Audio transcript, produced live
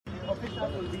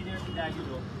officials will be there to guide you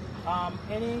though.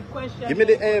 Any questions? Give me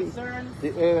the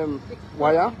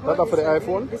wire. That's for the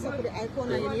iPhone. This is for the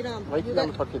iPhone, and you need right in my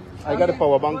pocket. I got a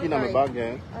power bank in my bag.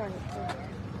 Yeah. All right.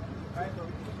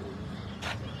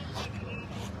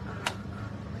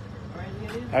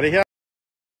 Are you here?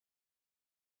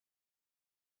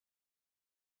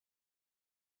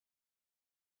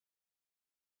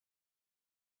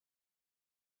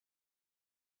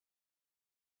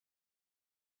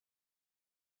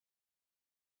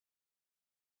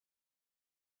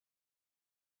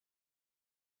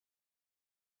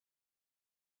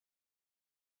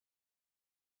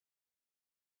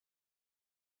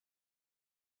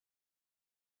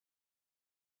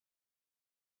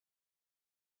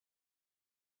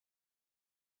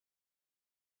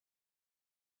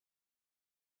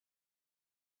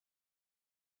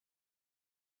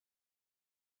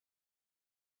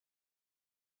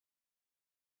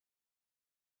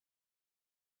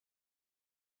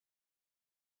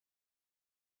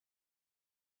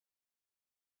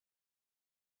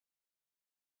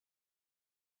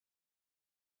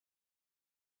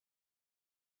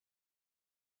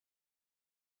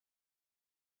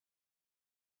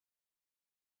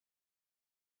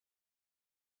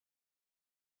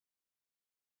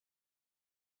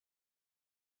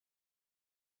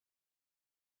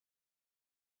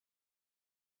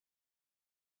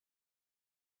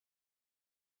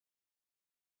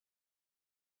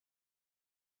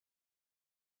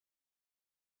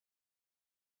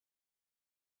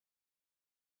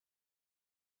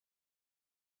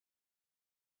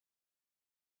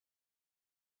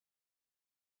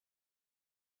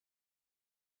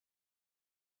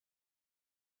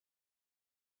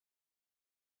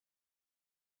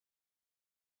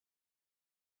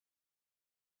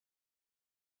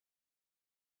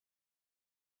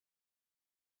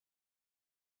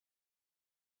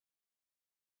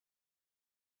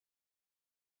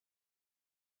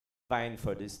 vying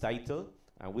for this title,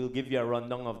 and we'll give you a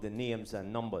rundown of the names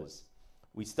and numbers.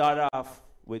 We start off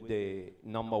with the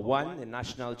number 1, the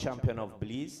national champion of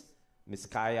Belize, Miss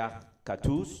Kaya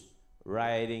Katus,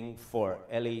 riding for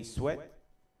LA Sweat.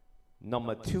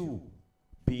 Number 2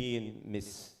 being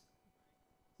Miss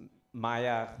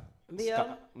Mia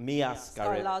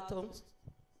Scarlato.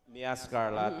 Mia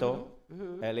Scarlato,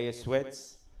 LA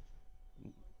Sweats.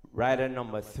 Rider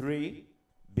number 3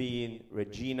 being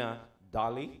Regina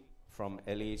Dolly from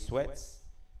LA Sweats.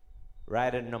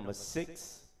 Rider number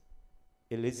 6,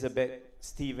 Elizabeth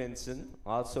Stevenson,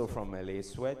 also from LA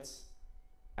Sweats.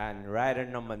 And rider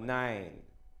number 9,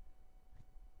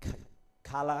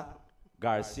 Kala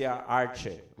Garcia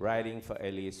Archer, riding for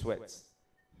LA Sweats.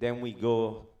 Then we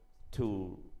go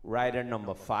to rider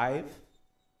number 5,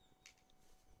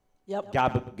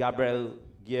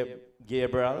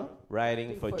 Gabriel,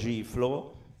 riding for G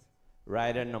Flow.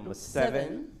 Rider number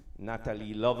 7,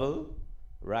 Natalie Lovell,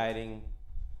 riding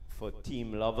for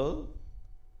Team Lovell.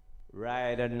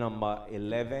 Rider number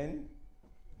 11,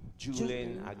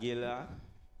 Julian Aguilar,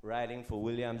 riding for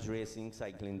Williams Racing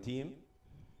Cycling Team.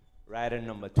 Rider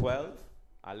number 12,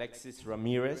 Alexis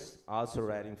Ramirez, also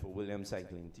riding for Williams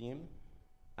Cycling Team.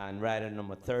 And rider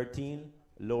number 13,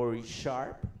 Lori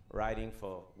Sharp, riding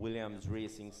for Williams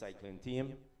Racing Cycling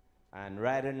Team. And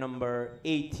rider number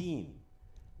 18,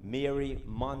 Mary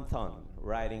Monthon,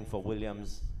 riding for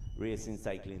Williams Racing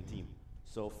Cycling Team.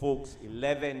 So folks,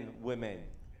 11 women.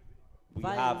 We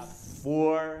have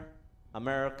 4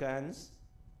 Americans,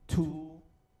 2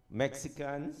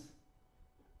 Mexicans,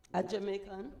 a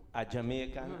Jamaican,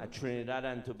 a Trinidad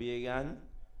and Tobago,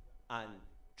 and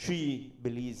 3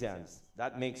 Belizeans.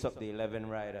 That makes up the 11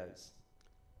 riders.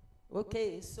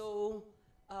 Okay, so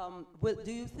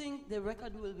do you think the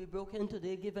record will be broken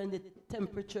today given the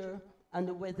temperature and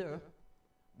the weather?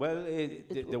 Well,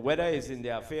 the weather is in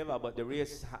their favor, but the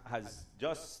race has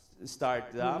just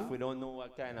started off. We don't know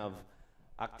what kind of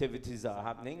activities are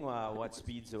happening or what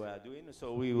speeds we are doing.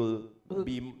 So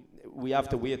we have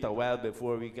to wait a while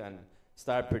before we can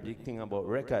start predicting about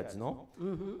records, no?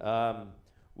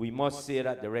 We must say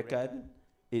that the record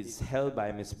is held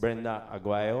by Miss Brenda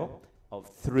Aguayo of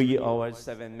 3 hours,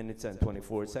 7 minutes and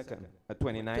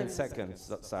 29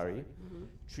 seconds, sorry.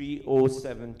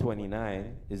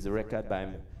 3:07:29 is the record by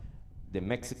the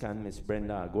Mexican Miss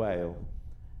Brenda Aguayo.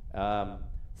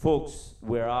 Folks,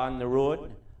 we're on the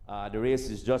road. The race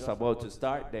is just about to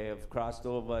start. They have crossed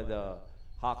over the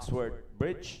Hawksworth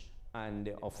Bridge, and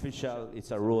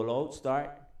it's a rollout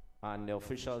start, and the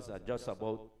officials are just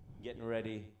about getting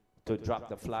ready to drop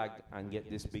the flag and get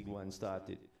this big one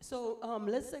started. So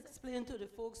let's explain to the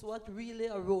folks what really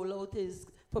a rollout is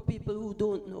for people who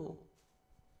don't know.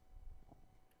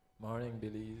 Morning,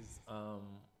 Belize.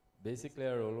 Basically,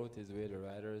 a rollout is where the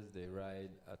riders they ride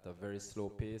at a very slow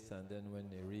pace, and then when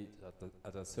they reach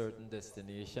at a certain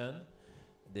destination,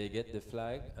 they get the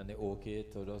flag and they okay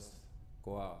to just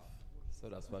go off. So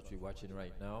that's what we're watching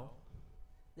right now.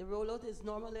 The rollout is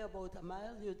normally about a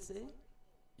mile, you'd say?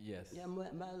 Yes. Yeah,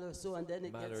 mile or so, and then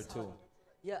it Mile gets or two. hot.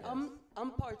 Yeah, Yes.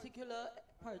 I'm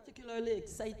particularly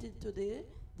excited today,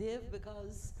 Dave,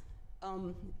 because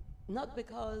not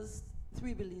because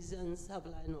 3 Belizeans have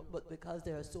lined up, but because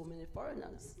there are so many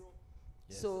foreigners.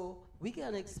 Yes. So we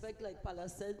can expect, like Pala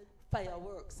said,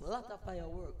 fireworks, a lot of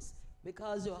fireworks,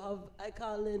 because you have, I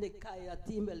call it the Kaya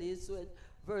team Belize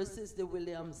versus the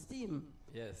Williams team.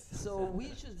 Yes. So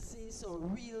we should see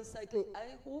some real cycling.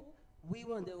 I hope we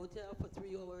won the hotel for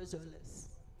 3 hours or less.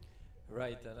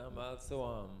 Right, and I'm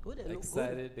also Good, they look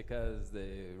excited because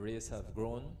the race have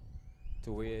grown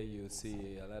to where you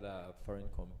see a lot of foreign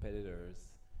competitors,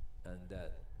 and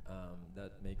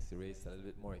that makes the race a little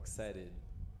bit more excited.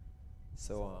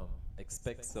 So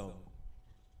expect some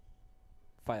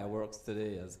fireworks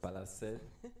today, as Bala said.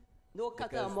 No cat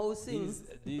Because and mousing.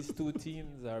 these two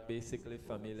teams are basically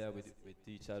familiar with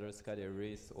each other because they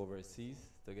race overseas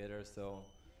together. So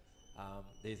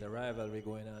there's a rivalry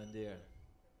going on there.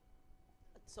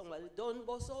 Somebody don't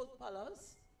bust out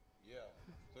Palace. Yeah.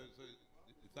 So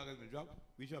the flag has been dropped.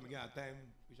 We should have get a time.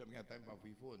 We should have get a time for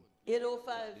free phone.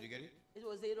 8:05. Did you get it? It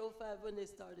was 8:05 when they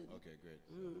started. Okay, great.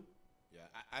 Mm. Yeah,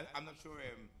 I'm not sure.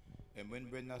 When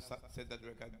Brenda set that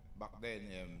record back then,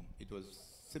 it was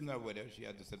similar weather. She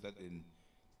had to set that in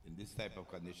this type of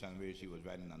condition where she was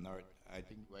riding on north. I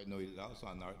think right now it's also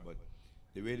on north, but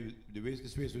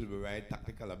this race will be ride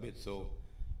tactical a bit. So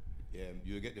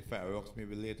you'll get the fireworks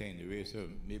maybe later in the race, or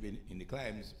maybe in the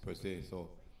climbs per se. So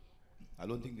I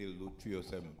don't think they'll do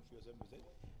 307.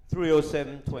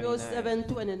 307.29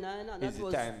 3:07:29, and is that the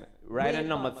was time. Rider way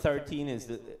number back. 13 is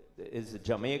the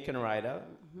Jamaican rider,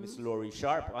 Miss Laurie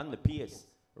Sharp on the PS,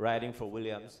 riding for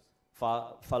Williams,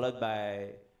 followed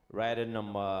by rider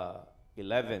number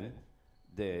 11,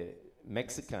 the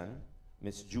Mexican,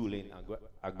 Miss Julian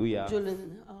Aguia,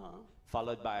 Julian,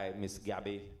 followed by Miss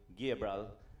Gabby Gabriel,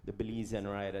 the Belizean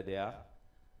rider there.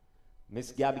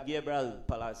 Miss Gabby Gabriel,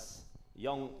 Palace,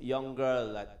 young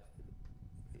girl that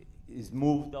is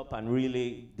moved up and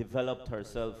really developed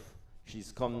herself.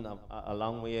 She's come a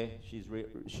long way.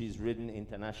 She's ridden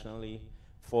internationally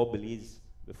for Belize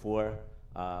before.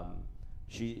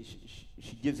 She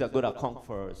gives a good account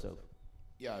for herself.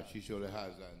 Yeah, she surely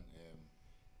has, and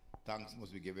thanks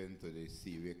must be given to the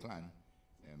Seaway clan,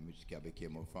 which Gabby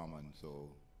came up from, and so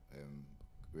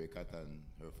Raycat and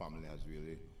her family has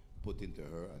really put into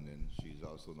her, and then she's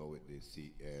also now with the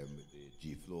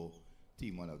G-Flow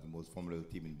team, one of the most formidable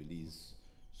team in Belize.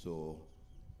 So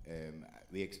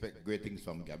we expect great things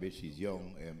from Gabby. She's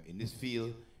young. In this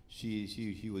field,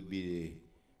 she would be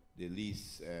the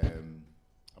least,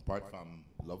 apart from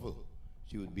Lovell,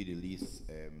 she would be the least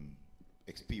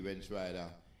experienced rider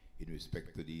in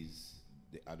respect to the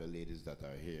other ladies that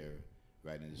are here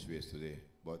riding this race today.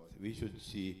 But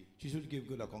she should give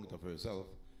good account of herself,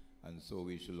 and so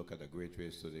we should look at a great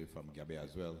race today from Gabby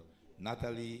as well.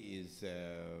 Natalie is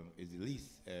the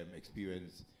least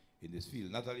experienced in this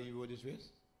field. Natalie, you rode this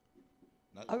race?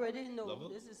 already no, Lovell?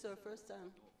 this is her first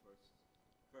time.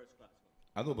 First class.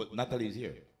 I know, but Natalie is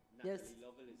here. Yes.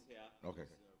 Lovell is here. Okay.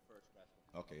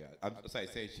 Okay, yeah. I'm sorry,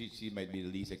 I say she might be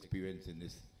the least experienced in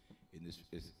this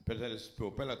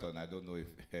pro peloton. I don't know if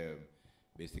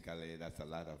basically that's a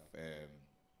lot of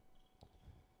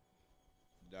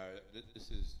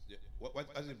this is what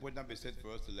is important to be said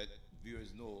for us to let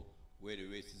viewers know where the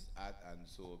race is at, and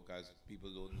so because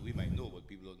we might know, but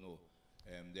people don't know.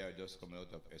 They are just coming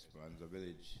out of Esperanza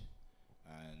Village,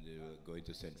 and they will go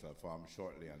into Central Farm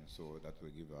shortly, and so that will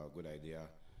give a good idea.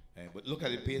 But look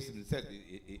at the pace instead.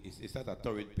 It's at a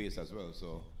torrid pace as well,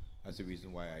 so that's the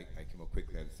reason why I came up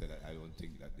quickly and said that I don't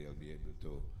think that they'll be able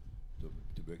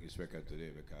to break this record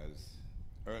today, because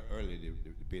early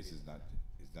the pace is not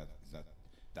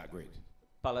that great.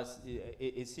 Palace,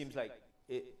 it seems like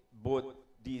both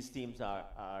these teams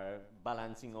are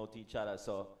balancing out each other,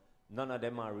 so none of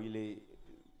them are really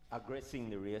aggressing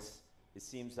the race. It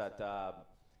seems that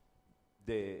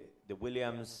the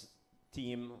Williams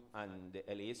team and the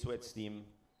LA Sweats team,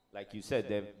 like you said,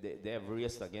 they have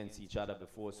raced against each other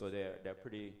before, so they're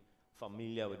pretty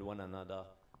familiar with one another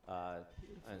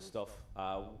and stuff.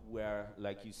 Where,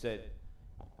 like you said,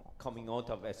 coming out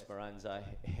of Esperanza,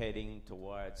 heading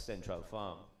towards Central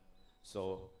Farm.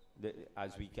 So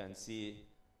as we can see,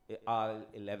 all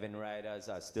 11 riders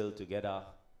are still together.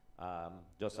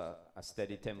 Just a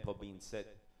steady tempo being set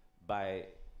by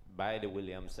the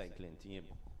Williams cycling team.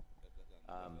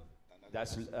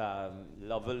 That's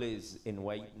Lovell is in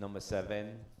white, number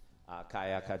 7.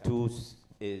 Kaya Katus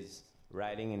is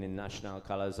riding in the national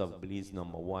colors of Belize,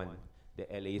 number 1. The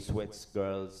LA Sweats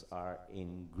girls are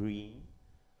in green.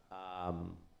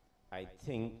 I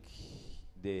think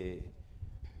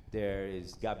there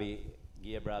is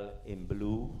Gabriel in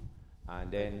blue,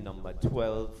 and then number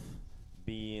 12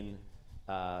 being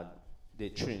the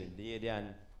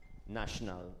Trinidadian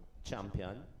national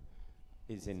champion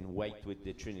is in white with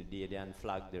the Trinidadian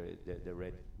flag, the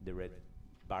red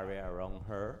barrier around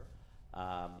her.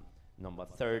 Number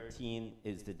 13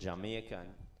 is the Jamaican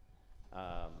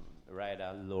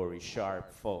rider Laurie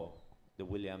Sharp for the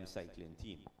Williams cycling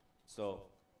team. So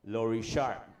Laurie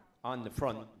Sharp on the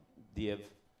front, Dave,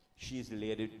 she's the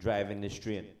lady driving this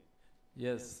train.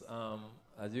 Yes,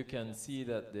 as you can see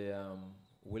that the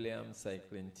Williams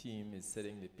cycling team is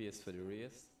setting the pace for the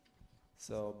race.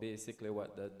 So basically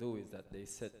what they do is that they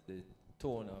set the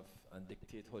tone of and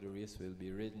dictate how the race will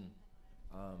be ridden.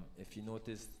 If you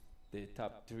notice, the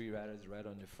top 3 riders right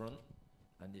on the front,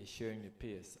 and they're sharing the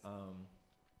pace.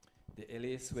 The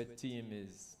LA Sweat team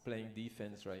is playing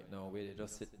defense right now, where they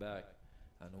just sit back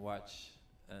and watch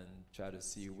and try to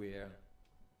see where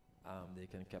they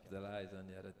can capitalize on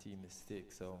the other team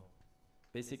mistakes. So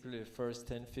basically the first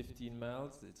 10, 15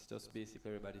 miles, it's just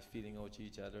basically everybody feeling out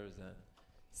each other's and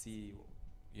see,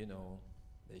 you know,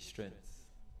 their strengths.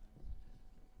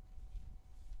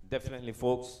 Definitely,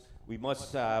 folks. We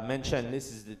must mention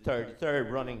this is the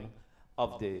 33rd running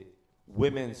of the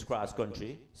women's cross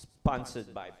country,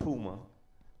 sponsored by Puma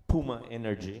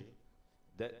Energy.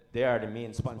 They are the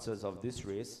main sponsors of this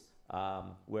race.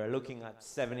 We're looking at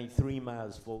 73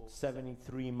 miles, folks,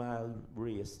 73-mile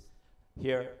race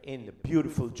here in the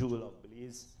beautiful jewel of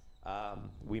Belize.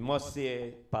 We must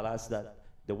say, Palace, that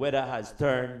the weather has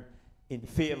turned in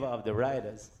favor of the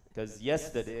riders, because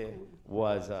yesterday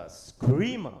was a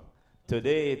screamer.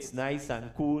 Today it's nice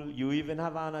and cool. You even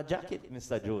have on a jacket,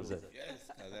 Mr. Joseph. Yes,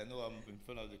 because I know I'm in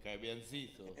front of the Caribbean Sea,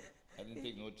 so I didn't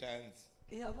take no chance.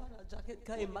 You have on a jacket,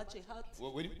 can you match a hat?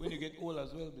 Well, when you get old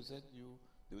as well, besides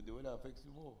the weather affects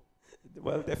you more.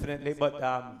 Well, definitely,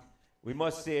 but we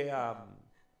must say,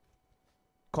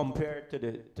 compared to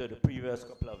the previous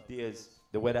couple of days,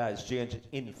 the weather has changed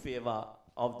in favor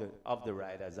of the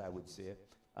riders, I would say.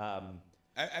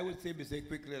 I would say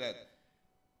quickly that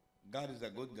God is a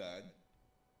good God.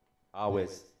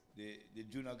 Always. The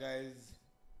junior guys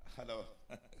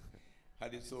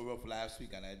had it so rough last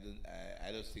week, and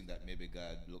I just think that maybe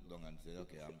God looked down and said,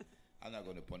 okay, I'm not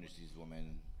going to punish these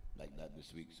women like that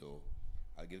this week, so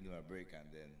I'll give them a break, and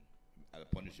then I'll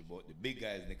punish the big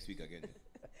guys next week again.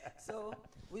 So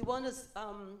we want to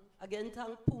again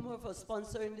thank Puma for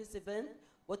sponsoring this event,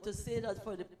 but to say that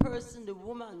for the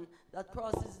woman that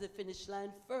crosses the finish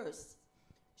line first,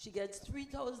 she gets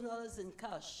 $3,000 in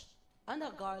cash and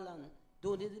a garland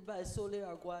donated by Sole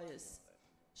Arguelles.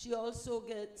 She also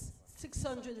gets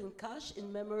 $600 in cash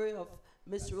in memory of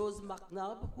Miss Rose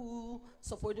McNabb, who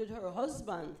supported her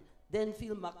husband,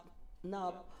 Denfield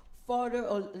McNabb,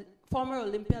 former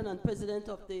Olympian and president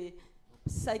of the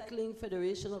Cycling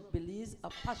Federation of Belize, a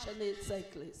passionate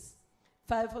cyclist.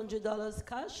 $500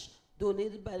 cash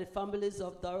donated by the families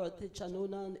of Dorothy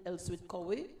Chanona and Elswit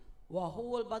Cowie. A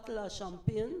whole bottle of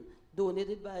champagne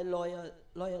donated by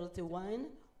Loyalty Wine.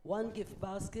 1 gift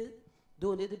basket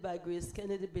donated by Grace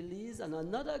Kennedy Belize, and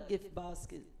another gift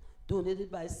basket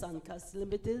donated by Suncast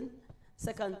Limited.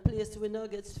 Second place winner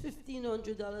gets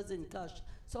 $1,500 in cash.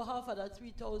 So half of that,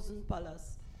 $3,000.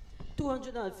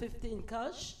 $250 in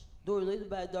cash donated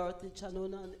by Dorothy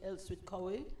Chanona and Elswit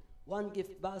Cowie. 1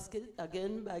 gift basket,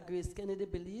 again by Grace Kennedy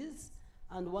Belize,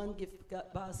 and 1 gift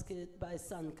basket by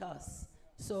Suncast.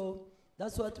 So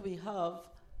that's what we have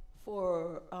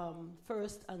for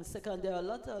first and second. There are a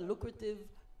lot of lucrative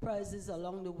prizes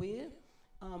along the way.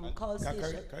 Call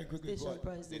station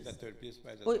prizes. There's a 3rd place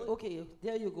prize as Oh, well. okay,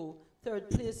 there you go. 3rd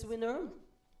place winner,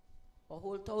 a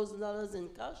whole $1,000 in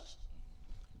cash,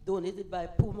 donated by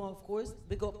Puma, of course.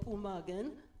 Big up Puma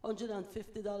again.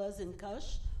 $150 in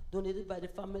cash, donated by the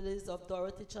families of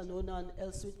Dorothy Chanona and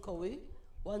Elswit Cowie.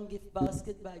 1 gift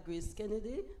basket by Grace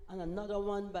Kennedy, and another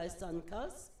one by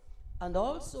Suncast. And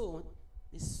also,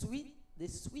 the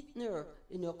sweetener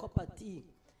in your cup of tea.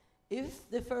 If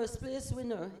the first place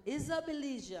winner is a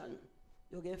Belizean,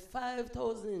 you get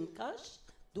 $5,000 in cash,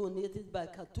 donated by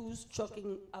Catoos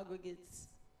Trucking Aggregates.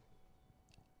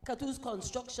 Catoos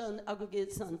Construction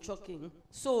Aggregates and Trucking.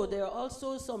 So there are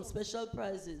also some special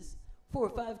prizes. 4 or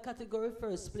 5 category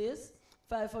first place,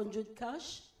 $500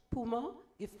 cash, Puma,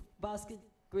 gift basket,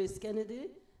 Grace Kennedy,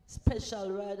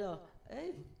 special rider,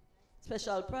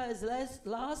 special prize,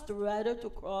 last rider to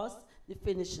cross the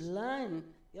finish line,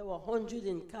 you have 100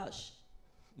 in cash.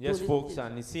 Yes, Donate folks, it.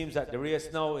 and it seems that the race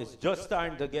now is just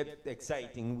starting to get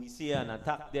exciting. We see an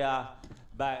attack there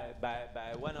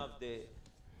by one of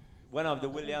the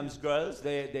Williams girls.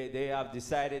 They have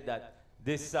decided that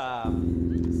this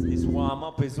warm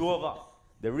up is over.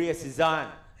 The race is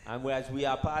on, and as we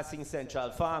are passing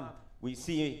Central Farm, we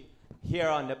see here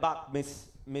on the back Miss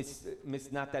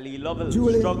Natalie Lovell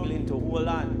struggling to hold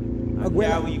on. And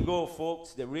here we go,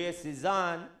 folks. The race is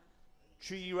on.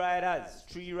 Three riders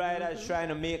trying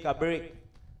to make a break.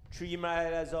 Three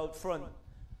riders out front,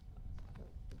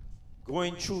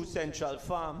 going through Central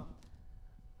Farm,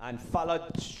 and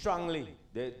followed strongly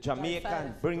the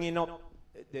Jamaican bringing up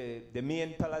the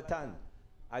main peloton.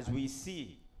 As we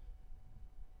see,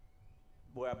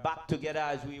 we're back together,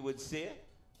 as we would say.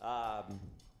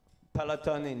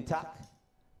 Peloton intact.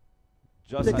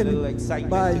 Just a little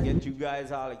excitement to get you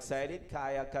guys all excited.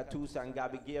 Kaya Katus and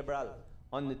Gabby Gabriel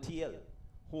on the tail,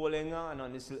 holding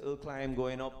on this little climb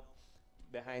going up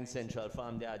behind Central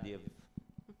Farm there, Dave.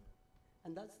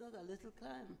 And that's not a little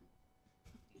climb.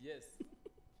 Yes.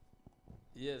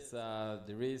 Yes,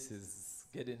 the race is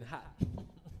getting hot.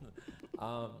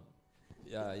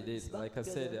 Yeah, it is. Like I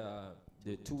said,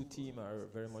 the two teams are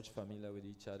very much familiar with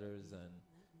each other's, and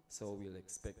so we'll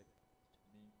expect.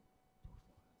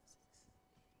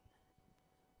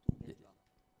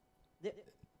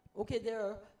 Okay,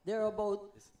 there are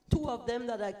about two of them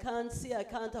that I can't see, I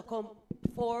can't account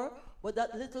for, but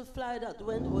that little fly that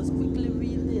went was quickly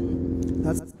reeled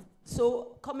in.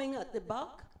 So coming at the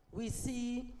back, we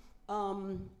see,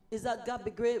 is that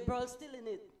Gabby Gabriel still in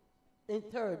it, in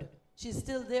third? She's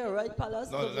still there, right,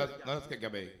 Palace? No, that's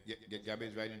Gabby. Gabby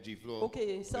is riding G-Flow.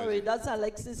 Okay, sorry, that's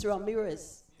Alexis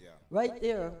Ramirez. Yeah. Right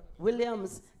there,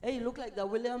 Williams. Hey, look like the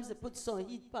Williams, they put some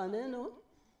heat pan, eh, no?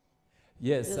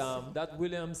 Yes, that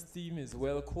Williams team is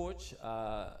well coached.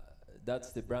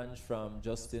 That's the branch from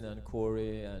Justin and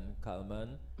Corey and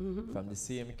Kalman from the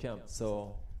same camp.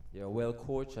 So they're well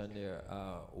coached and they're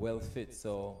well fit.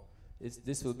 So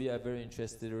this will be a very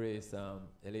interesting race.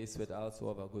 LA Sweat also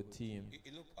have a good team.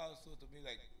 It looked also to me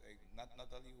like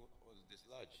Natalie was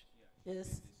dislodged. Yeah.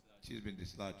 Yes. She's been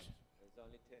dislodged. There's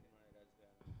only 10 riders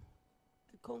there.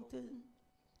 I counted.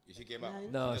 She came back.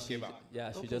 No, she came back.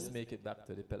 Yeah, she just make it back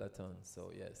to the peloton.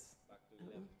 So yes.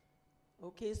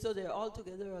 Okay, so they're all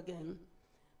together again.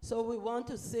 So we want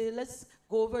to say, let's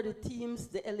go over the teams,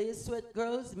 the LA Sweat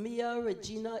girls, Mia,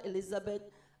 Regina, Elizabeth,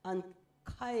 and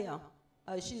Kaya.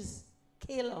 She's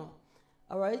Kayla.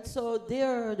 All right, so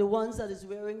they're the ones that is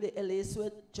wearing the LA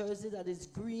Sweat jersey that is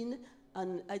green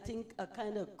and I think a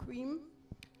kind of cream.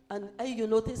 And hey, you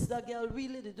notice that girl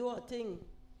really they do a thing.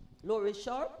 Lori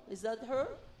Sharp, is that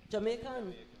her?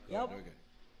 Jamaican. Yep. Okay.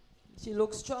 She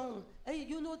looks strong. Hey,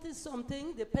 you notice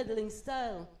something? The pedaling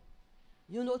style.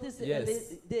 You notice the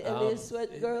Yes. LA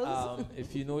Sweat girls?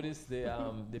 If you notice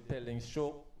the pedaling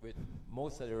stroke with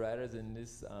most of the riders in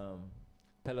this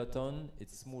peloton,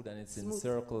 it's smooth and it's in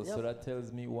circles. Yep. So that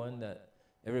tells me one that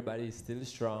everybody is still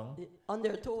strong. On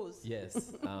their toes.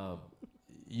 Yes.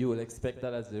 You will expect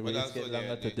that as the But race also get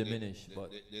longer to diminish.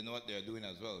 But they know what they're doing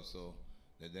as well, so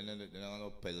they don't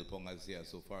know pedal pong as here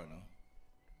so far, no?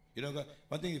 You know,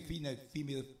 one thing the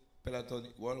female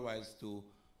peloton worldwide too,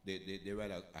 they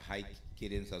ride a high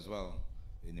cadence as well.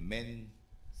 In the men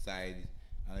side,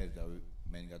 I don't know if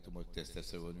the men got too much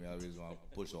testosterone, we always want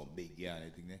to push on big gear and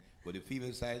everything there. But the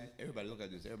female side, everybody look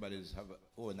at this, everybody's have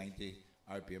over 90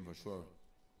 RPM for sure.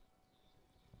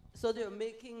 So they're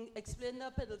making, explain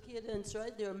that pedal cadence,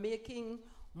 right? They're making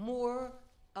more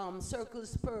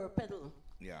circles per pedal.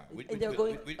 Yeah. And they're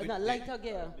going on a lighter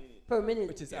gear per minute.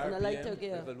 which is on a lighter RPM,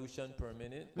 gear. revolution per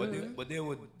minute. But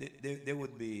they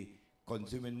would be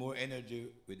consuming more energy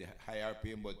with the high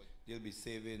RPM, but they'll be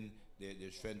saving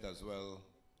their strength as well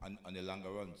on the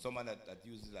longer run. Someone that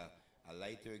uses a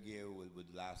lighter gear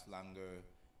would last longer,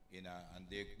 you know, and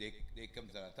they come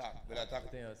to an attack. But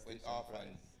attack went off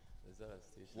and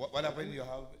what happens you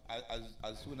have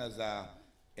as soon as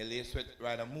LA Sweat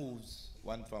rider moves,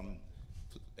 one from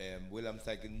Williams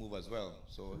side can move as well.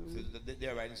 So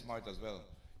they're riding smart as well.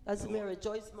 That's Mary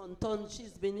Joyce Monton.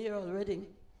 She's been here already.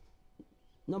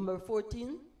 Number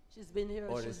 14. She's been here.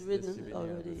 She's ridden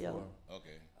already. Yeah.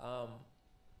 Okay.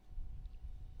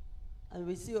 And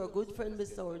we see our good friend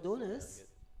Mr. Ordonez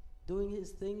doing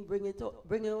his thing,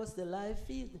 bringing us the live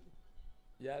feed.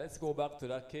 Yeah, let's go back to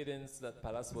that cadence that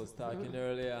Palace was talking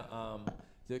earlier.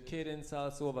 The cadence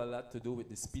also have a lot to do with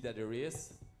the speed of the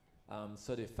race.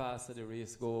 So the faster the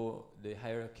race go, the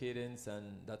higher cadence,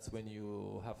 and that's when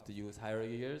you have to use higher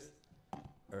gears.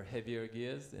 or heavier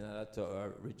gears in order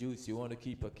to reduce. You want to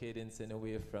keep a cadence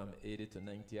anywhere from 80 to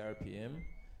 90 RPM.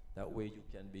 That way you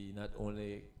can be not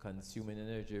only consuming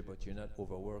energy, but you're not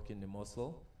overworking the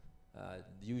muscle.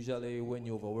 Usually when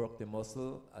you overwork the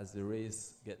muscle, as the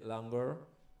race get longer,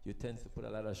 you tend to put a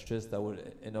lot of stress that will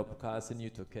end up causing you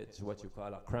to catch what you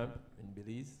call a cramp in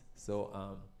Belize.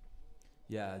 So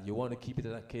yeah, you want to keep it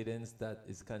at a cadence that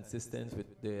is consistent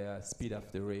with the speed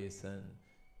of the race, and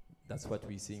that's what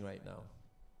we're seeing right now.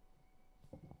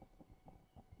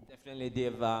 Definitely,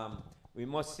 Dave. We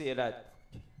must say that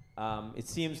it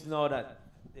seems now that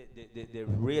the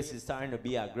race is starting to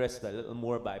be aggressive a little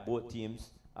more by both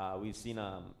teams. We've seen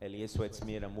Elias Sweats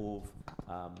made a move.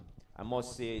 I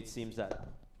must say it seems that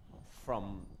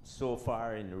from so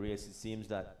far in the race, it seems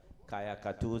that Kaya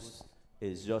Katus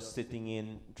is just sitting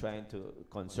in, trying to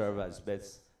conserve as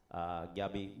best.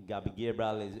 Gabby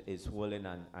Gabriel is holding,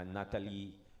 and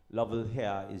Natalie Lovell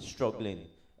here is struggling.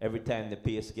 Every time the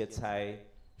pace gets high,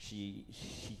 she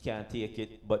can't take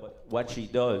it. But what she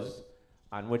does,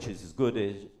 and which is good,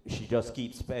 is she just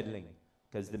keeps pedaling.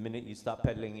 Because the minute you stop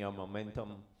pedaling, your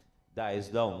momentum dies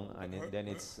down, and then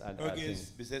it's... Her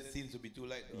gears seems to be too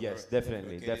light. Yes,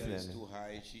 definitely, her definitely. Is too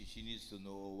high. She needs to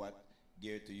know what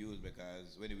gear to use,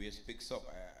 because when the race picks up,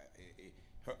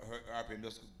 her RPM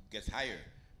just gets higher.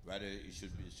 Rather, it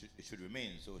should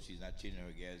remain. So she's not changing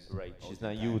her gears. Right. She's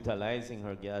not utilizing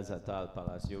her gears at all,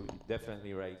 Palace. You're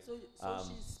definitely right. So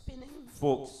she's spinning.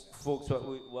 Folks,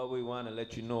 what we want to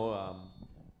let you know,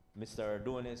 Mr.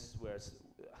 Adonis, we're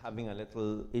having a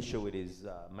little issue with his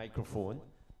microphone.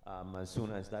 As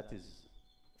soon as that is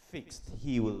fixed,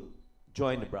 he will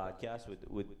join the broadcast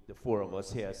with the four of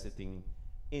us here sitting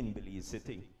in Belize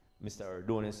City. Mr.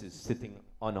 Adonis is sitting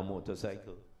on a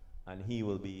motorcycle, and he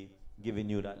will be giving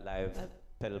you that live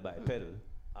pedal by pedal.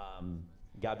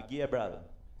 Gabby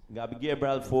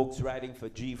Gabriel, folks, riding for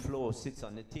G-Flow, sits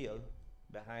on the tail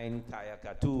behind Kaya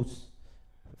Katus,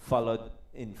 followed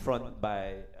in front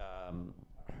by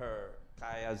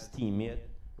Kaya's teammate,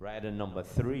 rider number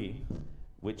 3,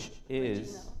 which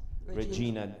is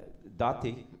Regina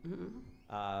Dotti.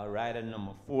 Rider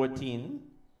number 14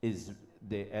 is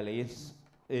the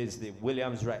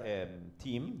Williams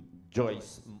team,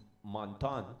 Joyce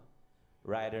Monton.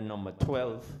 Rider number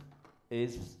 12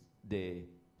 is the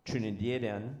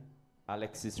Trinidadian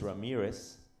Alexis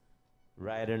Ramirez.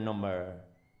 Rider number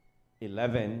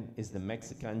 11 is the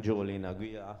Mexican Jolene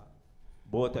Aguilar.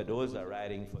 Both of those are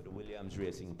riding for the Williams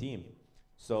Racing team.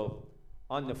 So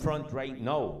on the front right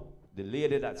now, the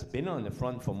lady that's been on the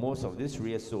front for most of this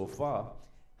race so far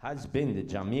has been the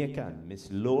Jamaican, Miss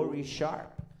Lori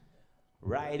Sharp,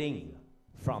 riding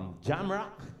from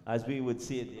Jamrock, as we would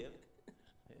say, Dave.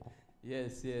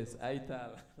 Yes,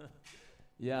 Aital.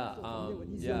 Yeah,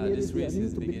 this race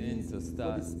is beginning to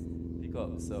start pick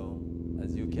up. So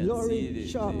as you can see,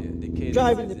 the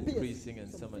cadence is increasing, and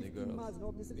some of the girls.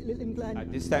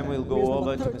 At this time, we'll go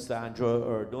over to Mr. Andrew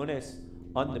Ordones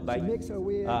on the bike.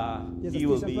 He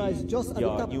will be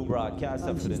your new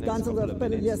broadcaster for the next couple of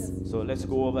minutes. Yes. So let's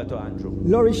go over to Andrew.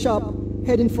 Laurie Sharp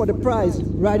heading for the prize,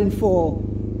 riding for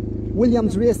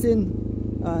Williams Racing,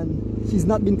 and she's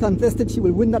not been contested. She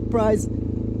will win that prize.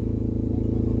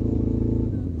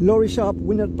 Laurie Sharp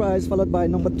win that prize, followed by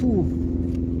number 2.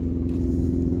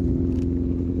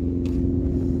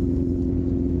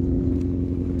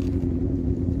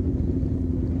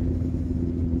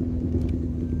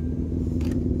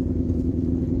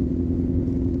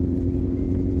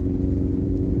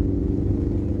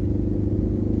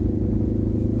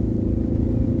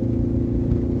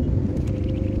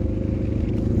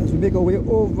 Make our way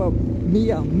over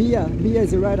Mia. Mia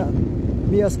is the rider.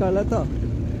 Mia Scarletta,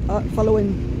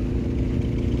 following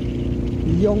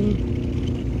young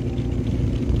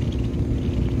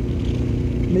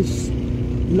Miss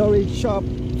Laurie Sharp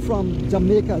from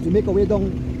Jamaica. As we make our way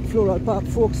down Floral Park,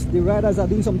 folks, the riders are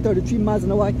doing some 33 miles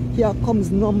an hour. Here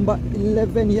comes number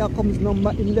 11. Here comes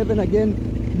number 11 again.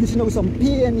 This is some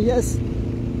pain. Yes,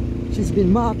 she's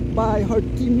been marked by her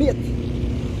teammate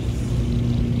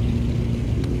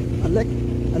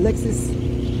Alexis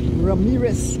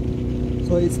Ramirez.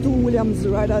 So it's 2 Williams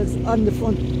riders on the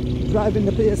front driving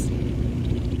the pace.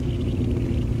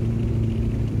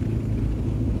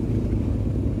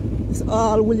 It's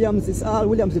all Williams,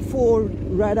 the 4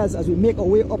 riders as we make our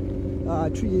way up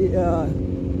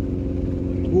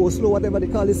go slow, whatever they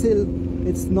call this hill.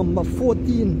 It's number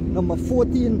 14. Number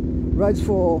 14 rides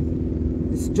for,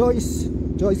 it's Joyce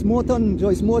Morton.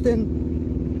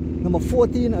 Number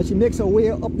 14, as she makes her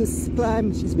way up this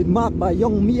climb, she's been marked by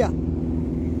young Mia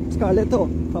Scarletto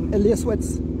from LA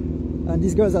Sweats. And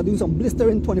these girls are doing some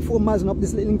blistering 24 miles up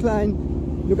this little incline.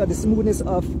 Look at the smoothness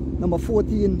of number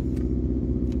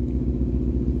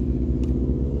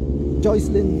 14.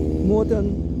 Joycelyn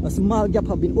Morton. A small gap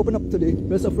have been opened up to the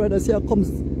rest of riders. Here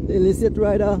comes the illicit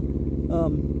rider,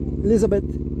 Elizabeth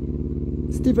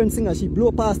Stevenson, as she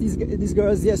blow past these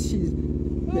girls. Yes, she's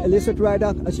the illicit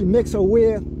rider as she makes her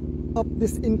way up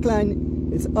this incline.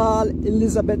 It's all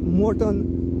Elizabeth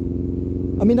Morton.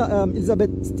 I mean,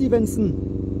 Elizabeth Stevenson.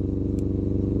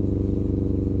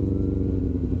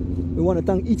 We want to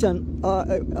thank each and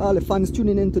all the fans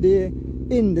tuning in today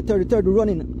in the 33rd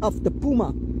running of the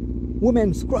Puma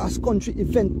Women's Cross Country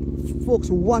event. Folks,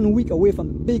 1 week away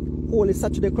from big Holy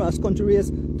Saturday Cross Country race.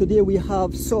 Today we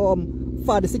have some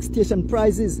 46 station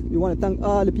prizes. We want to thank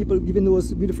all the people giving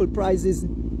those beautiful prizes.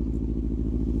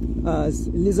 As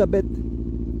Elizabeth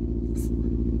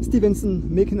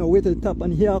Stevenson making her way to the top,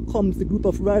 and here comes the group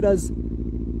of riders.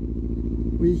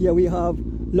 We have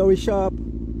Laurie Sharp,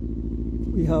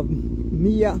 we have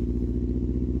Mia,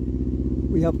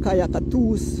 we have Kaya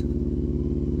Katus,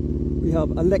 we have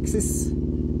Alexis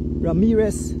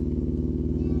Ramirez.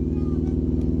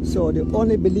 So the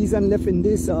only Belizean left in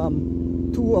this,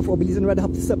 two of our Belizean riders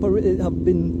have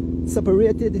been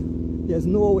separated. There's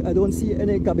no, I don't see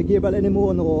any Gabby Gabriel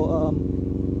anymore, no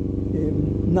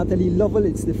Natalie Lovell.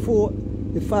 It's the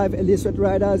 5 Elizabeth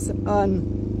riders and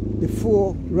the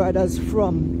 4 riders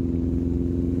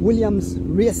from Williams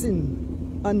Racing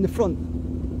on the front.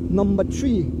 Number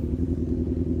 3,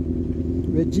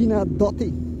 Regina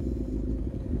Doty.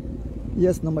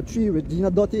 Yes, number 3,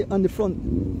 Regina Doty on the front.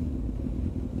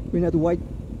 Wearing that white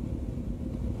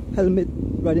helmet,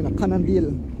 riding a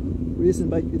Cannondale racing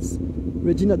bike. It's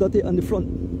Regina Doty on the front.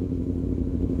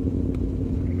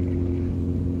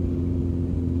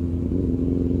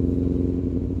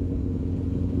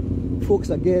 Folks,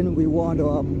 again, we want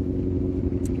to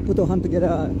put our hand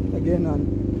together again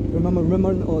and remember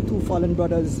our 2 fallen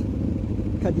brothers,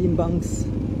 Kadeem Banks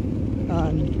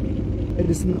and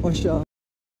Edison Usher.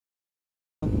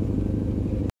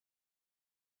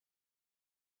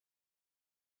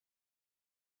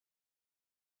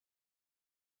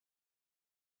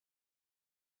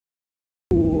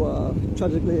 Who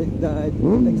tragically died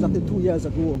exactly 2 years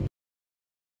ago.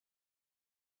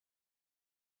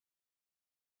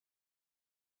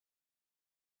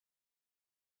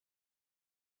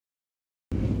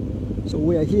 So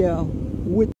we are here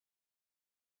with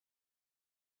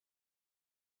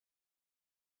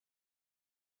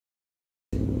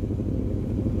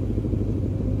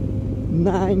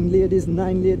nine ladies,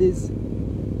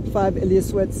 5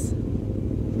 Elizabeth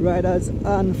riders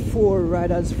and 4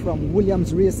 riders from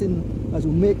Williams Racing as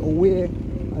we make our way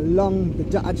along the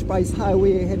George Price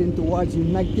Highway heading towards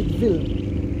Unitedville.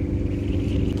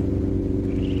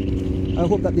 I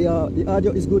hope that the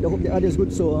audio is good. I hope the audio is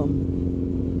good. So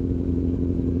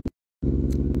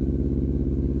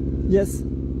yes,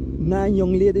 9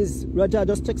 young ladies. Raja,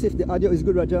 just check if the audio is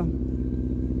good, Raja.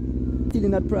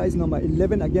 Stealing that prize. Number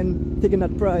 11 again, taking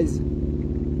that prize.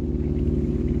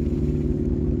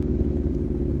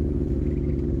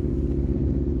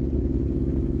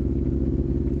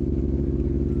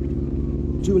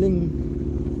 Juling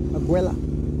Aguela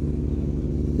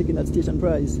taking that station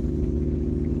prize.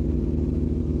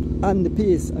 And the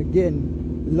pace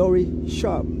again, Laurie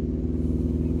Sharp.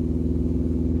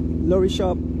 Laurie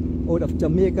Sharp out of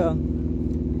Jamaica,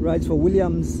 rides for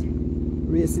Williams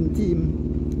Racing Team.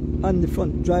 On the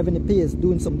front, driving the pace,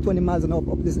 doing some 20 miles an hour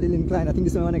up this little incline. I think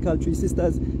this is one I call 3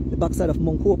 Sisters, the backside of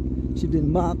Mount Hope. She's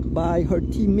been marked by her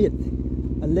teammate,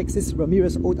 Alexis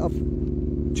Ramirez, out of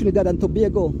Trinidad and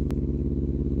Tobago.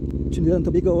 Trinidad and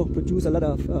Tobago produce a lot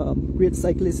of great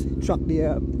cyclists. Track, they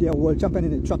are world champion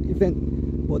in the track event.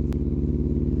 But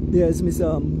there's Miss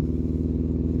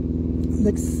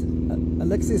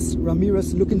Alexis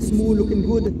Ramirez, looking smooth, looking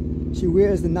good. She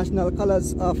wears the national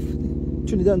colors of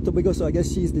Trinidad and Tobago, so I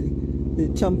guess she's the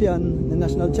champion, the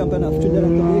national champion of Trinidad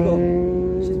and Tobago.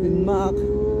 She's been marked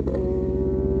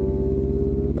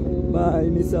by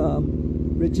Miss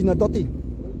Regina Doty.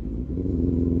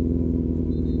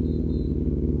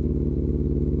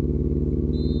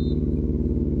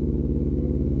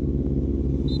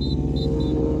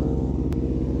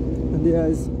 And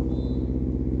there's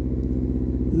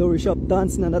Laurie Sharp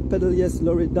dancing on that pedal. Yes,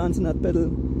 Laurie dancing on that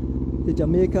pedal. The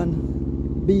Jamaican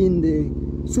being the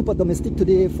super domestic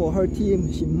today for her team.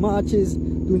 She marches,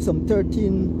 doing some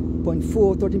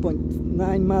 13.4,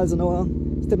 13.9 miles an hour,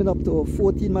 stepping up to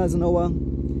 14 miles an hour.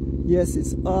 Yes,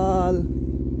 it's all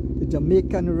the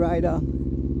Jamaican rider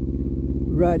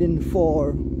riding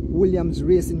for Williams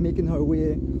Racing, making her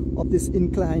way up this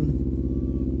incline.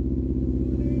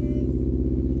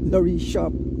 Laurie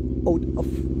Sharp out of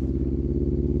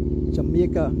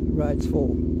Jamaica rides for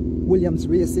Williams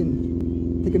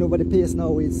Racing. Taking over the pace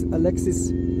now is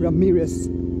Alexis Ramirez.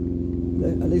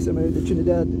 Alexis Ramirez, the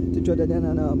Trinidad to Jordan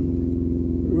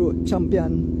and road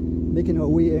champion, making her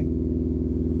way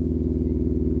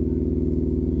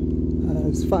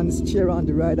as fans cheer on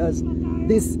the riders.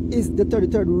 This is the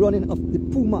 33rd running of the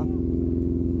Puma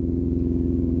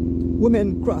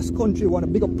Women Cross Country. We want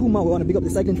to big up Puma, we want to big up the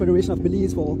Cycling Federation of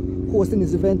Belize for hosting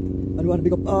this event, and we want to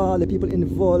big up all the people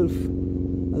involved.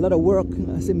 A lot of work.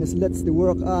 I see Miss Let's the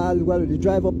work all while the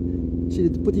drive up. She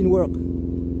did put in work.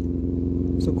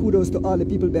 So kudos to all the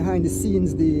people behind the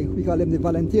scenes, we call them the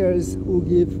volunteers, who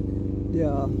give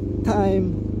their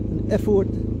time and effort.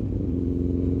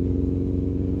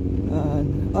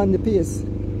 And on the pace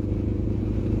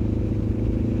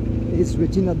is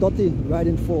Regina Doty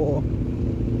riding for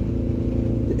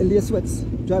the Elias Sweats,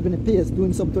 driving the pace,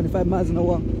 doing some 25 miles an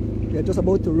hour. We are just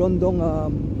about to run down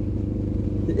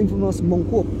the infamous Mount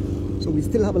Hope. So we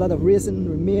still have a lot of racing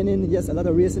remaining. Yes, a lot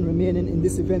of racing remaining in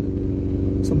this event.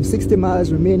 Some 60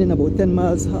 miles remaining, about 10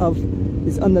 miles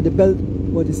is under the belt,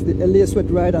 but it's the Elias Sweat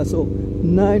rider. So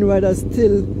 9 riders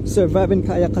still surviving.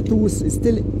 Kaya Katus is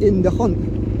still in the hunt.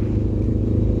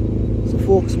 So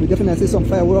folks, we definitely see some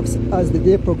fireworks as the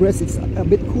day progresses. It's a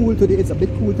bit cool today. It's a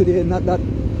bit cool today, not that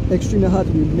extremely hot.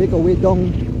 We make our way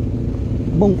down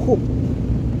Mount Hope,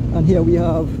 and here we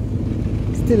have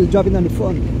still driving on the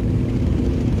front.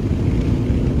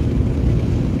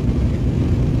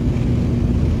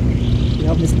 We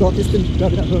have Miss Doty still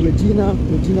driving at Regina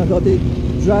Doty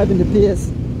driving the pace.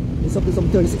 It's up to some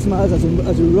 36 miles as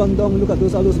we run down. Look at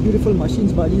all those beautiful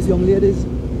machines by these young ladies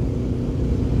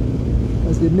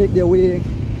as they make their way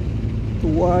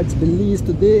towards Belize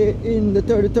today in the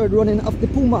 33rd running of the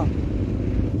Puma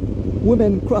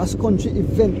Women Cross Country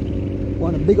event.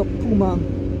 Want to big up Puma,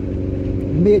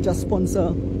 major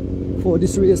sponsor for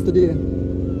this race today.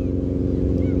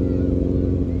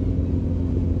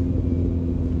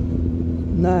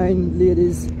 Nine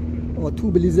ladies, or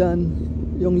 2 Belizean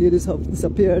young ladies, have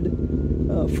disappeared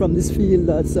from this field.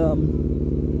 That's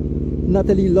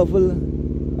Natalie Lovell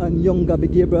and young Gabby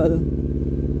Gabriel.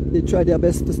 They try their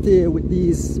best to stay with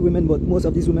these women, but most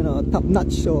of these women are top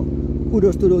notch. So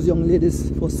kudos to those young ladies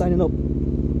for signing up.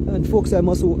 And folks, I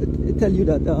must tell you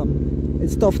that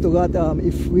it's tough to get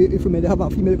if we may have a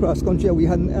female cross country. We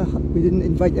didn't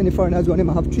invite any foreigners. We only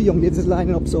have 3 young ladies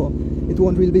lining up, so it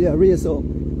won't really be a race. So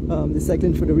the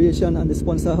Cycling Federation and the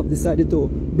sponsor have decided to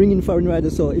bring in foreign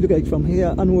riders. So it looks like from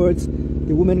here onwards,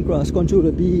 the women cross country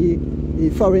will be a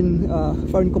foreign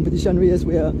competition race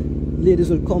where ladies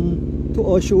will come to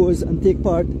our shows and take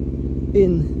part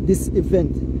in this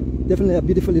event. Definitely a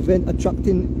beautiful event,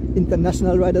 attracting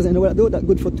international riders. And I know that's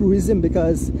good for tourism,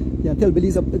 because they can tell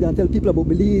people about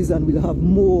Belize, and we'll have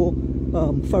more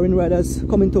foreign riders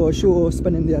coming to our show,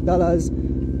 spending their dollars,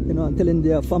 and telling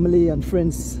their family and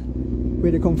friends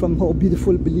where they come from, how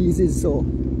beautiful Belize is. So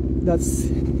that's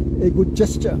a good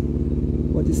gesture.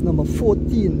 But it's number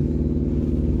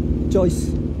 14,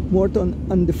 Joyce Morton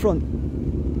on the front,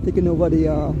 taking over the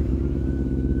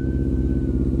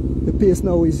pace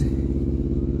now is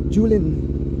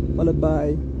Julian, followed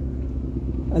by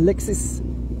Alexis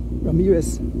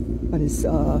Ramirez, and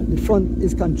the front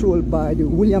is controlled by the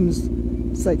Williams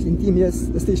cycling team. Yes,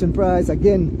 the station prize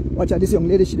again. Watch out, this young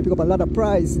lady, she pick up a lot of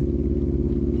prize.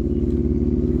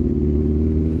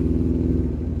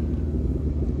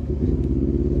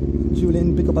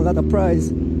 Julian pick up a lot of prize,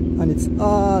 and it's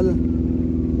all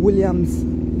Williams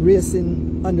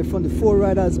Racing on the front. The 4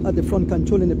 riders at the front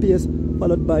controlling the pace,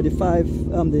 followed by the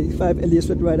 5 Elias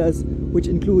Sweat riders, which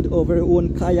include our very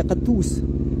own Kaya Katus.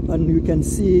 And you can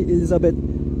see Elizabeth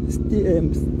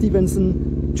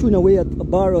Stevenson chewing away at a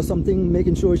bar or something,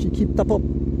 making sure she keep top up.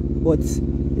 But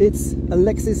it's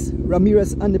Alexis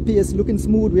Ramirez on the pace, looking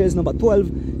smooth. Whereas number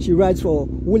 12, she rides for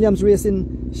Williams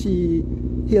Racing. She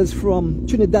hails from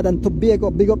Trinidad and Tobago.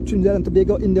 Big up Trinidad and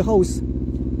Tobago in the house.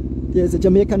 There's a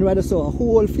Jamaican rider, so a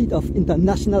whole fleet of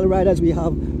international riders. We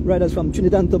have riders from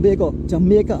Trinidad and Tobago,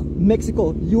 Jamaica,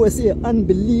 Mexico, USA, and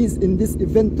Belize in this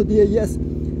event today. Yes,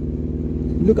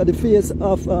 look at the face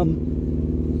of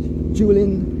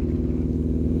Julian.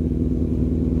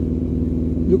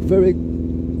 Look very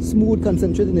smooth,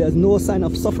 concentrated. There's no sign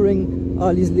of suffering.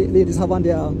 All these ladies have on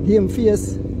their game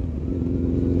face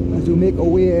as we make our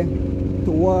way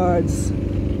towards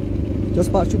just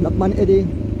past Blackman Eddy.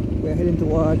 We're heading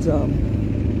towards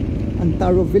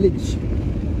Antaro Village,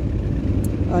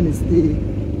 and it's the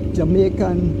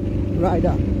Jamaican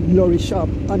rider Laurie Sharp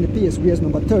on the pace, race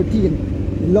number 13.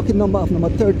 The lucky number of number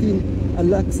 13,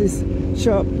 Alexis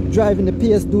Sharp, driving the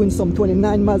pace, doing some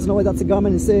 29 miles an hour. That's the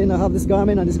Garmin is saying. I have this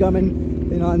Garmin, and this Garmin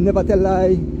You know, I never tell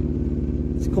lie.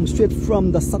 She comes straight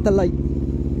from the satellite.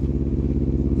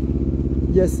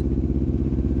 Yes.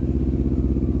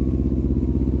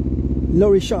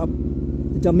 Laurie Sharp,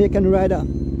 the Jamaican rider,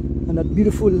 and that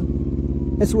beautiful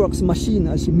S-Works machine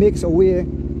as she makes her way.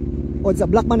 Oh, it's a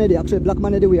Blackman Eddy, actually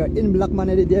Blackman Eddy. We are in Blackman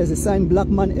Eddy. There's a sign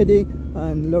Blackman Eddy,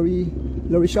 and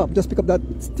Laurie Sharp just pick up that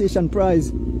station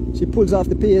prize. She pulls off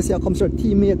the pace. Here comes her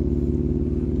teammate.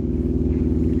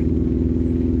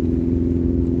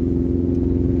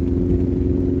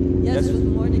 Yes, good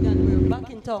morning, and we're back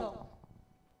in town.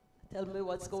 Tell me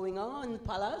what's going on,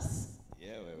 Palace.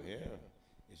 Yeah, we're here.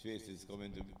 This race is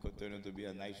coming to turn out to be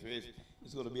a nice race.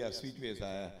 It's going to be a sweet race.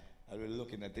 I'm really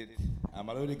looking at it. I'm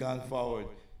already gone forward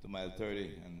to mile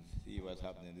 30 and see what's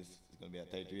happening. This is going to be a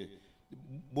tight race.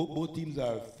 Both teams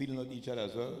are feeling out each other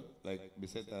as well. Like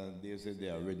Bissett and Dave said, they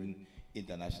are ridden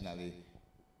internationally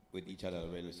with each other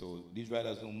already. So these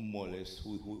riders know more or less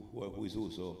who is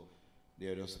who. So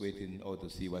they're just waiting out to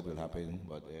see what will happen.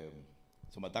 But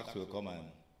some attacks will come,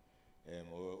 and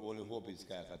our only hope is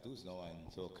Kaya Katus now.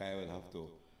 And so Kaya will have to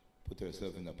put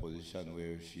herself in a position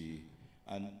where she,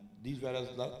 and these riders,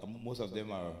 most of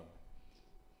them are,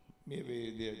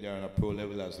 maybe they're on a pro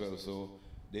level as well. So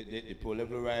the pro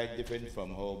level ride different from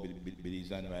how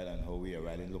Belizean ride and how we are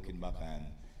riding, looking back and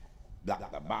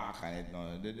black the back and it.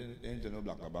 No, they don't know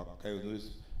black the back.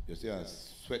 You see a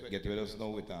sweat get rid of snow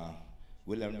with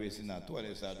William racing and two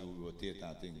other side will rotate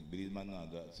and thing. Belizeman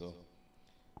and that. So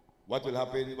what will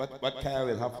happen? What Kaya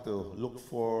will have to look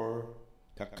for?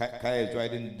 Kaya is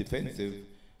riding defensive,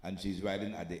 and she's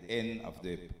riding at the end of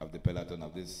the peloton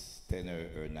of this 10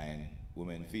 or 9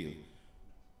 women field.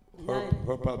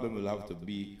 Her problem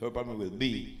will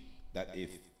be that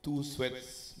if two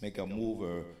sweats make a move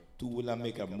or two will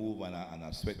make a move and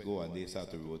a sweat go and they start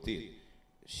to rotate,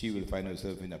 she will find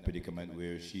herself in a predicament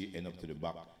where she end up to the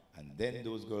back, and then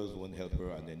those girls won't help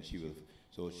her, and then she will.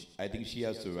 So I think she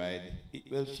has to ride.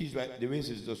 She's right. The race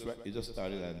is just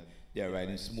started, and they are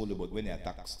riding smoothly. But when the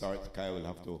attack starts, Kaya will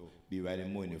have to be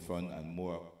riding more in the front and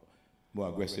more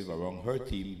aggressive around her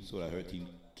team, so that her team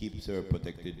keeps her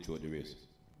protected throughout the race.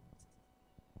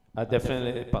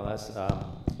 Definitely, Palace.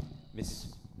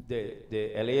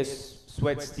 The LA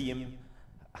Sweats team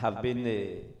have been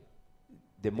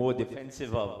the more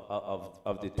defensive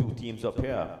of the two teams up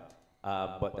here.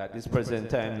 But at this present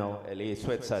time now, LA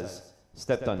Sweats has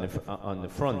stepped on the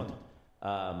front.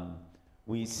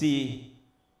 We see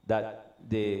that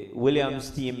the Williams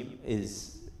team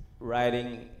is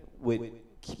riding with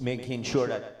making sure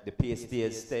that the pace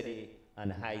stays steady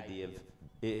and high, Dave.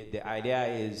 The idea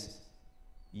is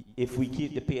if we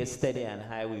keep the pace steady and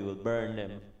high, we will burn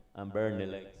them and burn the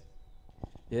legs.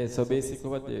 Yeah, so basically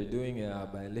what they're doing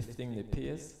by lifting the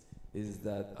pace is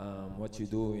that what you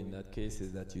do in that case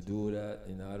is that you do that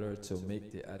in order to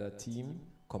make the other team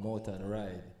come out and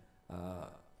ride.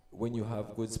 When you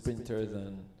have good sprinters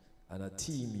and a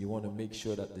team, you want to make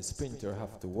sure that the sprinter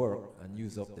have to work and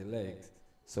use up the legs.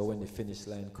 So when the finish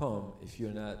line come, if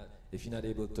you're not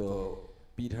able to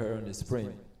beat her on the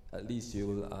sprint, at least you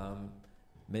will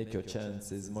make your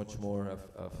chances much more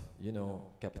of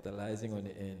capitalizing on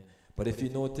the end. But if you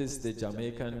notice the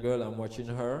Jamaican girl, I'm watching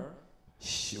her,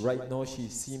 right now she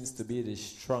seems to be the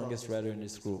strongest rider in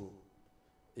this group.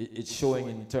 It's showing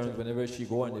in terms whenever she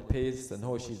go on the pace and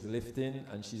how she's lifting,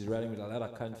 and she's riding with a lot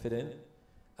of confidence.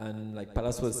 And like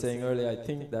Palace was saying earlier, I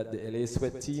think that the LA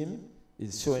Sweat team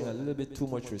is showing a little bit too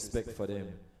much respect for them.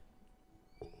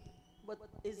 But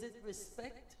is it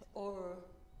respect or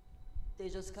they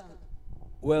just can't?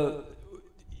 Well,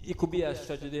 it could be a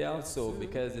strategy also,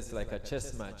 because it's like a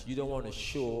chess match. You don't want to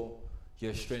show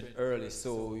your strength early,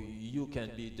 so you can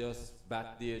be just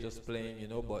back there just playing,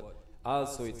 but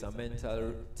also it's a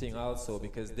mental thing also,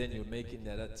 because then you're making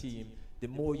the other team, the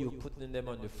more you're putting them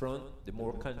on the front, the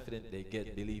more confident they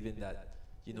get, believing that,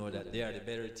 that they are the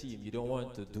better team. You don't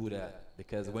want to do that,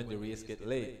 because when the race get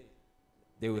late,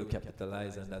 they will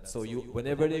capitalize on that. So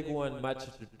whenever they go and match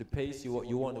the pace, you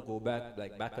want to go back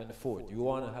and forth. You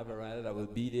want to have a rider that will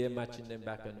be there matching them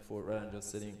back and forth rather than just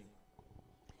sitting.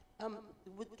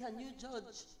 Can you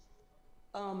judge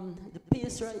the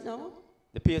pace right now?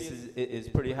 The pace is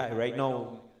pretty high. Right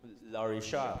now, Laurie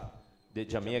Sharp, the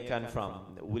Jamaican from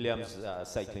the Williams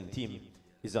cycling team,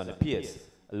 is on the pace.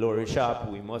 Laurie Sharp,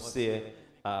 we must say,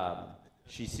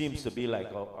 she seems to be like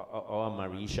our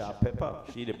Marie Sharp Pepper.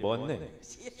 She the bonding.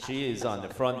 She is on the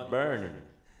front burn.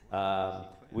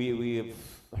 We've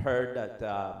heard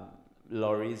that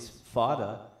Laurie's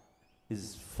father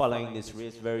is following this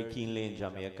race very keenly in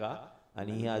Jamaica, and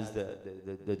he has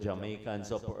the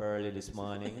Jamaicans up early this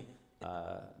morning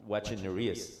watching the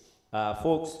race.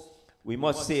 Folks, we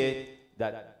must say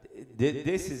that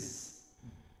this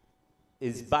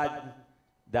is bad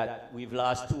that we've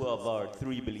lost 2 of our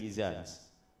 3 Belizeans.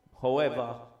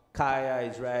 However, Kaya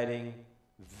is riding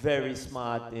very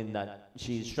smart in that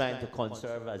she's trying to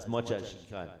conserve as much as she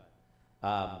can.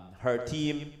 Her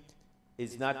team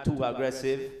is not too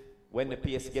aggressive. When the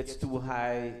pace gets too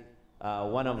high,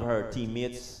 one of her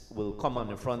teammates will come on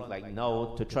the front like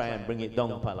now to try and bring it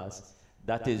down, Palace.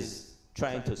 That is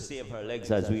trying to save her legs,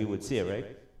 as we would say, right?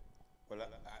 Well,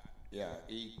 yeah,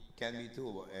 it can be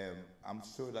too. I'm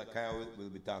sure that Kaya will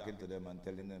be talking to them and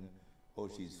telling them how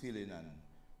she's feeling, and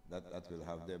that will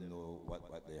have them know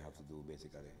what they have to do,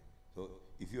 basically. So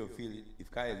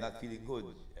if Kaya is not feeling good,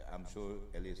 I'm sure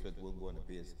LA Sweat will go on the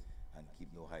pace and keep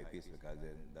no high pace, because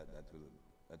then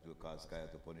that will cause Kaya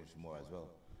to punish more as well.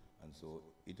 And so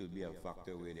it will be a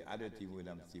factor where the other team,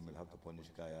 Williams team, will have to punish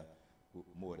Kaya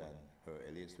more than her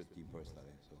LA Sweat team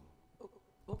personally. So.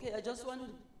 Okay, I just want to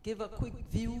give a quick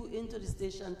view into the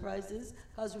station prizes,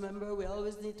 because remember, we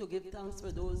always need to give thanks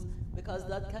for those, because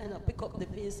that kind of pick up the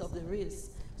pace of the race.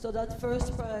 So that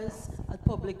first prize at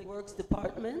Public Works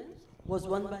Department was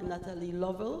won by Natalie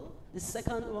Lovell. The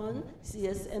second one,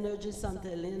 CS Energy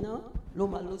Santa Elena,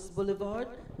 Loma Luz Boulevard,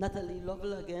 Natalie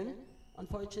Lovell again.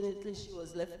 Unfortunately, she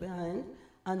was left behind.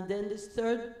 And then this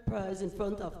third prize in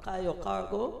front of Cayo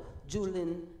Cargo,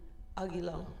 Julin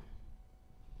Aguilar.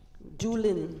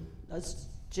 Julin, that's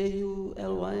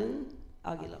Julyn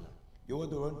Aguilar. You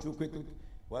want to run through quickly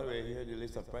while we're here the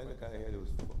list of prizes? I hear there was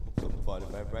some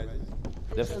 45 prizes.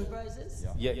 Station prizes?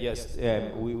 Yeah. Yes,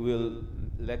 we will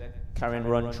let Karen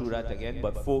run through that again,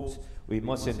 but folks, we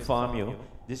must inform you,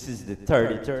 this is the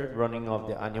 33rd running of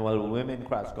the annual Women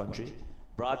Cross Country,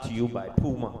 brought to you by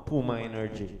Puma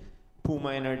Energy.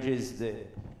 Puma Energy is the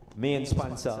main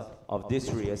sponsor of this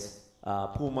race.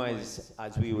 Puma is,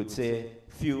 as we would say,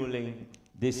 fueling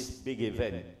this big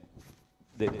event,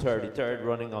 the 33rd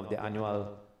running of the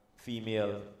annual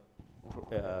female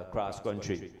cross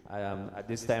country. At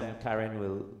this time, Karen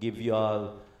will give you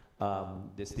all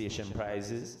the station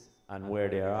prizes and where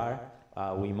they are.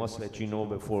 We must let you know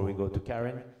before we go to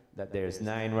Karen that there's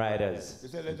 9 riders.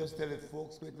 Let's just tell it,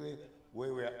 folks, quickly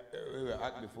where we're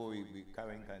at before we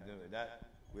Karen can tell you that.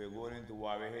 We're going into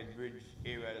Warriorhead Bridge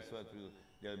area, that's what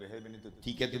they'll be heading into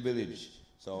Tiketi Village,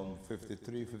 some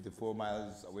 53, 54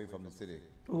 miles away from the city.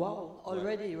 Wow,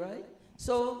 already, right?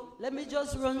 So let me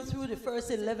just run through the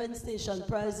first 11 station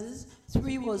prizes.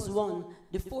 3 was won.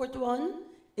 The 4th one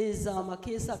is a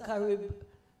case of Carib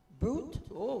Brute,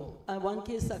 and 1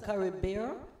 case of Carib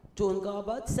Bear, Joan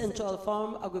Garbutt, Central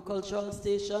Farm Agricultural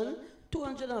Station,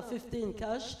 250 in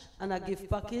cash and a gift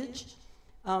package.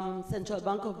 Central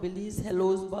Bank of Belize,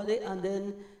 Hello's Body, and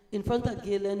then in front of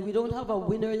Galen, we don't have a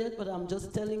winner yet, but I'm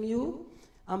just telling you,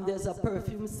 there's a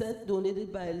perfume set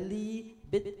donated by Lee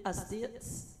Bit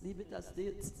Estates.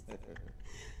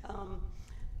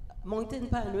 Mountain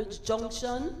Pine Ridge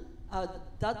Junction,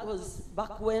 that was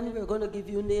back when. We're going to give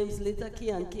you names later. K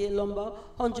and K Lumber,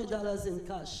 $100 in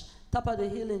cash. Top of the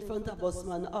hill in front of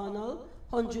Busman Arnold,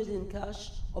 100 in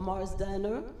cash. Omar's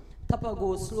Diner. Tapa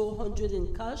Go Slow, 100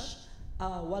 in cash.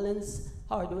 Wallens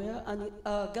Hardware. And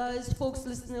guys, folks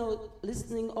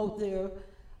listening out there,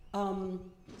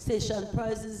 station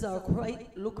prices are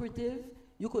quite lucrative.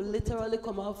 You could literally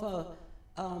come off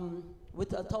with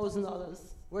 $1,000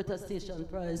 worth of station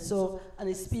prize. So, and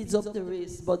it speeds up the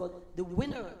race. But the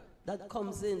winner that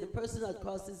comes in, the person that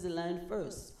crosses the line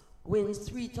first, wins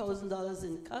 $3,000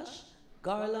 in cash,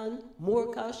 garland,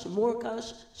 more cash,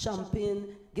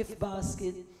 champagne, gift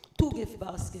basket, 2 gift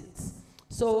baskets.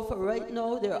 So for right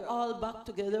now, they're all back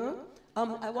together.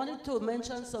 I wanted to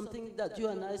mention something that you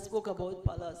and I spoke about,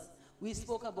 Palace. We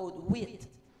spoke about weight.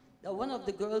 That one of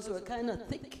the girls were kind of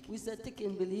thick. We said thick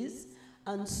in Belize.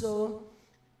 And so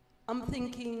I'm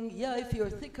thinking, yeah, if you're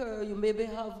thicker, you maybe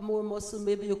have more muscle,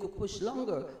 maybe you could push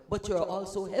longer. But you're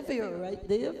also heavier, right,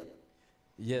 Dave?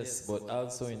 Yes, but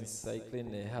also in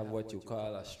cycling, they have what you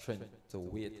call a strength to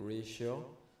weight ratio.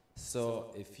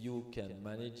 So if you can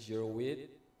manage your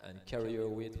weight and carry your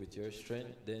weight with your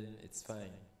strength, then it's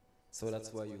fine. So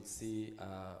that's why you'll see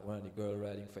one of the girls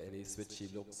riding for LA Switch, she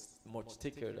looks much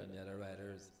thicker than the other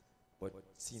riders, but it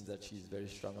seems that she's very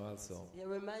strong also. It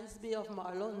reminds me of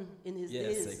Marlon in his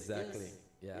days. Yes, exactly.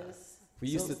 Yes. Yeah. Yes. We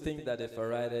used to think that if a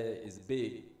rider is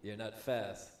big, you're not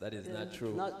fast. That is not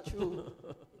true. Not true.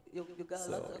 You got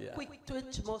a lot of quick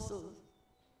twitch muscles.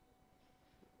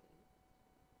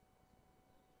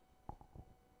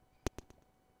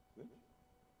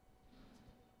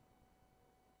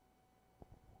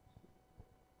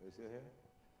 Are you still here?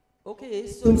 Okay,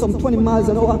 so doing some 20 miles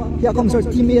an hour. Here comes her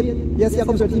teammate. Yes, here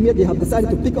comes her teammate. They have decided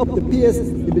to pick up the pace.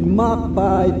 They've been marked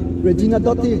by Regina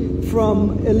Doty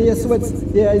from LA Sweats.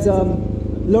 There is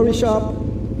Laurie Sharp,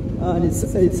 and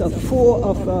it's a 4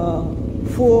 of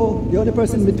 4. The only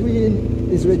person in between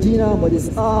is Regina, but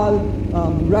it's all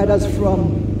riders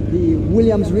from the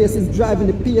Williams Racing driving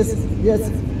the pace. Yes,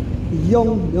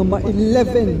 young number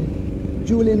 11,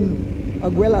 Julian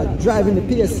Aguela, driving the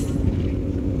pace.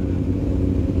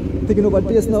 Taking over the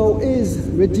pace now is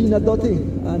Regina Doty,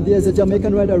 and there's a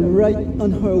Jamaican rider right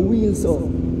on her wheel. So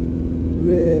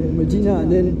Regina,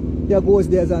 and then here goes.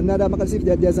 There's another. I can see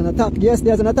if there's an attack. Yes,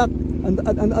 there's an attack.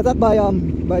 An attack by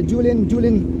Julian.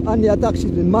 Julian on the attack.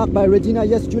 She's been marked by Regina.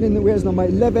 Yes, Julian wears number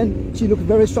 11. She looks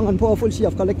very strong and powerful. She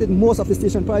have collected most of the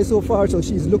station prize so far, so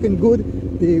she's looking good.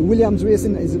 The Williams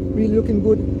Racing is really looking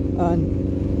good,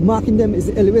 and marking them is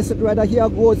the elevated rider. Here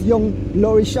goes young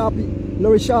Laurie Sharp.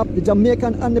 Laurie Sharp, the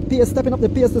Jamaican, on the pace, stepping up the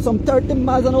pace to some 30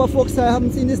 miles an hour, folks. I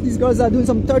haven't seen this. These girls are doing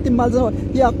some 30 miles an hour.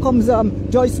 Here comes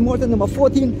Joyce Morton, number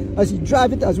 14, as he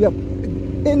drive it, as we are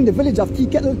in the village of Tea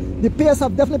Kettle. The pace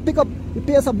have definitely picked up. The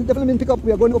pace have definitely been picked up.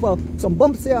 We are going over some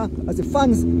bumps here as the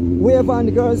fans wave on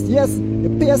the girls. Yes, the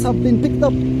pace have been picked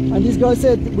up, and these girls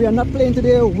said, we are not playing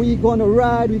today. We're going to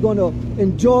ride. We're going to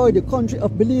enjoy the country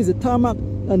of Belize, the tarmac,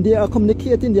 and they are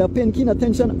communicating. They are paying keen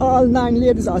attention. All 9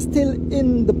 ladies are still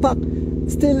in the pack,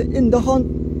 still in the hunt,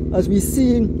 as we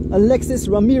see Alexis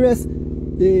Ramirez,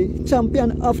 the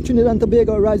champion of Trinidad and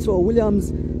Tobago, rides for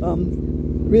Williams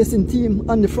racing team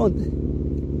on the front.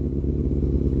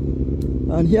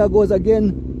 And here goes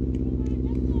again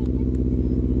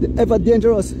the ever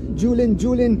dangerous Julian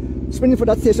sprinting for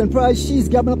that station prize. She's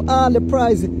grabbing up all the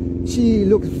prize. She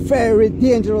looks very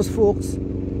dangerous, folks.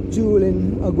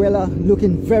 Julian Aguela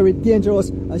looking very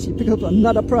dangerous as she picks up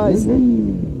another prize.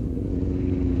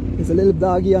 There's a little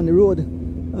doggy on the road,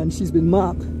 and she's been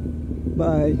marked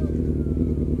by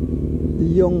the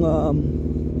young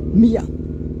Mia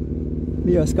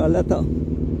Scarletta.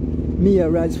 Mia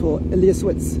rides for LA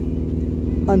Sweats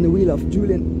on the wheel of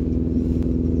Julian.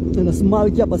 And a small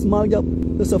gap,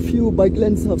 just a few bike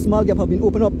lengths of small gap have been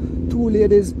opened up. 2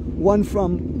 ladies, one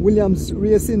from Williams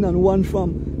Racing and one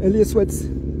from LA Sweats.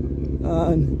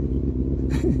 And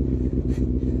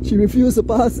she refused to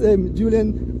pass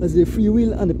Julian as the free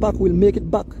wheel, and the pack will make it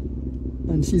back.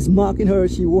 And she's marking her.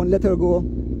 She won't let her go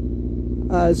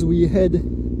as we head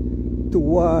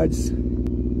towards,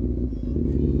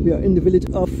 we are in the village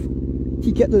of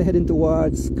Tea Kettle, heading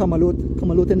towards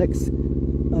Kamalote next.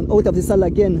 And out of the saddle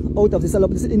again, out of the saddle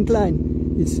opposite incline,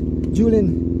 it's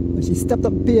Julian. And she stepped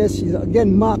up pace. She's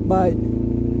again marked by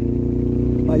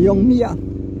young Mia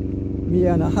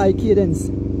on a high cadence.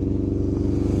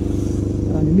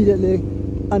 And immediately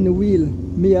on the wheel,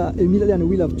 Mia immediately on the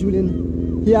wheel of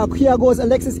Julian. Here goes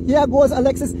Alexis. Here goes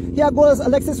Alexis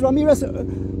Ramirez.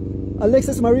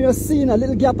 Alexis Ramirez seeing a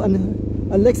little gap, and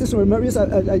Alexis Ramirez,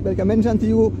 like I mentioned to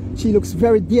you, she looks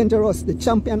very dangerous. The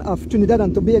champion of Trinidad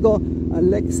and Tobago,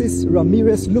 Alexis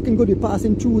Ramirez, looking good. We're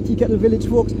passing through Tea Kettle Village,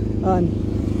 folks, and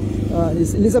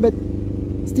it's Elizabeth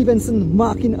Stevenson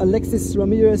marking Alexis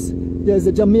Ramirez. There's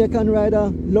a Jamaican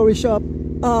rider, Laurie Sharp.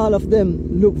 All of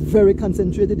them look very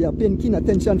concentrated. They are paying keen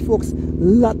attention, folks. A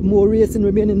lot more racing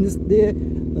remaining this day.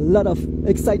 A lot of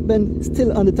excitement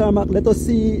still on the tarmac. Let us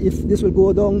see if this will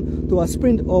go down to a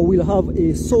sprint or we'll have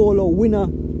a solo winner.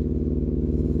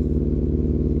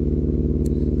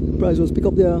 Prize was picked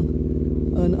up there.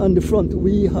 And on the front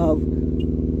we have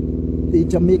the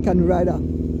Jamaican rider,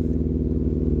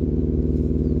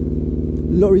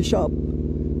 Laurie Sharp,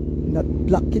 in that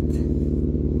black kit.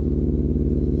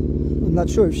 I'm not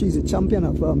sure if she's a champion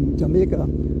of Jamaica,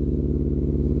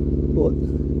 but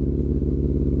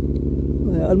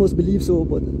I almost believe so.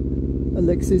 But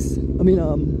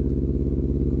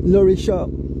Laurie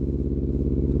Sharp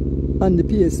on the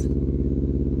pace,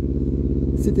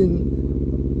 sitting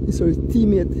is her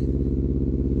teammate,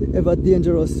 the ever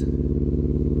dangerous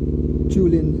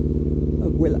Julian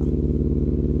Aguela.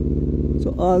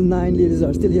 So all 9 ladies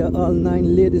are still here. All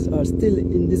 9 ladies are still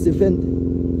in this event.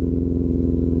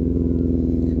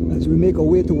 As we make our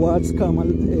way towards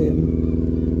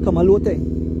Kamalote.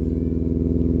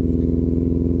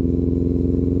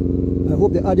 I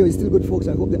hope the audio is still good, folks.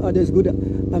 I hope the audio is good.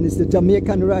 And it's the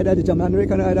Jamaican rider, the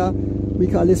Jamaican rider. We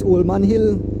call this Old Man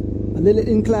Hill. A little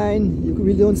incline. You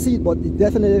really don't see it, but it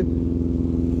definitely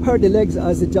hurt the legs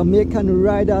as the Jamaican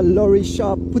rider, Laurie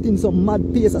Sharp, putting some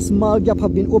mad pace. A small gap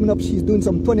have been opened up. She's doing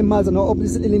some 20 miles an hour up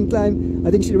this little incline.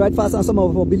 I think she'll ride fast on some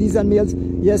of our Belizean males.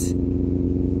 Yes,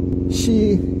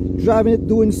 she driving it,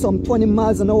 doing some 20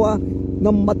 miles an hour.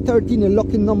 Number 13, a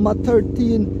lucky number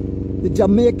 13. the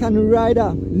Jamaican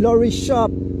rider, Laurie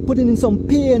Sharp, putting in some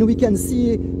pain. We can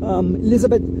see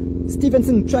Elizabeth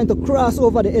Stevenson trying to cross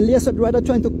over, the Elliott rider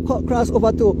trying to cross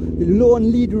over to the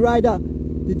lone lead rider,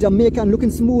 the Jamaican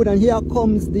looking smooth, and here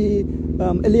comes the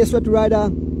Elliott rider,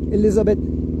 Elizabeth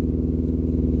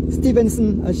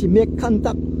Stevenson, as she make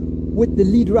contact with the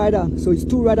lead rider. So it's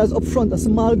two riders up front, a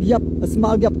small gap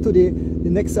to the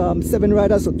next 7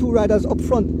 riders, so 2 riders up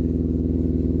front.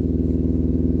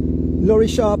 Laurie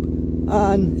Sharp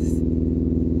and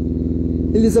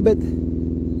Elizabeth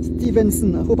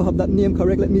Stevenson. I hope I have that name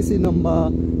correct. Let me see, it's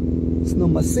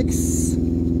number 6.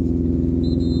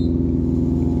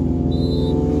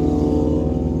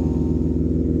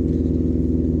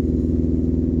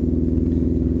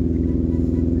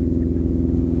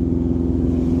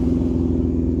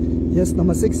 Yes,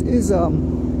 number 6 is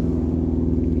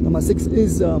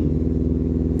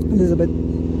Elizabeth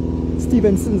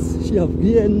Stevenson's. She have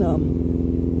gained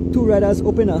 2 riders,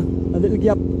 open a little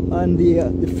gap, and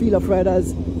the field of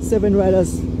riders, 7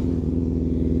 riders,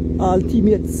 all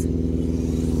teammates.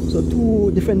 So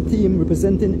 2 different teams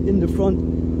representing in the front,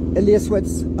 LA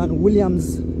Sweats and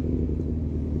Williams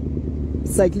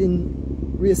cycling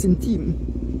racing team.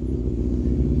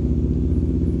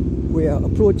 We are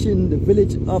approaching the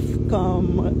village of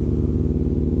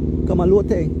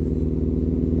Kamalote,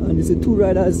 and you see 2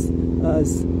 riders.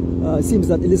 As seems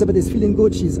that Elizabeth is feeling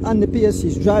good. She's on the pace.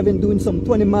 She's driving, doing some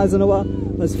 20 miles an hour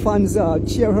as fans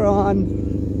cheer her on.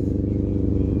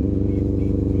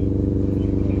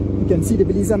 You can see the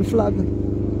Belizean flag,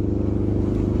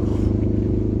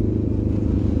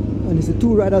 and it's the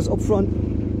 2 riders up front.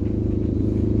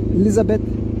 Elizabeth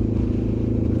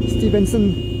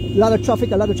Stevenson. A lot of traffic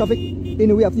in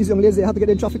the way of these young ladies. They have to get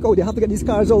in traffic out. They have to get these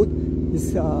cars out.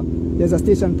 There's a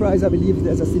station prize, I believe.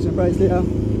 There's a station prize there.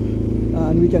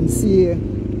 And we can see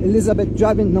Elizabeth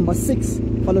driving number 6,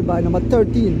 followed by number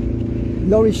 13,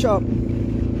 Laurie Sharp.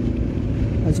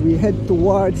 As we head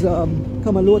towards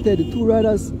Kamalote, the 2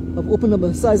 riders have opened up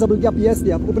a sizable gap. Yes,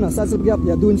 they have opened a sizable gap.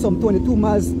 They are doing some 22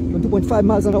 miles, 22.5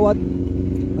 miles an hour.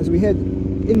 As we head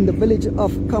in the village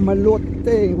of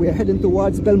Kamalote, we are heading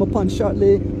towards Belmo Pond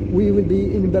shortly. We will be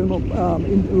in Belmo,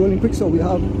 in Rolling Creek, so we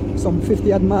have some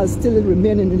 50 odd miles still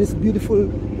remaining in this beautiful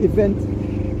event.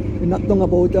 We knocked down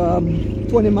about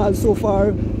 20 miles so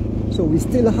far, so we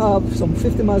still have some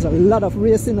 50 miles, a lot of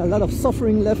racing, a lot of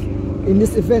suffering left in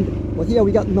this event. But here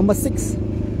we got number 6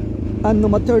 and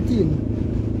number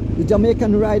 13, the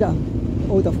Jamaican rider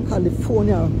out of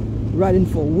California, riding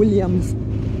for Williams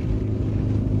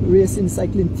Racing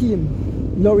Cycling Team,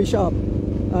 Laurie Sharp,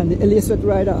 and the Elliott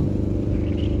rider,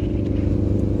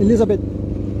 Elizabeth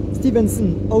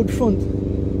Stevenson out front.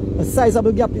 A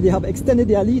sizable gap. They have extended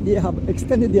their lead.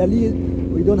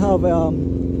 We don't have a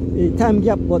time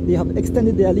gap, but they have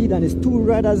extended their lead, and it's 2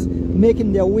 riders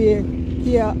making their way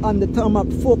here on the tarmac.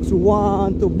 Folks, we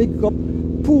want to big up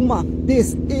Puma.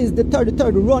 This is the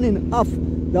 33rd running of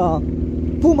the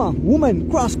Puma Women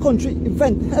Cross Country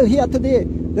event held here today,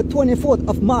 the 24th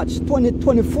of March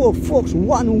 2024. Folks,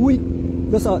 1 week.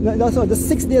 That's just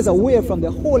 6 days away from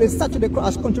the Holy Saturday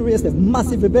Cross Country race, the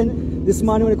massive event. This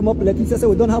morning when I come up, let me say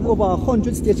we don't have over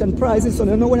 100 station prizes, so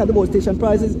I know when I do about station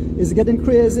prizes, it's getting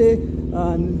crazy,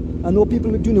 and I know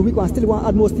people during the week want still want to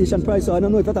add more station prizes, so I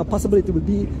don't know if that's a possibility.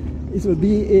 It's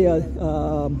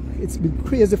been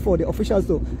crazy for the officials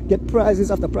to get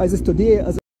prizes after prizes today.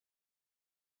 As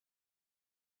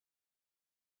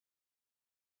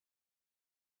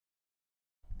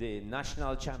the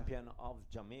national champion of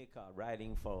Jamaica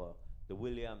riding for the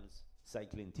Williams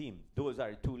cycling team. Those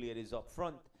are 2 ladies up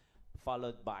front,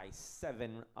 followed by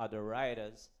 7 other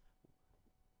riders.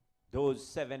 Those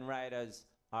 7 riders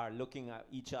are looking at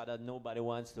each other. Nobody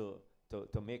wants to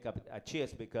make up a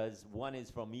chase because one is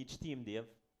from each team, Dave.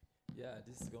 Yeah,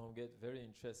 this is going to get very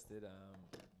interested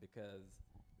because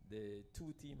the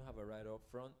 2 teams have a rider up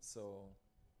front, so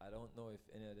I don't know if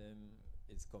any of them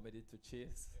is committed to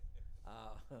chase.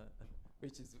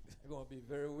 Which is going to be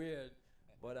very weird,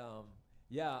 but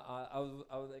yeah, I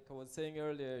was saying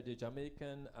earlier, the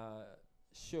Jamaican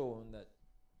shown that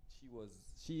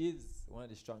she is one of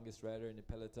the strongest riders in the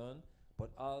peloton, but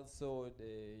also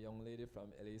the young lady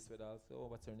from LA Sweat also,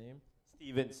 what's her name?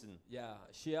 Stevenson. Yeah,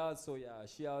 she also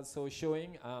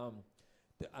showing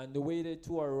and the way the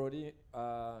 2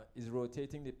 are is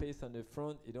rotating the pace on the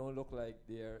front. It don't look like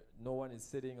no one is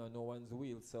sitting on no one's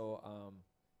wheel, so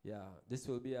yeah, this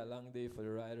will be a long day for the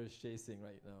riders chasing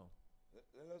right now.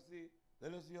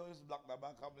 Let us see how this black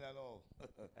man coming along.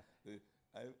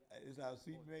 It's a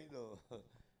sweet mate though.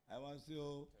 I want to see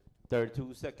how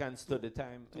 32 seconds to the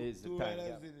time is the time riders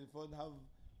gap. in the front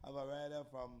have a rider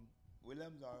from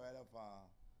Williams or a rider from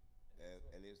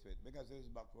LA Sweat. Make us say it's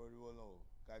backward roll now.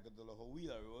 Can't get the whole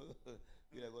wheel roll.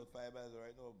 We like got 5 miles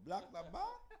right now. Black the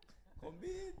back. Come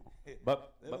in.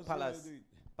 But Let us see how Palace, you do it.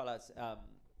 Palace,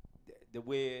 the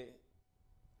way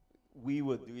we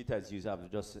would do it, as you have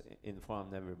just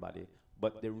informed everybody,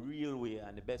 but the real way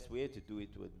and the best way to do it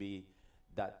would be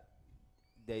that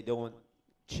they don't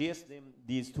chase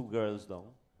these two girls down,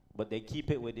 but they keep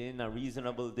it within a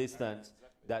reasonable distance,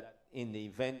 that in the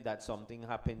event that something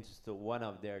happens to one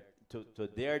of their, to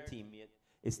their teammate,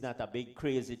 it's not a big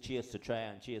crazy chase to try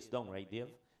and chase down, right, Dave?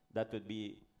 That would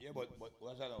be... Yeah, but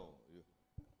what's that now?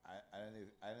 I don't know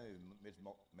if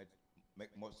it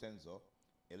make much sense, though.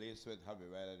 LA Sweat have the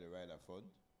rider front,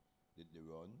 the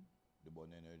run, the burn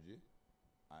energy.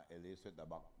 LA Sweat the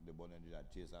back, the burn energy and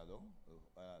chase her down.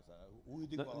 Who you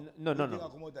think No.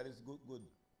 come out that is good?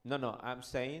 No, I'm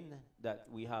saying that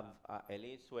we have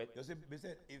LA Sweat. You see,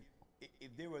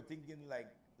 if they were thinking like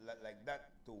that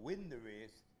to win the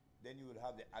race, then you would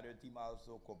have the other team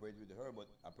also cooperate with her, but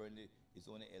apparently it's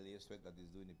only LA Sweat that is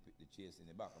doing the chase in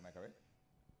the back. Am I correct?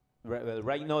 Right, well,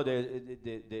 right now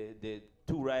the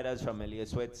two riders from LA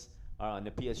Sweats are on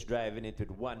the PS driving it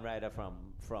with one rider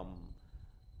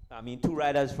two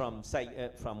riders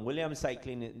from Williams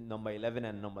Cycling number 11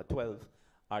 and number 12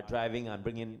 are driving and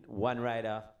bringing one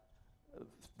rider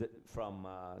from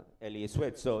LA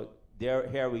Sweat. So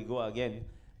here we go again.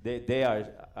 They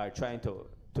are trying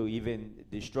to even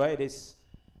destroy this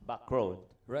back road.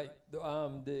 Right.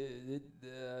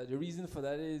 The reason for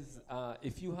that is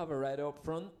if you have a rider up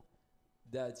front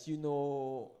that you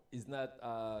know is not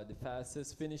the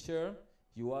fastest finisher,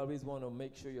 you always want to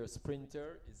make sure your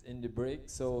sprinter is in the break,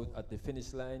 so at the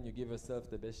finish line you give yourself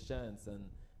the best chance. And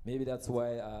maybe that's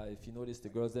why if you notice the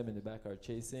girls them in the back are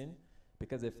chasing,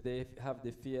 because if they have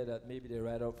the fear that maybe the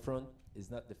rider up front is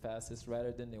not the fastest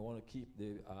rider, then they want to keep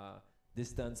the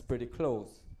distance pretty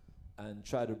close and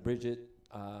try to bridge it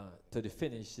to the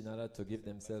finish in order to give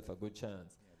themselves a good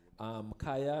chance.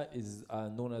 Kaya is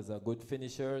known as a good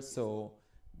finisher, so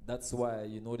that's why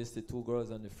you notice the two girls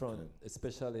on the front,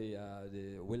 especially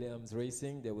the Williams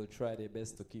Racing, they will try their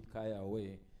best to keep Kaya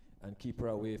away and keep her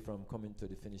away from coming to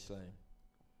the finish line.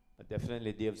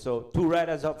 Definitely, Dave. So two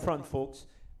riders up front, folks,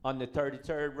 on the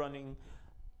 33rd running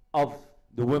of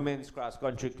the Women's Cross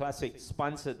Country Classic,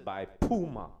 sponsored by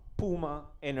Puma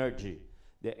Energy,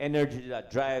 the energy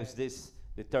that drives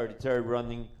the 33rd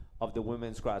running of the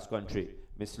Women's Cross Country.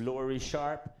 Miss Lori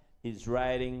Sharp is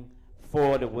riding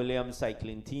for the Williams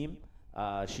cycling team.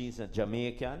 She's a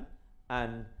Jamaican.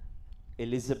 And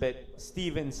Elizabeth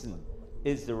Stevenson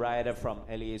is the rider from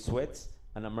LA Sweats,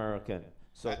 an American.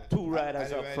 So two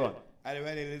riders up front. I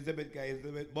when Elizabeth guy is a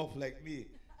bit buff like me.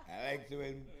 I like to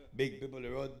when big people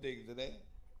run things today.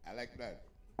 I like that.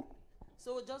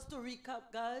 So just to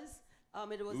recap, guys,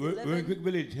 it was Roaring Creek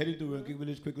Village. Heading to Roaring Creek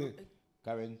Village quickly.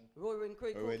 Karen. Roaring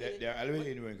Creek. Okay. They're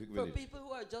already in Roaring Creek For Village. people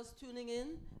who are just tuning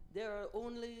in, there are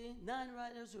only 9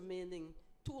 riders remaining.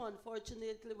 2,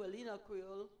 unfortunately, were Lena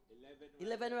Creole.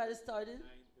 11 riders started.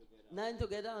 9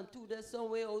 together and 2 there's some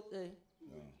way out there.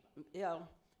 Yeah.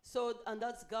 So, and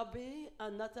that's Gabby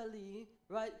and Natalie,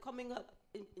 right, coming up,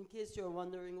 in case you're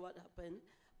wondering what happened.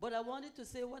 But I wanted to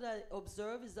say what I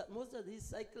observed is that most of these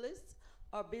cyclists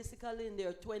are basically in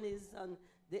their 20s, and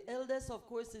the eldest, of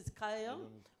course, is Kaya,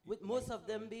 with most of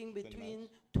them being between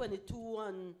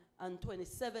 22 and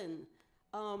 27.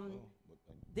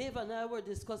 Dave and I were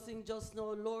discussing just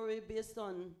now, Lori, based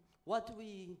on what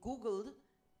we Googled,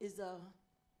 is a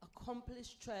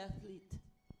accomplished triathlete.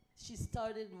 She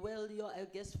started well, I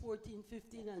guess 14,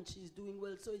 15, and she's doing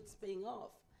well, so it's paying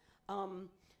off.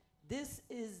 This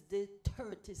is the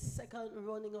 32nd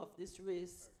running of this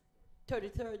race.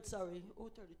 33rd, sorry. Oh,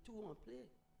 32 on play,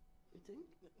 you think?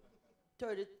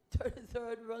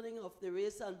 33rd running of the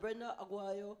race, and Brenda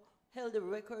Aguayo held the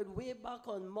record way back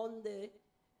on Monday,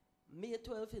 May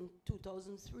 12th in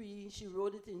 2003. She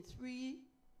rode it in 3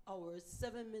 hours,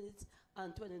 7 minutes,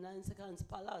 and 29 seconds.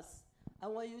 Palace, I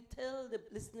want you to tell the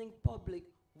listening public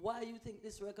why you think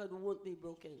this record won't be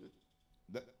broken.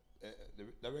 The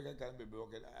record can't be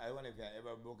broken. I wonder if it can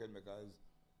ever broken, because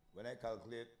when I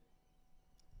calculate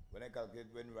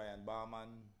when Ryan Barman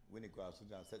win the cross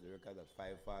country and set the record at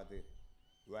 5:40,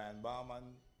 Ryan Barman,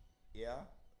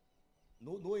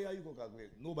 no year you can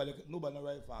calculate. Nobody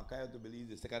right from Kyle to believe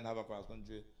the second half of cross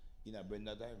country in a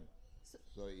Brenda time.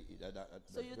 So you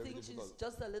think difficult. She's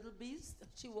just a little beast?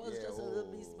 She was just a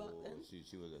little beast back then?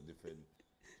 She was a different,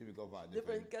 she became a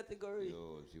different category.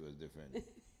 She was different.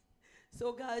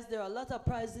 So guys, there are a lot of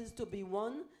prizes to be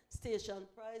won, station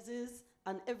prizes,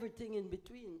 and everything in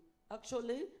between.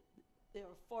 Actually, there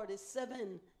are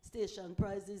 47 station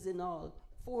prizes in all,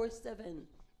 47.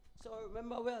 So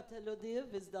remember what I tell you,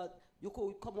 Dave, is that you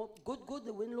could come up good,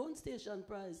 the win lone station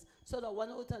prize. So that 1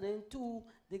 out and then 2,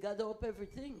 they gather up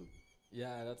everything.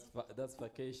 Yeah, that's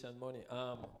vacation money.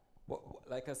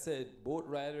 Like I said, both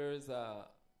riders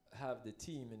have the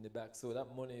team in the back, so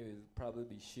that money will probably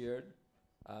be shared,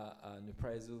 and the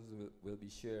prizes will be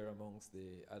shared amongst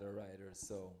the other riders.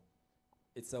 So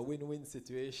it's a win-win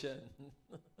situation.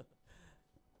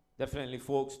 Definitely,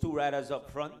 folks. 2 riders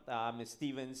up front, Miss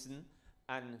Stevenson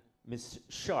and Miss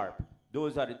Sharp.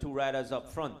 Those are the 2 riders up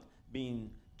front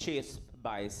being chased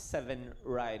by 7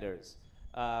 riders.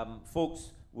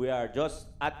 Folks, we are just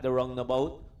at the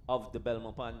roundabout of the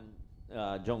Belmopan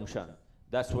Junction.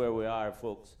 That's where we are,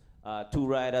 folks. 2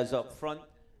 riders up front.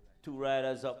 2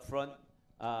 riders up front.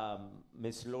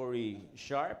 Miss Lori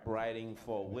Sharp riding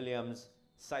for Williams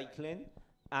Cycling,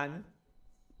 and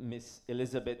Miss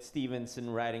Elizabeth Stevenson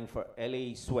riding for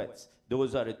LA Sweats.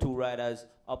 Those are the 2 riders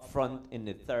up front in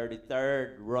the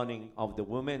 33rd running of the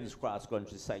Women's Cross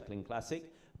Country Cycling Classic,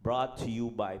 brought to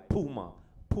you by Puma.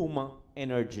 Puma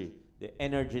Energy, the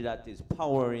energy that is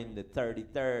powering the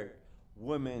 33rd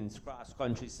Women's Cross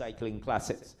Country Cycling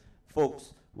Classics.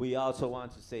 Folks, we also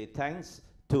want to say thanks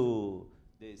to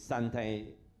the Santa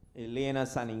Elena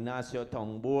San Ignacio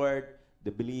Town Board,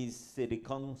 the Belize City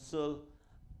Council,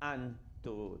 and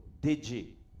to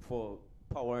Digi for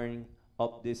powering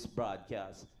up this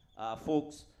broadcast.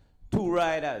 Folks, 2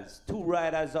 riders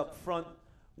up front.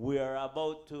 We are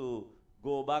about to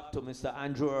go back to Mr.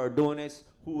 Andrew Ordonis,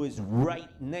 who is right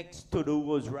next to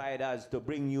those riders to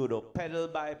bring you the pedal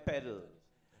by pedal.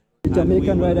 The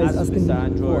Jamaican rider is asking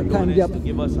for a time gap.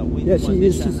 Yeah,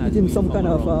 she's eating some kind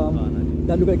of,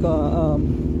 that look like a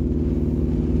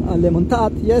lemon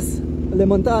tart. Yes, a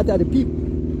lemon tart at the peak.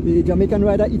 The Jamaican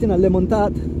rider eating a lemon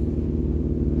tart.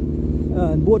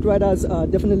 And both riders are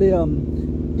definitely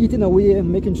eating away,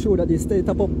 making sure that they stay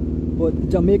top up. But the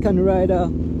Jamaican rider,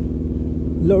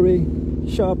 Laurie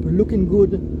Sharp, looking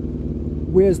good.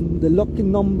 Wears the lucky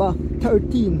number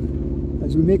 13.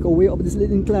 As we make our way up this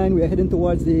little incline, we are heading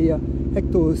towards the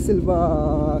Hector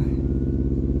Silva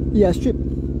airstrip,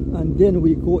 and then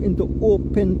we go into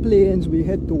open plains. We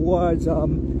head towards the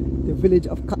village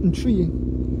of Cotton Tree,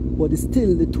 but it's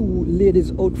still the 2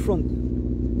 ladies out front.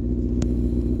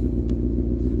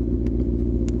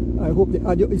 I hope the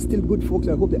audio is still good, folks.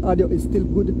 I hope the audio is still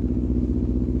good.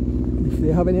 If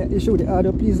they have any issue with the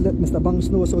audio, please let Mr. Banks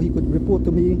know so he could report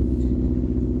to me.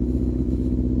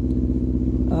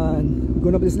 And we're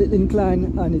going up this little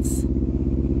incline, and it's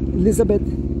Elizabeth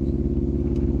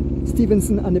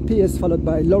Stevenson and the pace, followed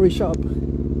by Laurie Sharp.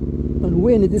 And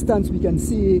way in the distance we can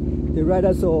see the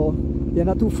riders, so they're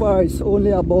not too far. It's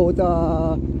only about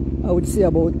I would say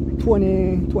about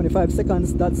 20-25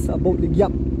 seconds. That's about the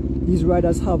gap these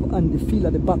riders have on the field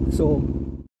at the back. So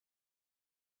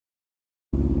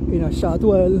in a short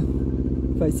while,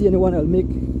 if I see anyone, I'll make.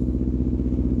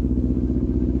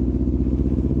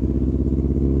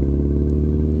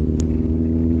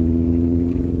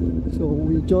 So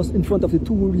we're just in front of the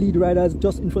 2 lead riders,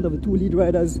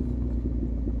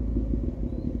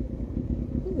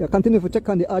 Yeah, continue to check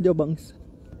on the audio banks.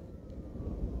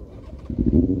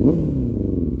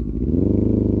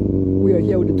 We are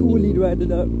here with the 2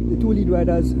 lead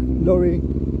riders, Laurie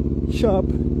Sharp.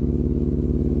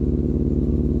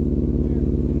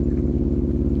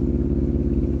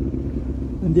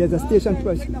 And there's a station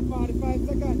price.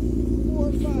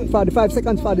 45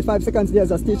 seconds,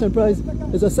 there's a station price.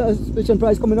 There's a station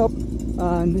price coming up.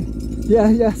 And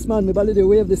yes man, we validate the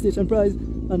way of the station price.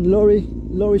 And Laurie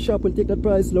Sharp will take that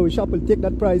prize. Laurie Sharp will take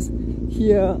that prize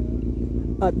here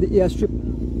at the airstrip.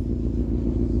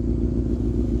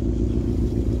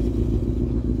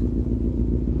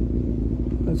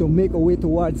 As we make our way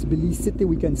towards Belize City,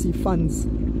 we can see fans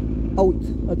out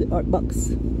at the art box.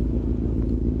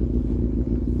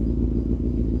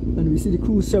 And we see the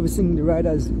crew servicing the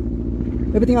riders.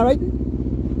 Everything alright?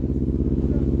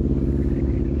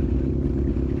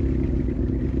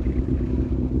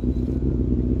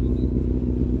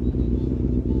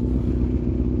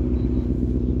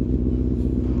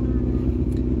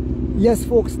 Yes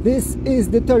folks, this is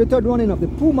the 33rd running of the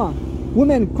Puma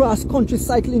Women Cross Country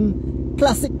Cycling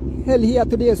Classic, held here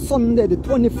today, Sunday the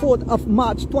 24th of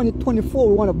March 2024.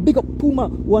 We want to big up Puma,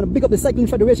 we want to big up the Cycling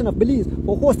Federation of Belize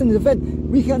for hosting this event.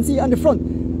 We can see on the front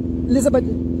Elizabeth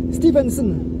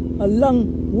Stevenson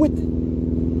along with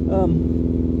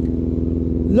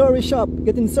Laurie Sharp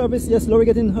getting service. Yes, Laurie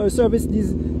getting her service.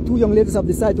 These 2 young ladies have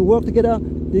decided to work together.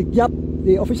 The gap,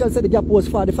 the official said the gap was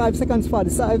 45 seconds.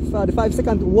 45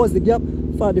 seconds was the gap.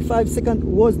 45 seconds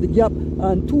was the gap,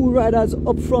 and two riders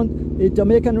up front, a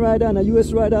Jamaican rider and a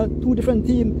US rider, two different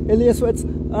teams, LA Sweats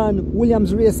and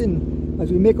Williams Racing,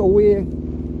 as we make our way.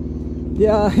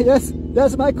 Yeah, yes,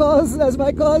 that's my cause,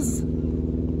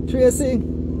 Tracy.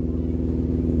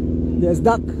 There's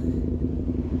Duck.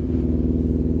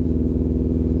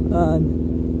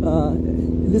 And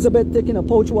Elizabeth taking a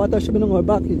pouch water, shoving on her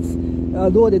back. It's,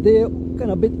 although the day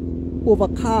kind of a bit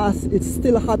overcast, it's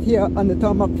still hot here on the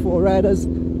tarmac for riders,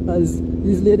 as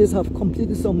these ladies have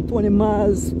completed some 20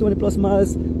 plus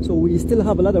miles, so we still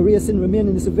have a lot of racing remaining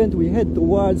in this event. We head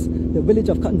towards the village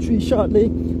of Cotton Tree shortly,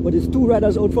 but there's two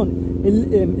riders out front,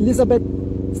 Elizabeth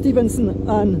Stevenson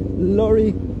and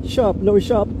Laurie Sharp. Laurie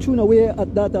Sharp chewing away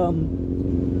at that,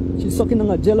 she's sucking on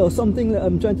a gel or something.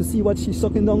 I'm trying to see what she's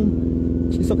sucking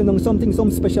down. She's sucking down something, some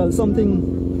special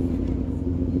something.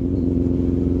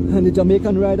 And the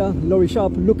Jamaican rider, Laurie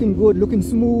Sharp, looking good, looking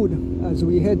smooth as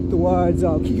we head towards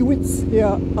Kikiwitz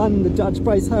here on the George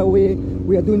Price Highway.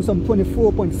 We are doing some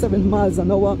 24.7 miles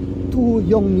an hour. Two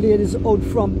young ladies out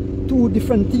from two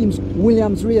different teams,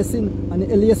 Williams Racing and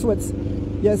LA Sweats.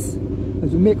 Yes,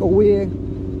 as we make our way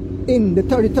in the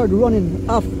 33rd running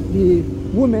of the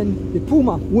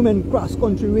Puma women cross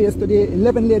country race today.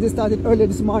 11 ladies started earlier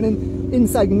this morning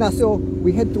inside Nassau.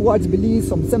 We head towards Belize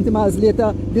some 70 miles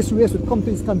later. This race would come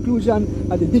to its conclusion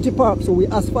at the Digi Park, so we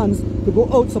ask fans to go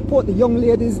out, support the young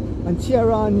ladies and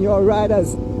cheer on your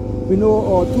riders. We know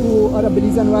our two other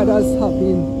Belizean riders have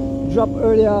been dropped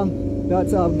earlier.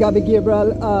 That's Gabby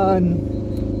Gabriel and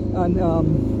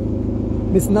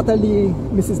Mrs.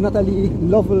 Natalie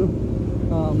Lovell,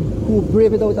 who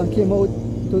braved it out and came out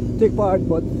to take part,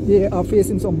 but they are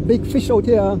facing some big fish out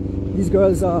here. These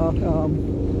girls are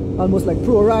almost like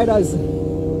pro riders. They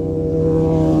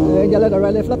get a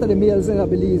lot of the males in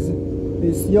Belize.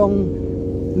 This young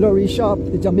Laurie Sharp,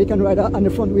 the Jamaican rider, on the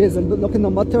front ways, looking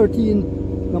number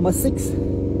 13, number 6,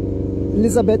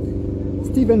 Elizabeth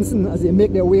Stevenson, as they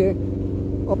make their way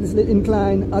up this little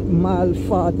incline at mile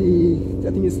 40.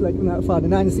 I think it's like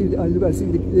 49. See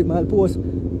the mile post.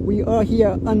 We are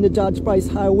here on the George Price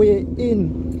Highway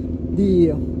in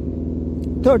the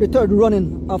 33rd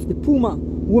running of the Puma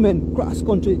Women Cross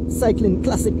Country Cycling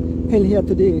Classic, held here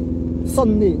today,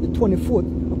 Sunday the 24th.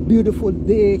 A beautiful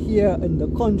day here in the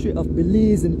country of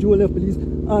Belize, in the jewel of Belize.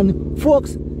 And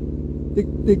folks,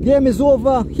 the game is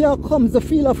over. Here comes the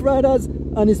field of riders,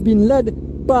 and it's been led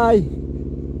by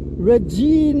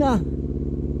Regina.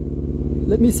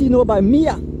 Let me see now, by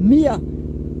Mia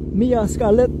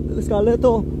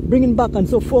Scarletto, bringing back. And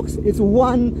so folks, it's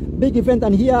one big event,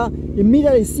 and here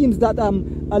immediately it seems that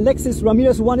Alexis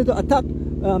Ramirez wanted to attack.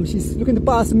 She's looking to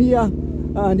pass Mia,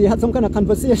 and they had some kind of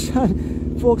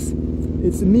conversation. Folks,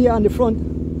 it's Mia on the front,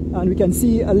 and we can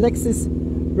see Alexis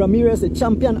Ramirez, the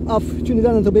champion of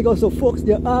Trinidad and Tobago. So folks,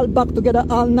 they're all back together.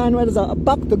 All 9 riders are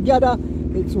back together.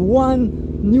 It's one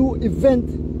new event.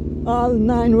 All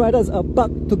 9 riders are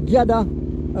back together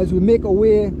as we make our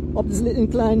way up this little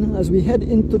incline as we head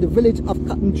into the village of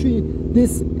Cotton Tree.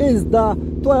 This is the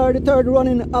 33rd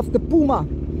running of the Puma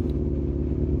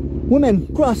Women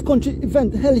Cross Country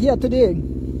event, held here today,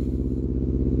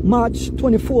 March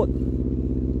 24th,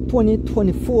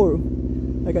 2024.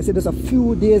 Like I said, there's a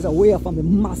few days away from the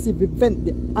massive event,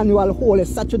 the annual Holy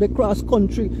Saturday Cross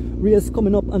Country race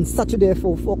coming up on Saturday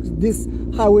for folks. This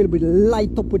highway will be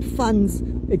light up with fans,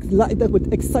 light up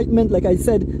with excitement. Like I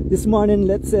said this morning,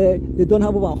 let's say they don't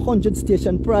have over 100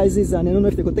 station prizes, and I don't know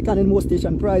if they could take any more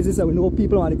station prizes. I know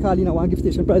people want to call in and want to give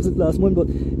station prizes last month, but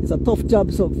it's a tough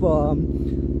job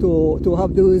to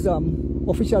have those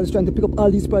officials trying to pick up all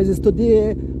these prizes.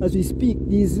 Today, as we speak,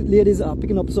 these ladies are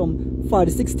picking up some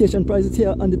 46 station prizes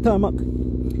here on the tarmac,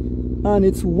 and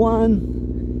it's one.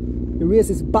 The race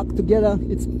is back together.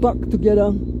 It's back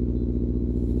together.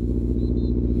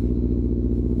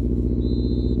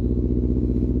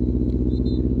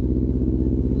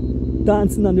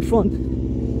 Dancing on the front,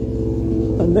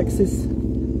 Alexis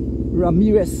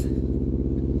Ramirez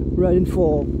riding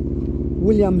for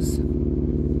Williams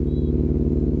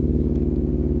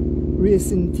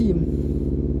Racing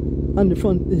team. On the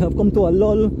front, they have come to a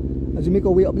lull as we make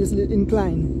our way up this little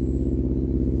incline,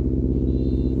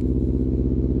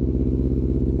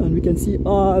 and we can see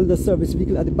all the service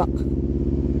vehicle at the back. I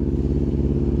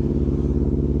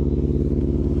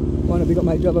want to pick up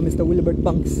my driver, Mr. Willibert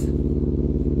Banks.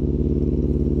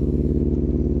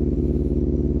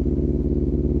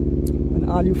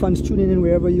 All you fans tuning in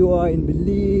wherever you are, in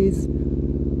Belize,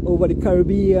 over the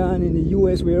Caribbean, in the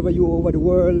US, wherever you are over the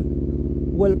world,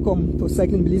 welcome to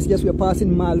Cycling Belize. Yes, we are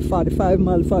passing mile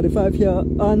 45 here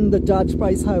on the George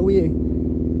Price Highway.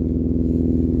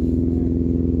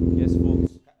 Yes,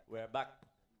 folks, we're back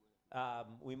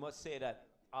we must say that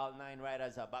all 9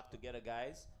 riders are back together,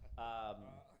 guys.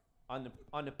 On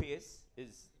the pace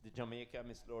is the Jamaica,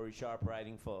 Miss Laurie Sharp,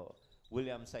 riding for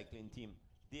Williams Cycling Team.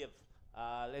 Dave,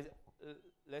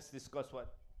 let's discuss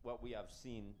what we have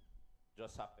seen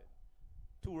just happen.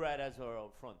 2 riders are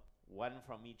out front, 1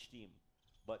 from each team,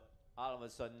 but all of a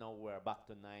sudden now we're back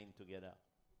to 9 together.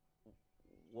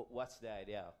 What's the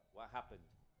idea? What happened?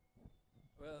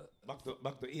 Well, Back to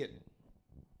 8.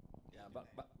 yeah,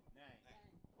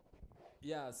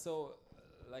 yeah. So,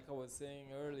 like I was saying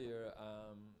earlier,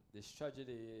 the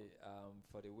strategy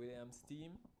for the Williams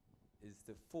team is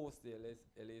to force the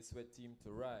LA Sweat team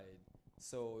to ride.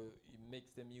 So it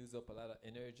makes them use up a lot of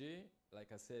energy.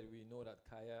 Like I said, we know that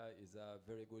Kaya is a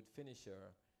very good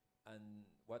finisher, and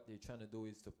what they're trying to do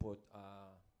is to put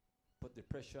the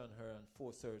pressure on her and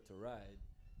force her to ride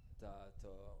to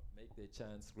make their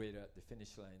chance greater at the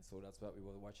finish line. So that's what we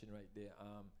were watching right there.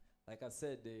 Like I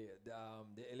said, the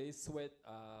LA Sweat,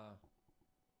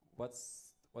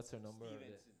 what's her number?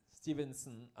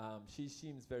 Stevenson. She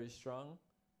seems very strong.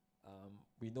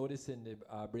 We noticed in the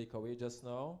breakaway just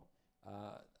now,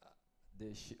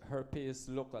 her pace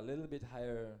looked a little bit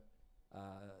higher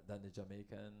than the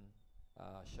Jamaican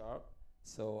Sharp.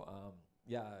 So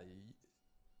yeah,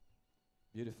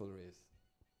 beautiful race.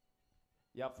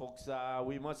 Yeah, folks,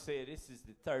 we must say this is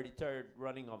the 33rd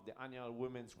running of the annual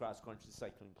Women's Cross Country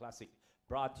Cycling Classic,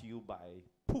 brought to you by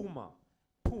Puma.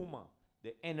 Puma,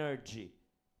 the energy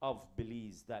of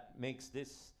Belize that makes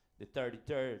this the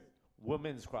 33rd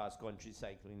Women's Cross Country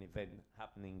Cycling event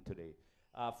happening today.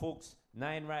 Folks,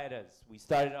 9 riders. We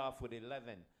started off with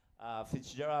 11.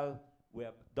 Fitzgerald,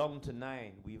 we're down to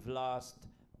 9. We've lost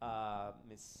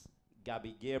Miss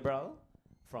Gabby Gabriel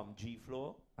from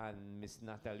G-Flow and Miss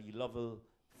Natalie Lovell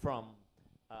from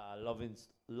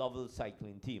Lovell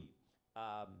Cycling Team.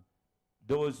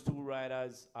 Those 2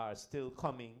 riders are still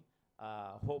coming.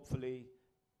 Hopefully,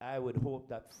 I would hope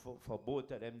that for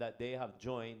both of them that they have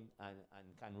joined and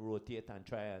can rotate and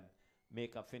try and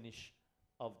make a finish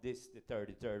of this, the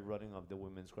 33rd running of the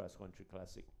Women's Cross Country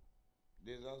Classic.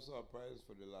 There's also a prize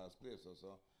for the last place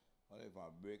also. Only if a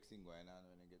break thing going on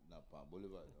when they get up on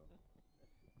Boulevard.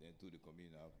 Then to the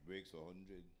community have breaks for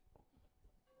 100.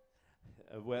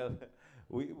 Well,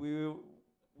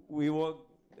 we won't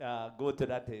go to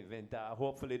that event.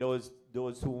 Hopefully those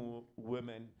 2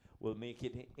 women will make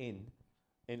it in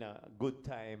a good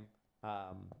time.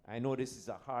 I know this is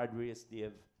a hard race,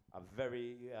 Dave, a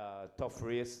very tough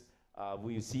race.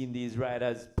 We've seen these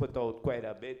riders put out quite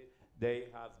a bit. They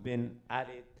have been at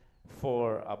it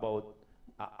for about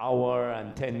an hour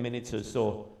and 10 minutes or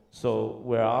so. So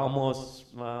we're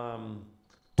almost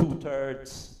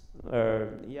 2/3,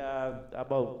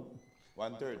 about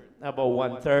 1/3. About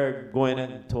 1/3 going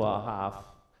into a half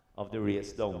of the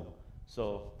race down.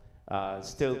 So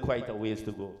still quite a ways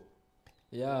to go.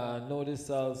 Yeah, I noticed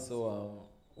also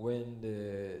when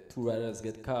the 2 riders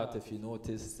get caught, if you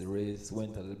notice the race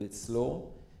went a little bit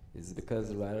slow. It's because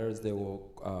the riders, they were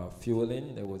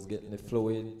fueling, they was getting the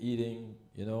fluid, eating,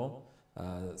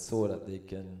 so that they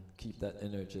can keep that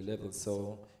energy level.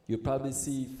 So you probably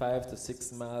see 5 to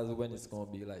 6 miles when it's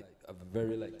going to be like a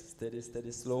very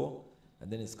steady slow, and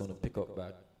then it's going to pick up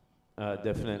back.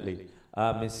 Definitely.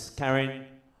 Miss Karen,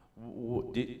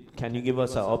 can you give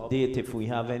us an update if we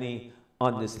have any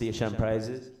on the station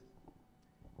prizes?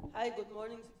 Hi, good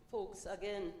morning, folks.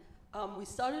 Again, we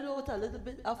started out a little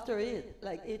bit after 8,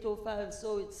 like 8:05,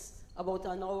 so it's about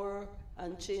an hour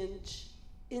and change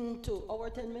into our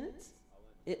 10 minutes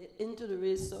into the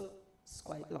race, so it's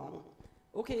quite long.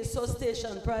 Okay, so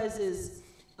station prizes.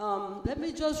 Let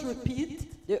me just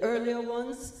repeat the earlier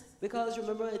ones, because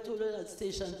remember I told you that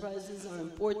station prizes are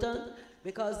important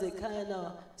because they kind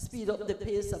of speed up the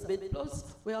pace a bit. Plus,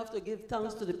 we have to give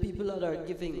thanks to the people that are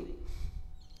giving.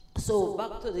 So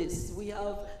back to this, we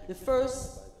have the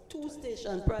first 2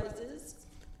 station prizes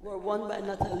were won by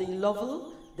Natalie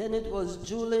Lovell. Then it was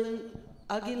Julian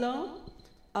Aguilar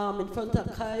in front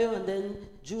of Cayo, and then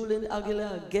Julian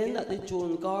Aguilar again at the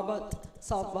Joan Garbutt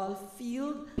softball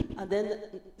field. And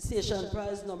then station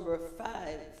prize number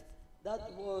 5,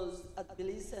 that was at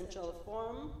Belize Central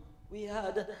Farm. We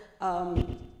had,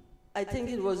 I think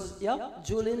it was,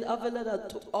 Julian Aguilar that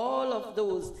took all of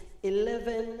those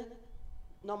 11.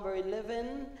 Number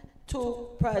 11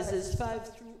 took prizes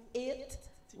 5 through 8,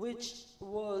 which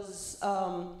was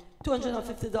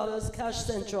 $250 cash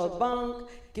Central Bank,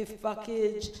 gift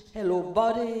package, Hello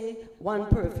Body, 1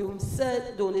 perfume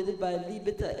set donated by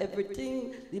Libita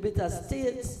Everything, Libita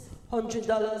States,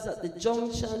 $100 at the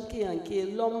Junction, K&K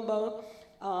Lumber.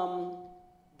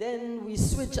 Then we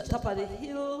switch at Top of the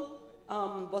Hill,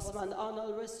 Busman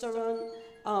Arnold Restaurant,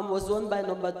 was won by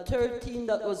number 13.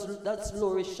 That's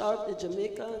Lori Sharp, the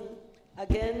Jamaican.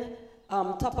 Again,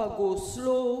 Tapa Go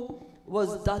Slow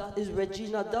is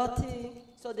Regina Dottie.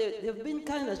 So they've been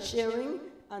kind of sharing.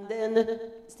 And then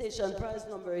station prize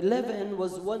number 11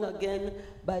 was won again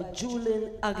by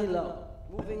Julian Aguilar.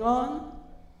 Moving on.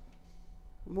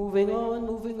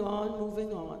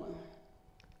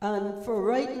 And for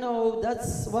right now,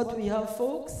 that's what we have,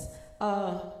 folks.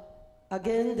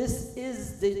 Again, this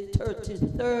is the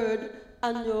 33rd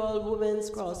Annual Women's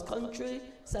Cross Country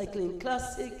Cycling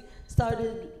Classic.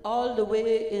 Started all the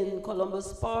way in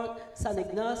Columbus Park, San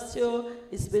Ignacio.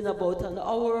 It's been about an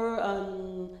hour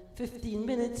and 15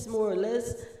 minutes, more or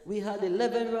less. We had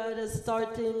 11 riders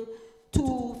starting.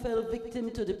 2 fell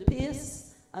victim to the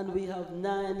pace, and we have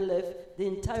 9 left. The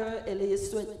entire LA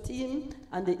Sweat team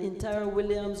and the entire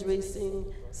Williams Racing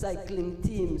cycling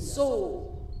team.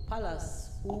 So, Palace,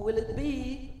 who will it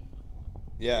be?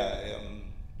 Yeah,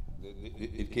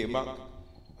 it came back,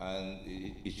 and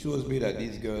it shows me that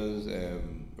these girls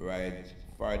ride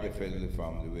far differently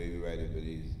from the way we ride in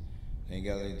Belize. They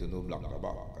get into no block to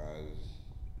back, because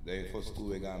the first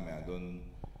 2 again, I don't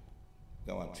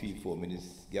want 3-4 minutes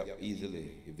gap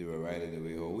easily if they were riding the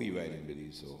way how we ride in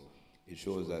Belize. So it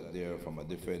shows that they're from a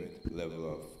different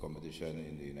level of competition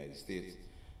in the United States,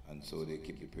 and so they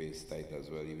keep the pace tight as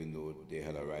well, even though they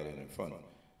had a rider in front.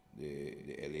 The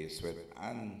LA Sweat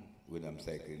and Williams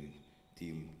Cycling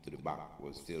team to the back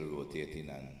was still rotating,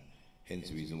 and hence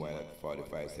the reason why that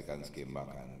 45 seconds came back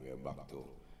and we're back to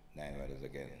 9 riders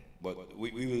again. But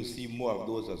we will see more of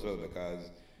those as well, because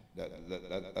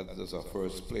that's just our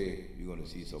first play. You're going to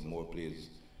see some more plays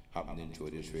happening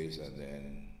through this race, and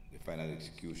then the final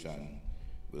execution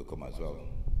will come as well.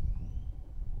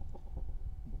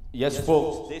 Yes,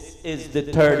 folks, this is the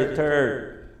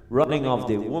 33rd running of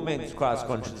the Women's Cross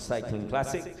Country Cycling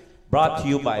Classic, brought to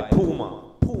you by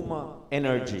Puma. Puma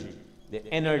Energy, the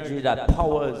energy that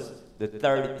powers the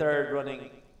 33rd running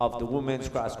of the Women's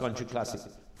Cross Country Classic.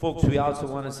 Folks, we also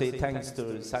want to say thanks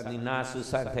to San Ignacio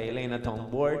Santa Elena Town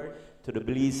Board, to the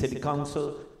Belize City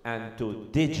Council, and to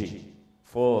Digi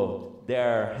for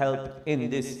their help in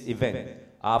this event.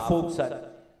 Folks,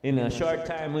 in a short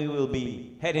time we will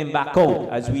be heading back out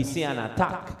as we see an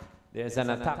attack. There's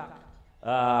an attack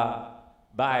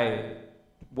by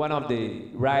one of the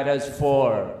riders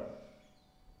for,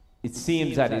 it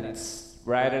seems that it's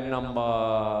rider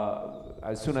number,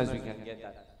 as soon as we can get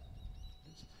that.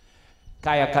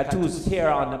 Kaya Katu's here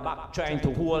on the back trying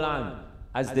to hold on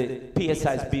as the pace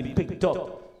has been picked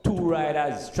up. 2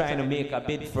 riders trying to make a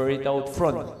bid for it out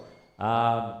front.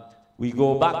 We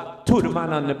go back to the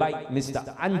man on the bike,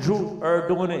 Mr. Andrew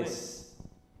Erdonis.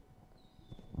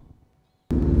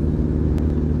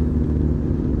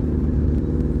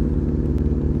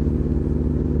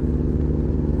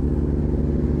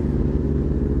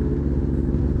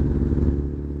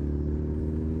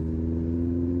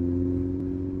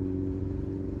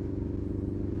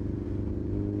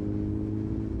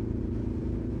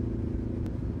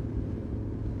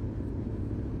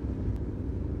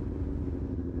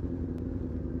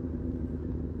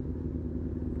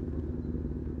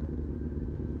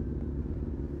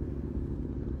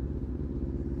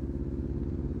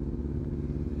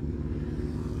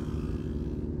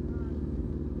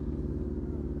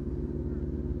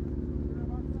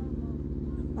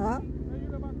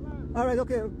 Alright,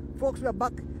 okay, folks, we are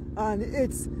back, and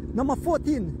it's number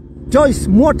 14, Joyce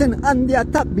Morton, and the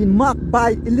attack being marked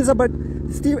by Elizabeth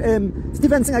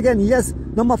Stevenson again. Yes,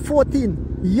 number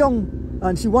 14, young,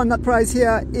 and she won that prize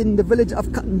here in the village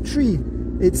of Cotton Tree.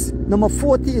 It's number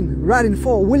 14, riding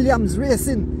for Williams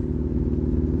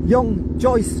Racing, young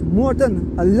Joyce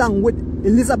Morton, along with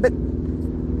Elizabeth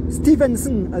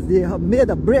Stevenson, as they have made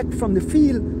a break from the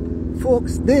field.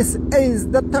 Folks, this is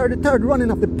the 33rd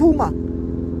running of the Puma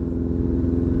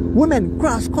Women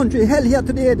Cross Country, held here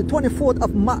today, the 24th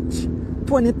of March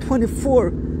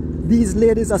 2024. These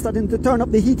ladies are starting to turn up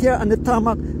the heat here on the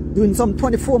tarmac, doing some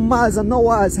 24 miles an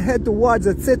hour as head towards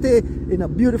the city in a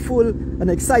beautiful and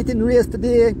exciting race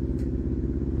today.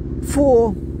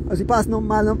 As we pass now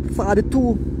mile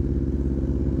 42,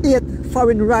 8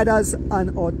 foreign riders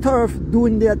on our turf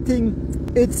doing their thing.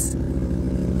 It's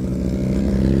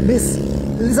Miss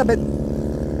Elizabeth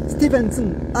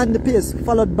Stevenson on the pace,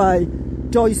 followed by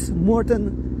Joyce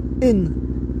Morton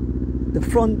in the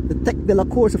front. The Tech de la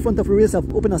Course, the front of the race, have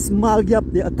opened a small gap.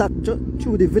 They attack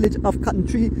through the village of Cotton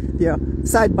Tree. They are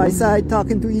side by side,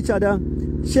 talking to each other,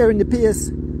 sharing the pace.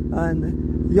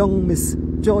 And young Miss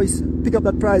Joyce picked up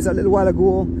that prize a little while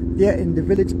ago there in the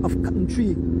village of Cotton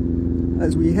Tree.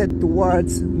 As we head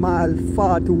towards mile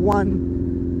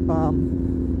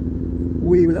 41,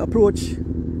 we will approach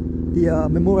the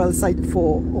memorial site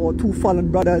for our two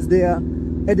fallen brothers there,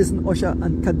 Edison Usher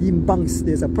and Kadeem Banks.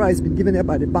 There's a prize been given there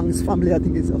by the Banks family. I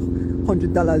think it's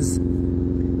 $100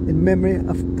 in memory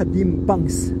of Kadeem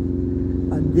Banks.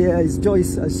 And there is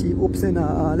Joyce as she opens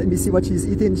let me see what she's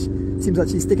eating. Seems like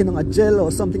she's taking on a gel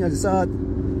or something as that,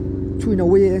 chewing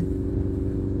away,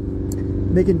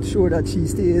 making sure that she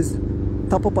stays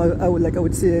top up. I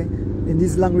would say, in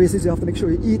these long races you have to make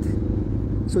sure you eat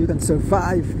so you can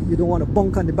survive. You don't want to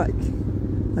bunk on the bike.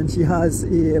 And she has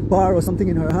a bar or something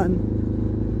in her hand,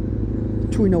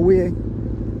 chewing away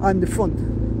on the front.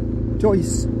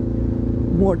 Joyce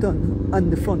Morton on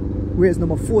the front, race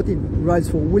number 14, rides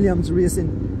for Williams Racing.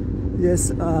 Yes,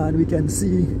 and we can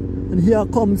see, and here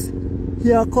comes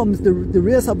the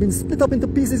race have been split up into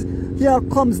pieces. Here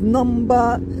comes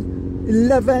number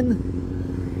 11,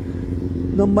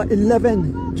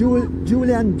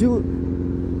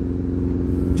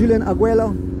 Julian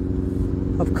Aguelo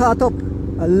have caught up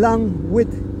along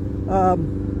with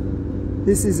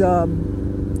this is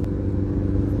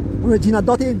Regina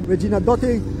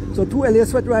Doty. So 2 LA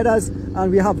Sweat riders,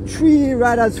 and we have 3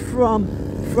 riders from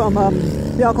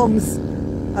here comes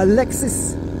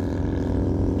Alexis.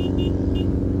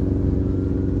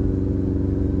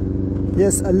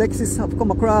 Yes, Alexis have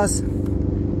come across.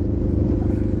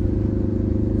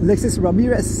 Alexis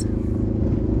Ramirez,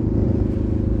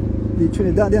 the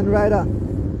Trinidadian rider.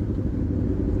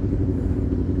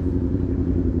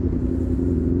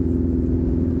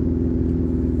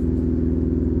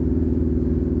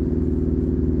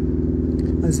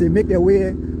 As they make their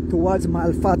way towards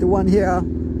mile 41 here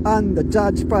on the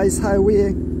Judge Price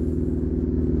Highway.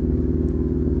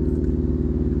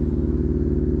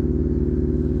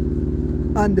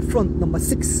 And the front, number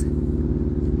 6,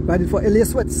 riding for LA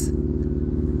Sweats.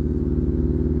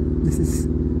 This is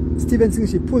Stevenson.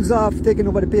 She pulls off, taking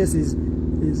over the pace is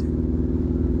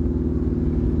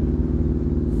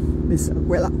Miss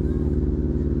Aguela.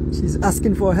 She's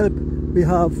asking for help. We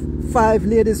have 5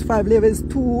 ladies,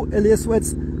 2 LA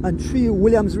Sweats and 3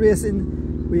 Williams Racing.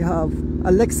 We have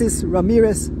Alexis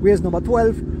Ramirez, race number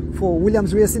 12 for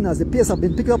Williams Racing, as the pace have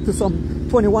been picked up to some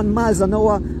 21 miles an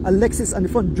hour. Alexis on the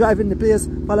front driving the pace,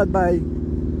 followed by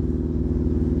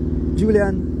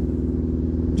Julian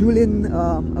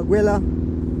Aguela.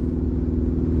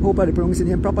 Hope I pronounced the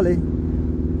name properly.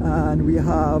 And we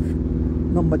have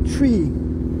number 3,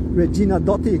 Regina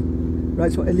Doty,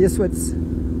 rides for LA Sweats.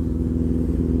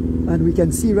 And we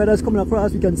can see riders coming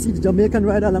across. We can see the Jamaican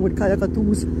rider along with Kaya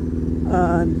Katus,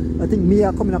 and I think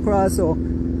Mia coming across. So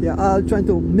they are all trying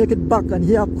to make it back. And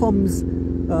here comes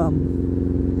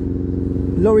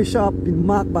Lorry Sharp, been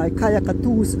marked by Kaya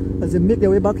Katus. As they make their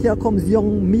way back, here comes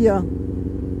young Mia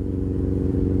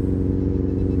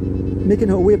making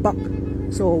her way back.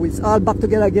 So it's all back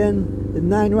together again, the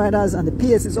 9 riders, and the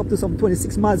pace is up to some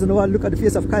 26 miles an hour. Look at the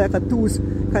face of Kaya Katus.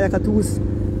 Kaya Katus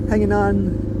hanging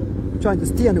on, trying to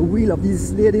stay on the wheel of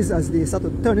these ladies as they start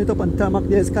to turn it up on tarmac.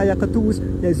 There's Kaya Katus,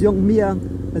 there's young Mia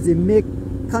as they make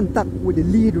contact with the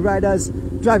lead riders.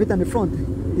 Drive it on the front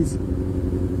is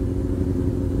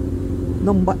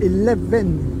number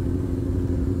 11,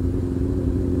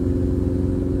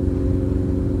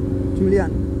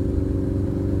 Julian.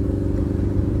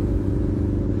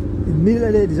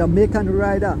 Immediately the Jamaican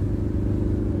rider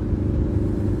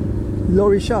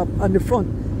Lorry Sharp on the front.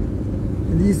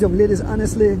 And these young ladies,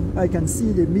 honestly, I can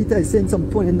see the meter is saying some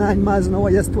 29 miles an hour.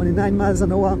 Yes, 29 miles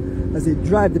an hour as they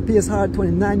drive the pace hard,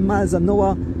 29 miles an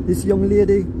hour. This young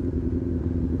lady,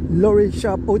 Lorry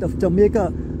Sharp, out of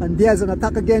Jamaica. And there's an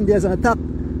attack again. There's an attack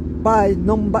by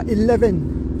number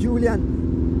 11,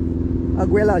 Julian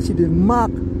Aguela. She's been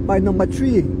marked by number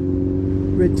 3,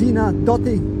 Regina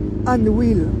Doty, on the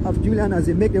wheel of Julian as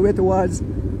they make their way towards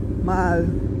mile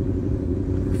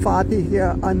 40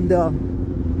 here on the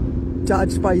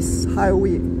Judge Price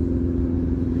Highway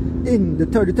in the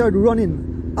 33rd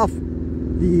running of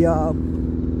the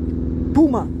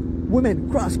Puma Women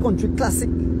Cross Country Classic.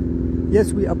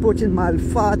 Yes, we're approaching mile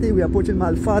 40. We're approaching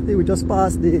mile 40. We just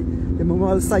passed the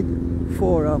memorial site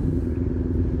for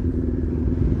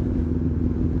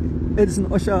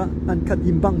Edison Usher and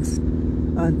Kadeem Banks,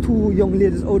 and 2 young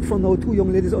ladies out front now. 2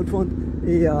 young ladies out front.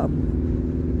 A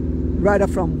rider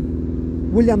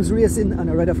from Williams Racing and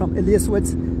a rider from LA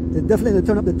Sweats. They definitely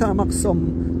turn up the tarmac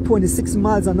some 26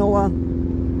 miles an hour.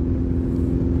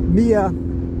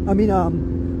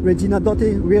 Regina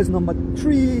Doty, race number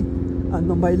 3, and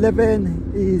number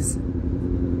 11 is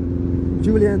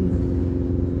Julian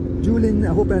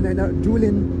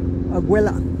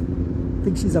Aguela. I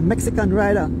think she's a Mexican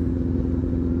rider,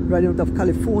 riding out of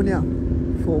California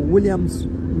for Williams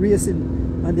Racing.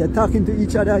 And they're talking to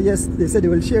each other. Yes, they said they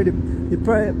will share the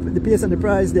the pace and the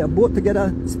prize, they are both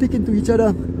together, speaking to each other,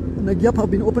 and the gap have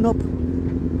been opened up.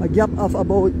 A gap of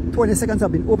about 20 seconds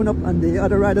have been opened up, and the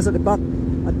other riders at the back,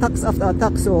 attacks after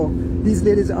attack. So these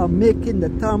ladies are making the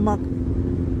tarmac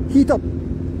heat up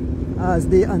as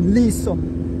they unleash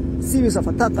some series of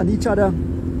attack on each other.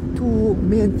 Two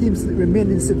main teams remain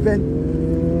in this event,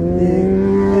 the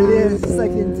LA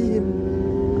cycling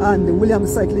team and the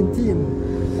Williams cycling team.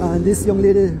 And this young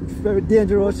lady, very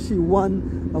dangerous, she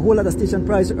won a whole lot of station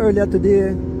prize earlier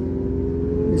today,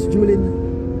 Miss Julian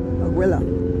Aguela,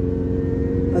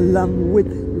 along with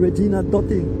Regina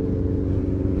Dotti.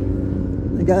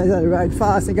 The guys that ride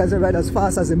fast, the guys that ride as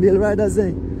fast as the male riders.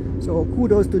 So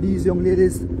kudos to these young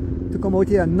ladies to come out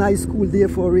here. A nice cool day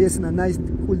for racing, a nice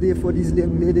cool day for these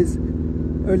young ladies.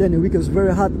 Earlier in the week it was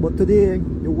very hot, but today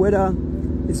the weather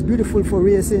is beautiful for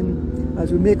racing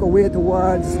as we make our way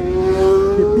towards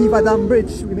the Beaver Dam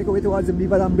Bridge. We make our way towards the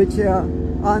Beaver Dam Bridge here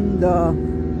on the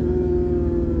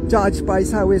George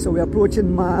Price Highway. So we're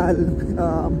approaching mile,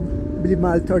 I believe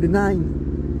mile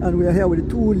 39, and we are here with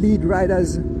the two lead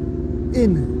riders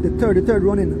in the 33rd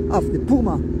running of the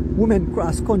Puma Women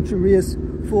Cross Country Race.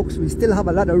 Folks, we still have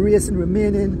a lot of racing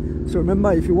remaining, so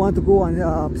remember, if you want to go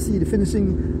and see the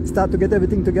finishing, start to get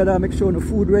everything together, make sure the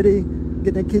food ready,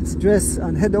 get the kids dressed,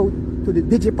 and head out to the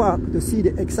Digi Park to see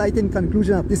the exciting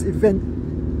conclusion of this event,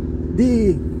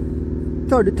 the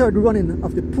 33rd running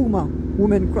of the Puma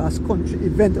Women Cross Country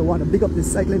event. I want to big up the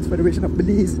Cycling Federation of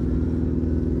Belize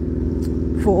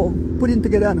for putting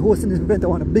together and hosting this event. I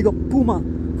want to big up Puma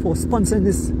for sponsoring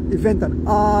this event, and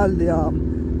all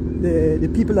the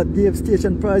people that gave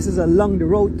station prizes along the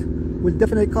route. We'll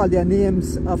definitely call their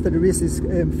names after the race is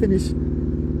finished.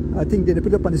 I think they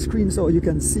put it up on the screen so you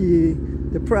can see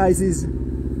the prizes.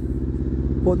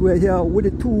 But we're here with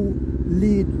the two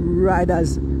lead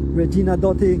riders, Regina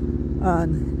Dotti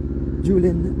and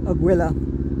Julian Aguela,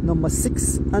 number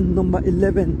 6 and number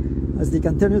 11, as they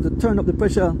continue to turn up the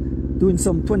pressure, doing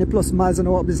some 20 plus miles an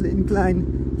hour up this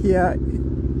incline here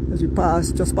as we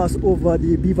just pass over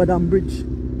the Beaver Dam Bridge.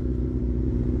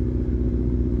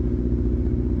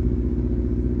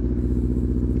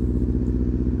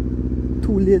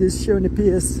 Two ladies sharing the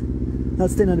pace, not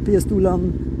staying on the pace too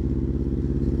long.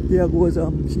 There goes,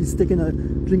 she's taking a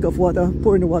drink of water,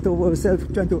 pouring the water over herself,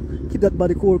 trying to keep that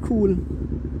body core cool.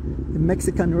 The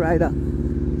Mexican rider,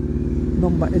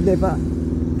 number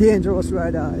 11, dangerous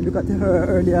rider. I looked at her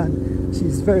earlier and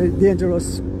she's very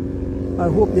dangerous. I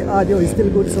hope the audio is still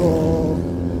good, so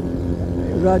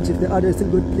Raj, if the audio is still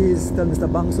good, please tell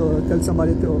Mr. Banks or tell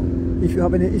somebody to, if you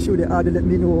have any issue with the audio, let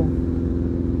me know.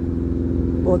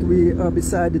 But we are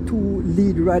beside the two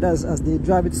lead riders as they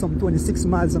drive it some 26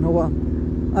 miles an hour.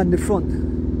 On the front,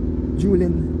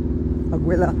 Julian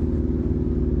Aguela,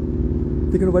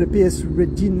 taking over the pace,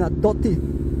 Regina Dotti,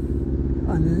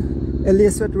 an LA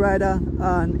Sweat rider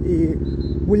and a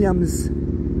Williams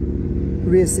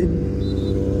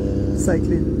Racing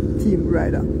cycling team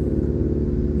rider,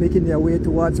 making their way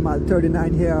towards mile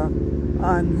 39 here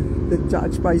on the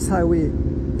George Price Highway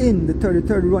in the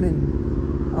 33rd running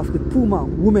of the Puma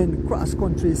Women Cross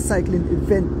Country Cycling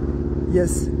event.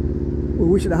 Yes, we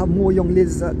wish to have more young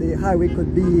ladies that the highway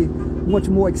could be much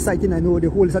more exciting. I know the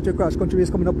whole Saturday Cross Country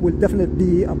race coming up will definitely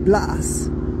be a blast,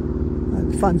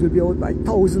 and fans will be out by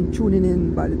thousands, tuning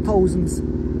in by the thousands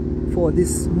for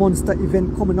this monster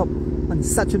event coming up on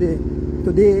Saturday.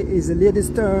 Today is the ladies'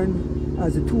 turn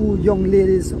as the two young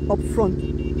ladies up front,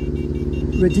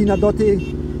 Regina Dotti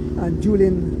and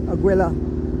Julian Aguela,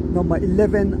 number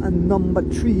 11 and number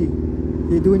 3.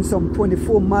 They're doing some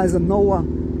 24 miles an hour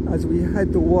as we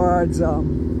head towards the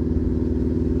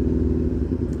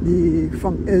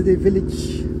Frank Elde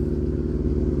village.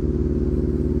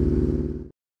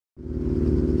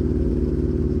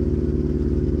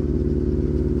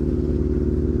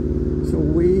 So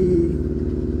we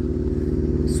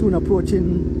soon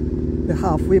approaching the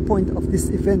halfway point of this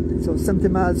event. So 70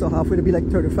 miles, so halfway to be like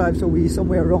 35. So we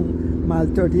somewhere around mile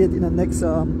 38. In the next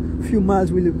few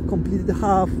miles we'll complete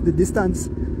half the distance.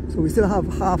 So we still have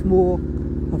half more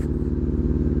of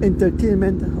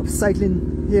entertainment of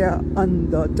cycling here on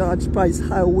the George Price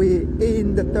Highway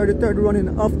in the 33rd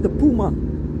running of the Puma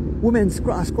Women's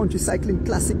Cross Country Cycling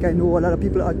Classic. I know a lot of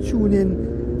people are tuning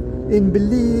in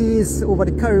Belize, over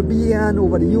the Caribbean,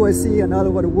 over the USA and all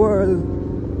over the world.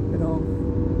 You know,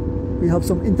 we have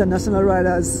some international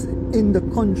riders in the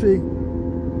country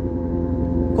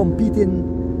competing.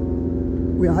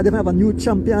 We even have a new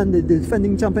champion. The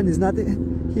defending champion is not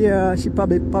here. She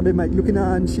probably might looking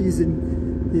on. She's in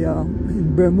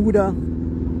Bermuda.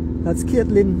 That's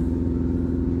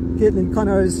Caitlin Caitlin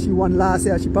Connors, she won last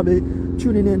year. She probably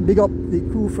tuning in. Big up the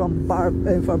crew from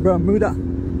Bermuda.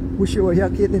 Wish you were here,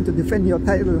 Caitlin, to defend your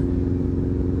title.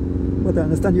 But I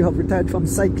understand you have retired from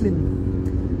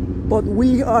cycling. But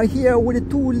we are here with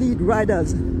the two lead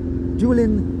riders,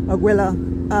 Julian Aguela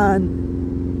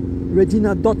and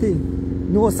Regina Doty.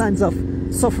 No signs of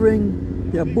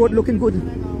suffering. They are both looking good.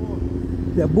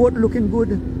 They are both looking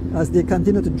good as they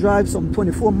continue to drive some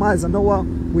 24 miles an hour.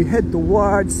 We head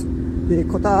towards the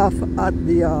cutoff at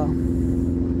the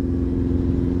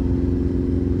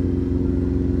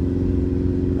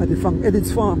Frank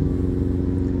Eddy's farm.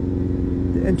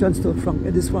 The entrance to Frank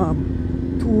Eddy's farm.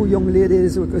 Two young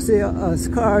ladies, we could say,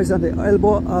 scars on the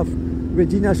elbow of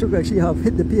Regina should actually have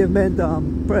hit the pavement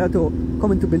prior to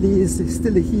coming to Belize.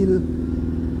 Still a heel.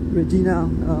 Regina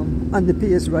on the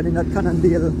pace running that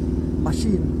Cannondale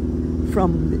machine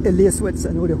from the LA Sweats.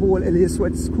 I know the whole LA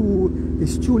Sweats crew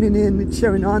is tuning in,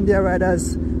 cheering on their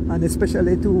riders, and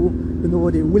especially to the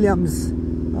Williams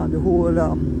and the whole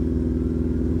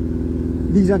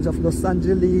Legions of Los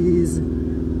Angeles,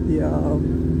 the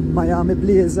Miami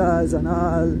Blazers, and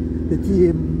all the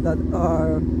team that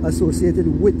are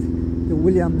associated with the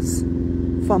Williams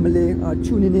family are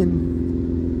tuning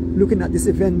in, looking at this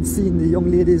event, seeing the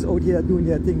young ladies out here doing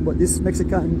their thing. But this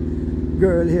Mexican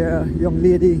girl here, young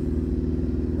lady,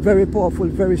 very powerful,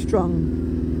 very strong,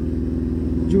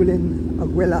 Julian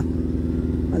Aguela,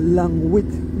 along with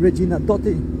Regina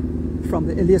Doty from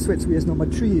the LA Sweats race number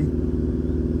 3,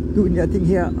 doing their thing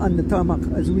here on the tarmac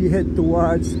as we head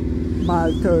towards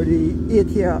mile 38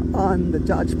 here on the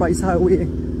George Price Highway,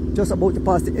 just about to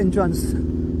pass the entrance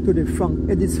to the Frank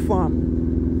Eddy's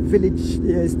farm village.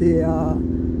 There's the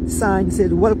sign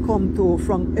said, "Welcome to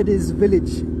Frank Eddy's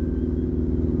village."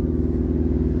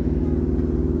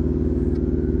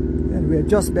 And we're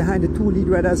just behind the two lead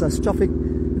riders as traffic,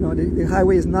 the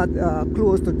highway is not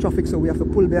closed to traffic, so we have to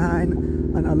pull behind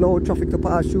and allow traffic to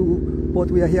pass through. But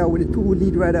we are here with the two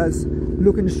lead riders,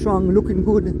 looking strong, looking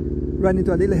good, running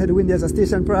into a little headwind. There's a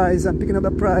station prize and picking up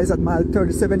the prize at mile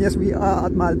 37. Yes, we are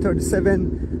at mile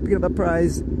 37. Picking up the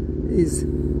prize is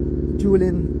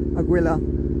Julian Aguela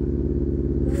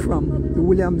from the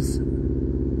Williams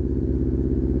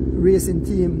racing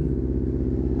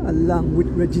team, along with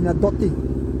Regina Doty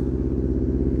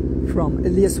from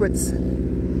LA Sweats.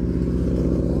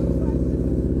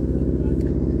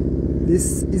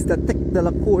 This is the Tech de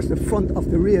la course, the front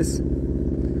of the race,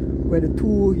 where the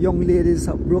two young ladies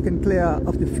have broken clear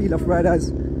of the field of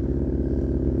riders.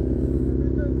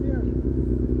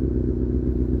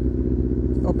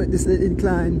 Up at this little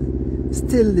incline,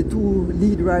 still the two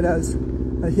lead riders.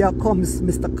 Here comes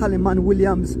Mr. Kaliman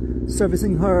Williams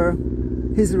servicing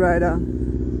his rider.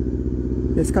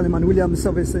 Yes, Kaliman Williams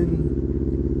servicing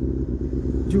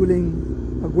Julian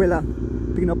Aguela,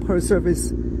 picking up her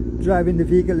service. Driving the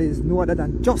vehicle is no other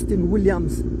than Justin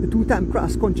Williams, the two-time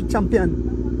cross-country champion.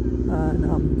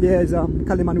 And there's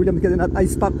Kaliman Williams getting that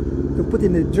ice pack to put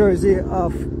in the jersey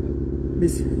of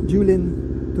Miss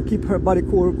Julian to keep her body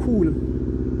core cool.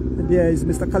 And there is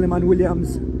Mr. Kaliman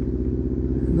Williams,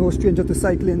 no stranger to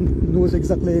cycling, knows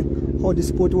exactly how the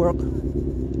sport works.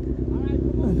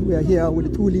 And we are here with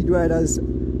the two lead riders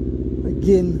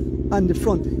again on the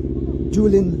front.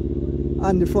 Julian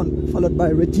on the front, followed by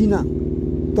Regina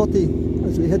Doty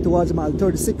as we head towards mile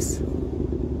 36.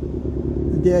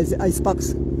 And there is the ice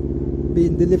packs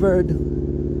being delivered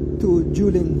to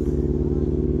Julian.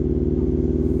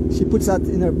 She puts that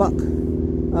in her back.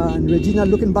 And Regina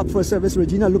looking back for a service.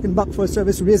 Regina looking back for a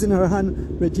service, raising her hand.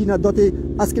 Regina Doty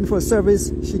asking for a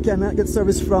service. She cannot get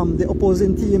service from the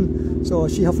opposing team, so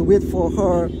she has to wait for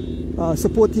her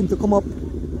support team to come up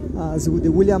as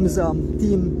the Williams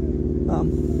team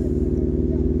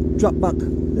drop back.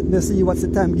 Let me see what's the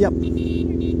time gap.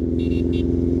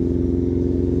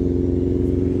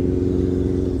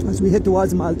 As we head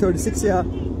towards mile 36 here.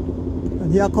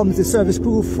 And here comes the service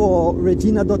crew for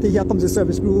Regina Doty. Here comes the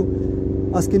service crew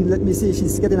asking, let me see,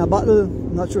 she's getting a bottle.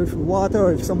 I'm not sure if water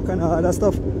or if some kind of other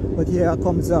stuff. But here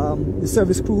comes the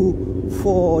service crew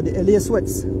for the LA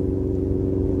Sweats.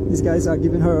 These guys are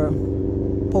giving her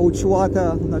pouch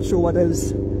water. I'm not sure what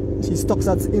else. She stocks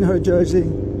that in her jersey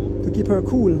to keep her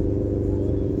cool.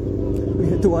 We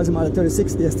head towards mile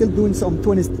 36. They're still doing some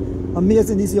 20.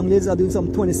 Amazing, these young ladies are doing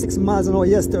some 26 miles an hour.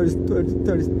 Yes,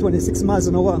 26 miles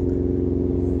an hour.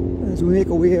 As we make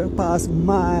our way past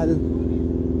mile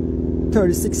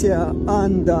 36 here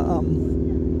on the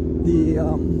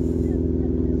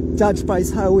George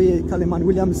Price Highway. Kaliman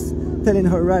Williams telling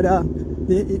her rider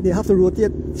they have to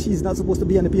rotate. She's not supposed to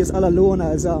be on the pace all alone,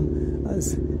 as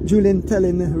Julian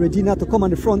telling Regina to come on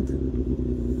the front.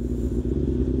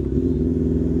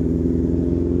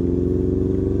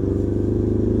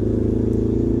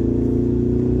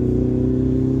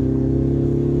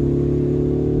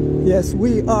 Yes,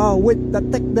 we are with the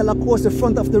Tech de la Course, the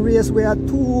front of the race, where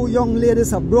two young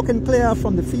ladies have broken clear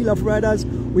from the field of riders.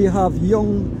 We have Regina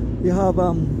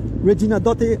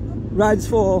Dotti rides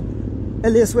for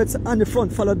LA Sweats on the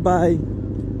front, followed by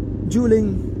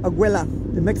Juling Aguela,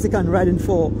 the Mexican, riding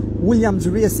for Williams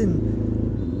Racing.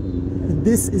 And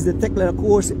this is the Tech de la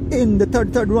Course in the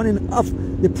third running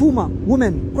of the Puma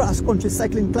Women Cross Country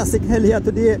Cycling Classic held here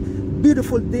today.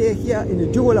 Beautiful day here in the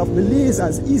Jewel of Belize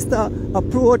as Easter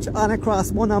approach and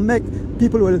across Monamek.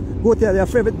 People will go to their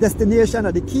favorite destination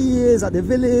at the Keys, at the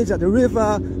village, at the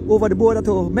river, over the border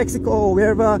to Mexico or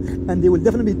wherever, and they will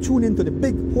definitely be tuned into the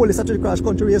big Holy Saturday Cross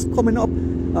Country race coming up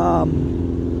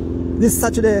this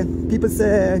Saturday. People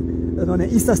say on an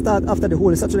Easter start after the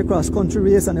Holy Saturday Cross Country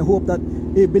race, and I hope that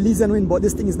a Belizean win, but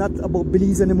this thing is not about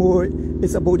Belize anymore.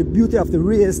 It's about the beauty of the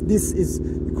race. This is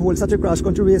the Holy Saturday Cross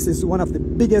Country race is one of the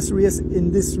biggest races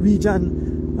in this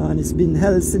region, and it's been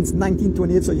held since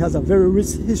 1928, so it has a very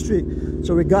rich history.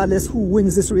 So regardless who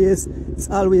wins this race, it's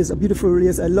always a beautiful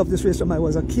race. I love this race from I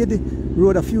was a kid,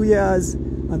 rode a few years,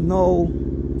 and now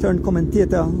turned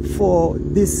commentator for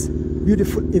this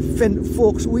beautiful event.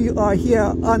 Folks, we are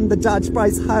here on the George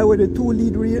Price Highway. The two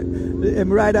lead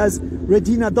riders,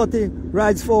 Regina Dotti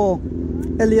rides for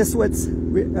LA Sweats,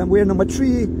 we're number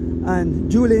 3,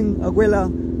 and Juling Aguela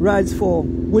rides for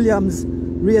Williams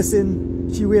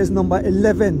Racing. She wears number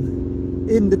 11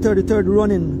 in the 33rd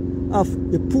running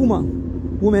of the Puma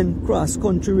Women Cross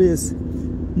Country race.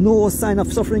 No sign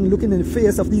of suffering looking in the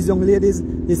face of these young ladies.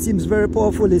 They seems very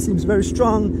powerful, they seems very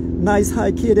strong, nice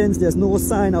high cadence. There's no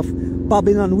sign of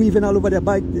bobbing and weaving all over their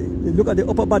bike. They look at the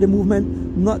upper body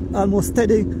movement, not almost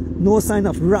steady. No sign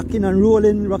of rocking and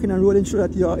rolling so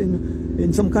that you're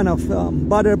in some kind of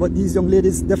bother. But these young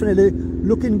ladies definitely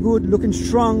looking good, looking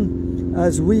strong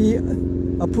as we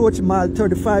approach mile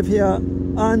 35 here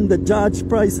on the George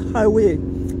Price Highway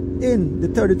in the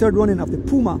 33rd running of the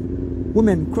Puma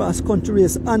Women Cross Country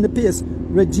race. On the pace,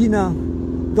 Regina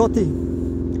Dotti,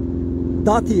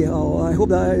 oh, I hope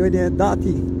that I read it,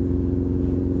 Dotti.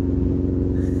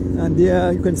 And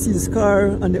there you can see the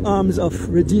scar on the arms of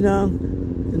Regina.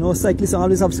 You know, cyclists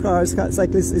always have scars.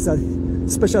 Cyclists is a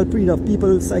special breed of people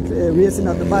racing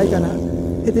at the bike and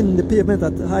hitting the pavement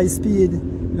at high speed.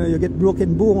 You know, you get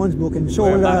broken bones, broken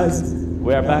shoulders.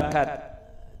 We're back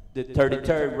at the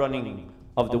 33rd running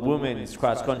of the Women's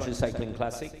Cross Country Cycling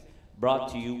Classic, brought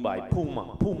to you by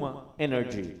Puma. Puma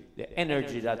Energy, the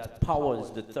energy that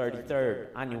powers the 33rd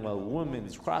annual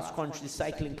Women's Cross Country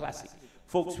Cycling Classic.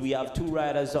 Folks, we have two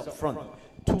riders up front.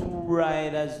 Two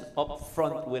riders up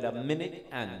front with a minute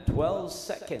and 12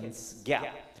 seconds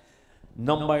gap.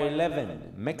 Number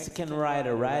 11, Mexican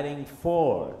rider riding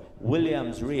for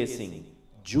Williams Racing,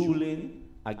 Juling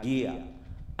Aguila.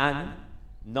 And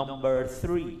number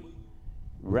 3,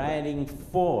 riding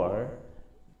for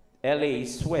LA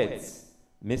Sweats,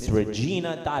 Miss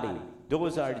Regina Dotti.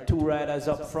 Those are the two riders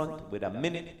up front with a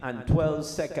minute and 12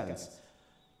 seconds.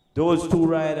 Those two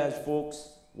riders, folks,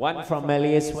 one from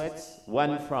LA Sweats,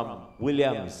 one from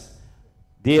Williams.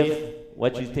 Dave,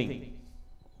 what do you think?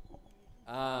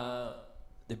 The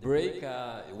break,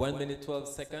 1 minute 12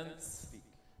 seconds.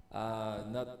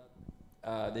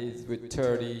 There's with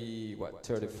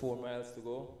 34 miles to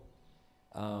go.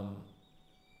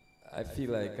 I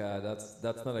feel like that's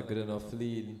not a good enough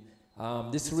lead.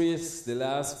 This race, the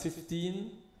last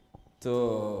 15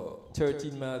 to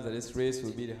 13 miles of this race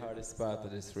will be the hardest part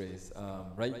of this race.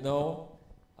 Right now,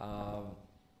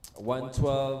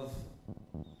 112,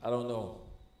 I don't know.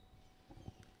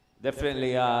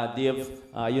 Definitely, Dave,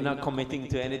 you're not committing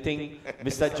to anything.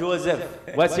 Mr. Joseph,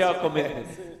 what's your commitment?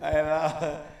 I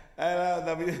know,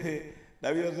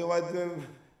 that we also want to,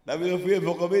 that we don't feel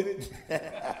for commit.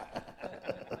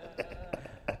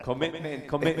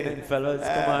 Commitment, fellas,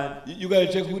 come on. You gotta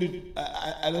check who the,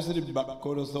 I don't see the back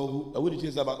corner, so who the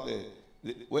chaser back there.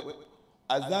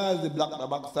 As long as the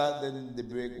back start, then the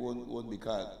brake won't be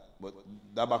caught. But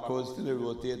the back corner still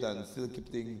rotate and still keep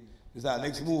things. This is our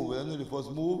next move. We don't know the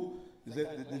first move. This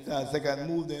is our second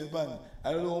move. Then,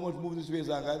 I don't know how much move this race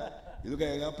I got. You look like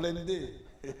I got plenty there.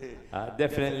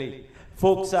 Definitely.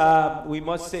 Folks, we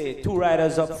must say two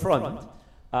riders up front.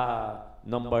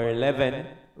 Number 11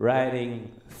 riding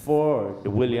for the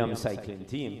Williams cycling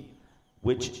team,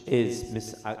 which is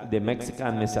the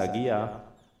Mexican Miss Aguila,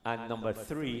 and number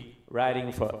 3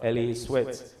 riding for LA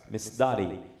Sweats, Miss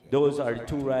Dotti. Those are the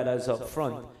two riders up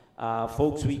front.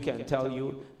 Folks, we can tell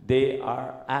you they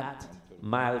are at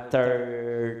mile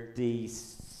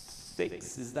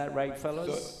 36. Is that right,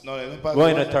 fellas? So, no, don't pass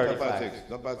going to 35.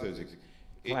 Don't pass 36.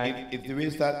 If the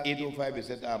race start 8:05,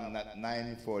 it's at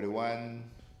 9:41.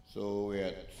 So we're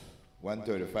at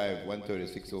 1:35,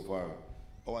 1:36 so far,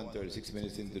 or 1:36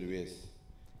 minutes into the race.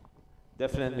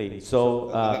 Definitely. So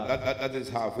That is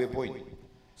halfway point.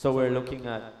 so we're looking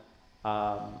at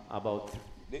about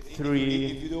three.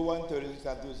 If you do 1:36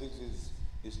 and 2:6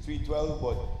 is 3:12,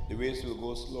 but the race will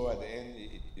go slower at the end.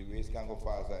 The race can go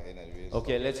faster in the race.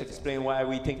 Okay, let's explain why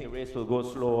we think the race will go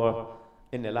slower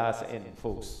in the last end,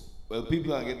 folks. Well,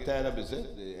 people are getting tired of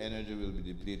it. The energy will be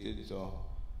depleted. So,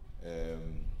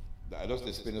 I just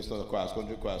the spinners on cross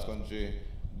country,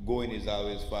 going is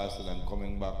always faster than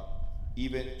coming back.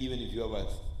 Even if you have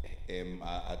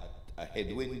a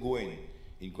headwind going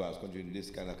in cross country in this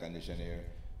kind of condition here,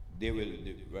 the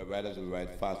riders will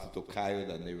ride faster to Kyle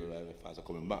than they will ride faster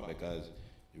coming back because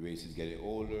the race is getting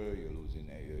older, you're losing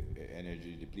your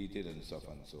energy depleted and stuff,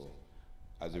 and so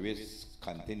as the race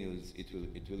continues, it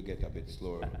will get a bit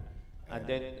slower. And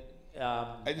then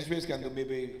And this race can do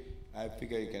maybe, I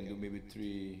figure you can do maybe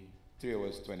 3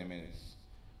 hours 20 minutes.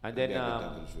 and then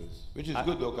Which is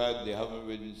good though, because they haven't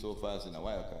ridden so fast in a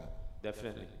while.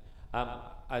 definitely.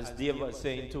 As Dave was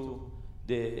saying too,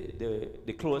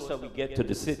 the closer we get to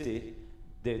the city,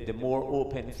 the more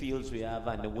open fields we have,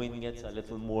 and the wind gets a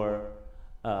little more,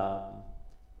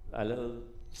 a little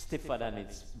stiffer than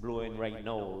it's blowing right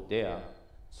now there.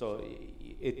 So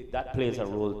that plays a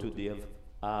role too, Dave.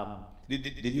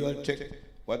 Did you all check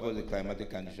what was the climatic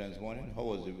conditions this morning? How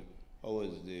was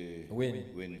the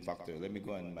wind factor? Let me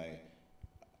go on my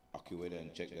AccuWeather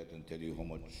and check that and tell you how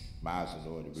much miles an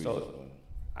hour the breeze is going.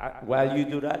 While you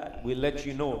do that, we'll let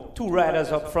you know. 2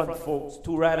 riders up front, folks.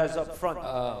 2 riders up front.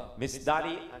 Miss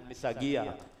Daddy and Miss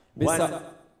Agia. I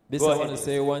want to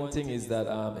say one thing is that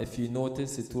if you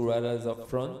notice the 2 riders up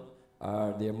front,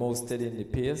 they're most steady in the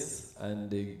pace, and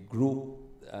the group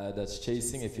that's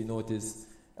chasing, if you notice,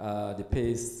 the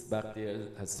pace back there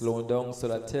has slowed down. So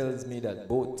that tells me that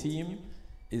both team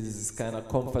is kind of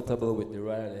comfortable with the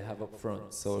rider they have up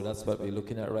front. So that's what we're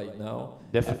looking at right now.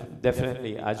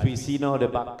 Definitely. As we see now,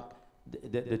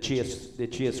 the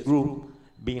chase group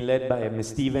being led by Miss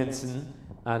Stevenson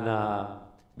and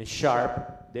Miss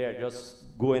Sharp, they're just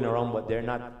going around, but they're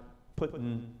not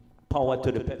putting power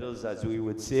to the pedals, as we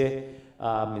would say.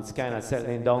 It's kind of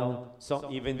settling down,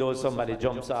 even though somebody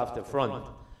jumps off the front.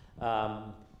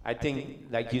 I think,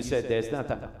 like you said, there's not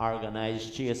an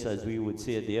organized chase, as we would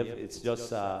say, Dave. It's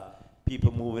just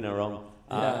people moving around.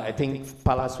 I think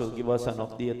Palace will give us an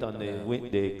update on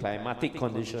the climatic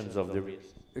conditions of the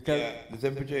race. Yeah, the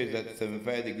temperature is at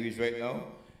 75 degrees right now,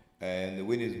 and the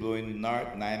wind is blowing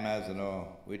north 9 miles an hour,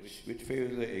 which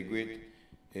favors a great.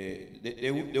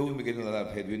 They won't be getting a lot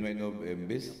of headwind right now,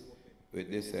 with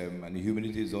this, and the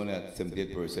humidity is only at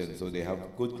 78%, so they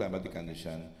have good climatic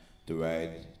condition to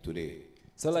ride today.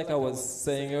 So like I was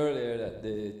saying earlier, that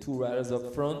the 2 riders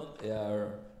up front, they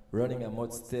are running a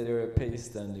much steadier pace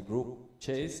than the group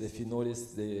chase. If you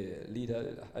notice, the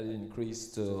leader had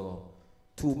increased to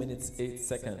 2 minutes 8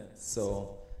 seconds.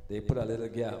 So they put a little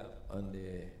gap on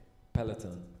the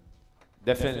peloton.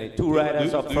 Definitely, 2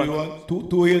 riders up front. Do you want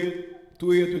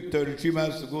 2 here to 33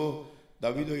 miles to go?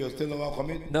 Davido, you're still not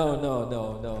coming? No.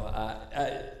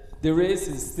 The race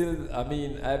is still, I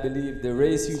believe the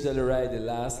race usually ride the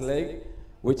last leg,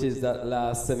 which is that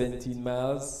last 17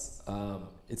 miles.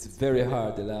 It's very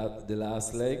hard, the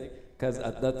last leg, because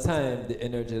at that time, the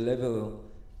energy level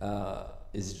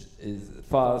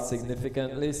falls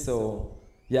significantly. So,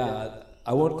 yeah,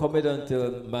 I won't commit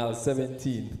until mile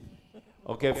 17.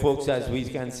 Okay, folks, as we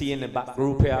can see in the back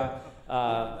group here,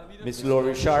 Miss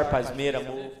Laurie Sharp has made a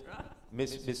move.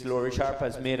 Miss Laurie Sharp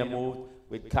has made a move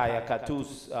with Kaya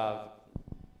Katus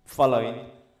following.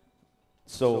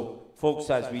 So, folks,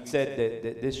 as we said,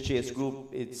 this chase group,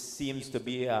 it seems to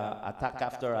be attack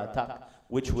after attack,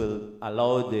 which will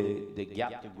allow the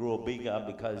gap to grow bigger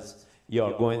because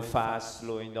you're going fast,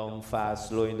 slowing down,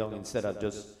 instead of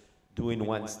just doing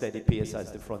one steady pace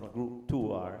as the front group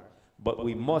 2 are. But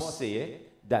we must say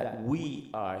that we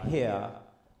are here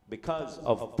because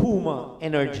of Puma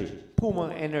Energy,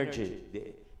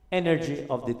 the energy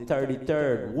of the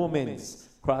 33rd Women's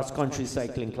Cross Country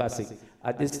Cycling Classic.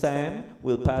 At this time,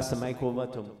 we'll pass the mic over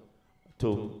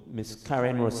to Miss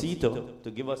Karen Rosito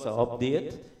to give us an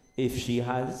update, if she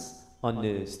has, on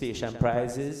the station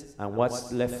prizes and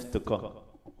what's left to come.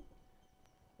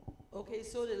 Okay,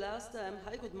 so the last time,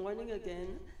 hi, good morning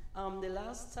again. The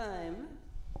last time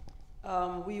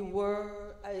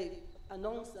I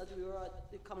announced that we were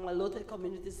at the Kamalote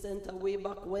Community Center way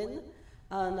back when,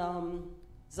 and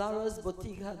Zara's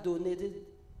Boutique had donated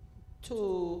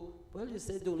to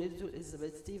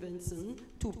Elizabeth Stevenson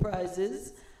 2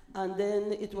 prizes, and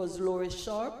then it was Laurie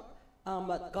Sharp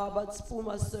at Garbutt's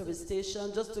Puma service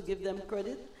station, just to give them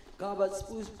credit, Garbutt's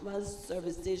Puma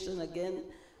service station again.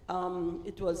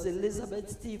 It was Elizabeth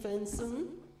Stevenson.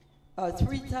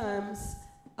 3 times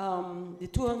the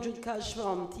 200 cash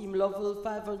from Team Lovell,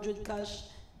 500 cash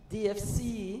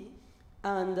DFC,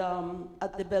 and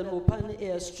at the Belmopan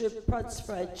airstrip, Pratt's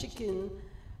Fried Chicken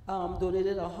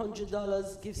donated a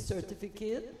 $100 gift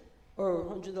certificate or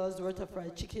 $100 worth of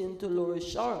fried chicken to Laura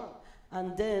Sharp.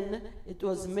 And then it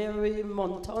was Mary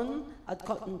Monton at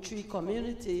Cotton Tree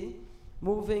Community,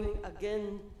 moving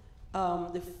again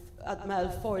at mile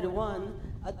 41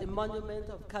 at the monument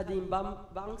of Kadim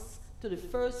Banks to the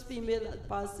first female that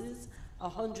passes.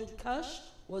 100 cash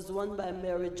was won by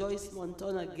Mary Joyce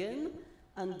Monton again.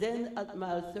 And then at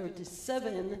mile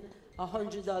 37,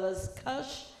 $100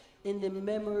 cash in the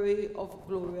memory of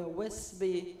Gloria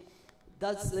Westby.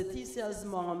 That's Leticia's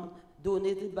mom,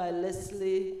 donated by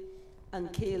Leslie and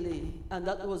Kaylee, and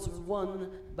that was won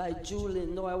by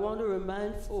Julian. Now I want to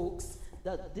remind folks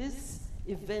that this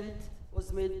event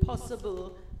was made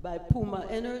possible by Puma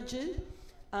Energy,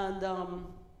 and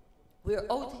we're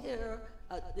out here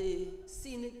at the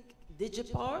scenic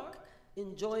Digipark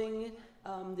enjoying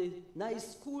the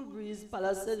nice cool breeze.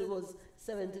 Pala said it was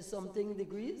 70-something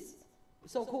degrees.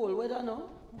 So cold weather now?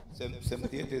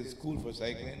 78 is cool for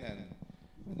cycling, and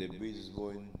the breeze is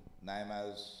going 9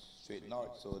 miles straight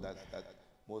north, so that's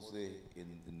mostly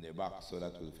in their back, so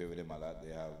that will favor them a lot.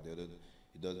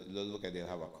 It doesn't look like they'll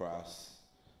have a cross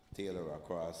tail or a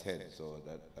cross head, so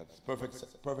that's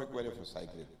perfect weather for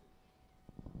cycling.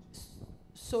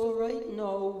 So right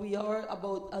now we are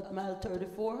about at mile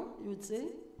 34, you would say?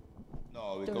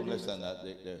 No, we come less than that.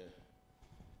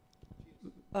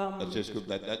 That's just good.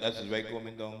 That's right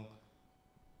coming down.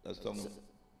 That's down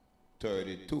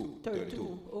 32. Okay.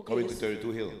 Coming to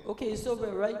 32 Hill. Okay, so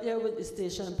we're right there with the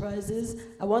station prizes.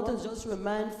 I want to just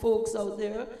remind folks out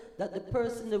there that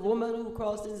the woman who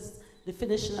crosses the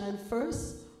finish line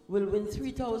first will win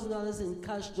 $3,000 in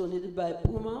cash donated by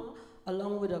Puma,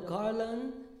 along with a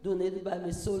garland donated by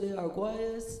Miss Sole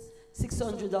Arguelles,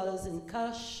 $600 in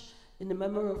cash in the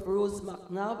memory of Rose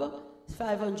McNabb,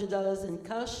 $500 in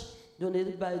cash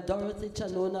donated by Dorothy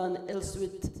Chanona and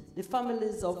Elswit, the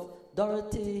families of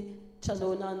Dorothy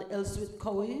Chanona and Elswit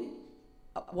Cowie,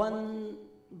 1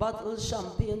 bottle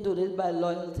champagne donated by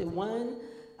Loyalty Wine,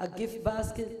 a gift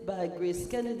basket by Grace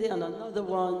Kennedy, and another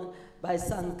one by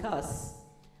Sancas.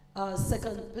 Our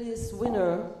second place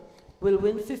winner will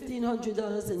win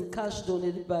 $1,500 in cash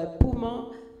donated by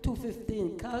Puma, $250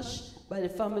 in cash by the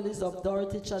families of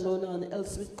Dorothy Chanona and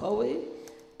Elswit Cowie,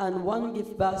 and 1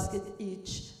 gift basket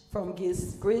each from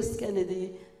Grace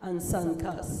Kennedy and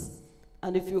Sancas.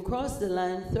 And if you cross the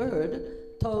line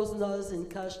third, $1,000 in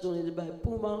cash donated by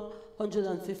Puma,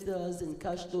 $150 in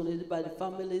cash donated by the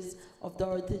families of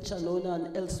Dorothy Chanona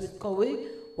and Elswit Cowie,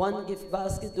 1 gift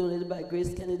basket donated by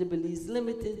Grace Kennedy Belize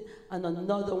Limited, and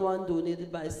another one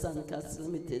donated by Sancas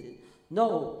Limited.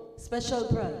 Now, special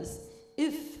prize.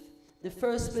 If the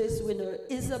first place winner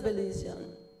is a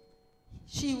Belizean,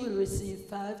 she will receive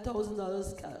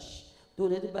 $5,000 cash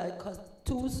donated by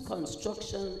Tools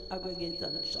Construction, Aggregate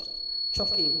and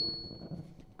Trucking.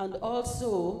 And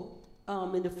also,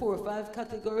 in the 4 or 5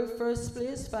 category, first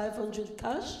place, $500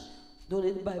 cash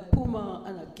donated by Puma,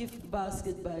 and a gift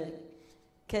basket by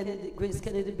Grace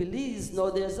Kennedy Belize. Now,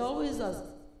 there's always a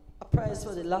prize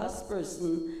for the last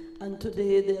person, and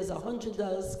today there's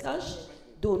 $100 cash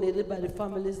donated by the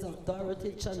families of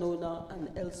Dorothy Chanona and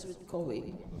Elswit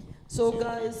Cowie. So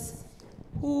guys,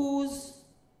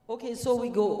 okay, so we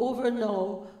go over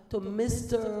now to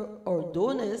Mr.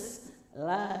 Ordonez,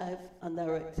 live and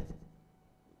direct.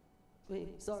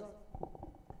 Wait, sorry.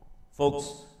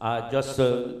 Folks, just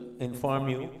to inform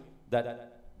you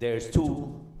that there's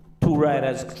two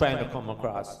riders trying to come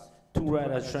across.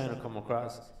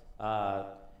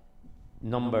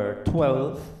 Number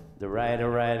 12, the rider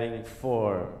riding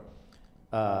for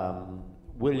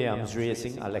Williams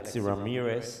Racing, Alexi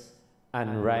Ramirez,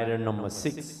 and rider number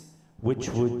 6, which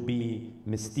would be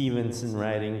Miss Stevenson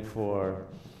riding for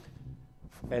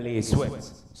LA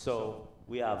Sweats. So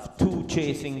we have 2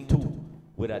 chasing 2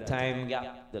 with a time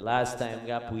gap. The last time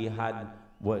gap we had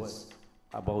was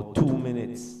about 2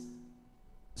 minutes.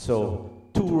 So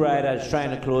 2 riders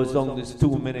trying to close down this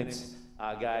 2 minutes.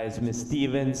 Guys, Miss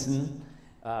Stevenson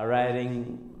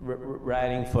riding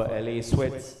for LA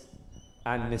Sweats,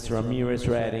 and Miss Ramirez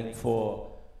riding for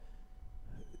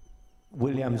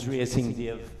Williams Racing. They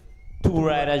have 2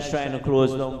 riders trying to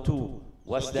close down 2.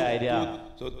 What's the idea?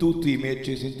 So 2 teammates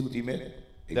chasing 2 teammates?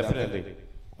 Exactly. Definitely.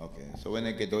 Okay, so when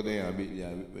they get out there,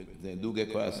 they do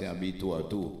get crossing and be 2 or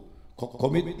 2.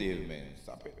 Commit Dave, man.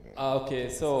 Stop it, man. Okay,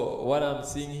 so what I'm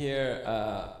seeing here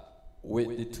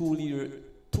with the 2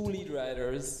 2 lead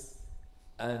riders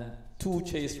and 2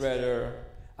 chase rider.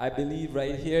 I believe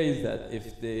right here is that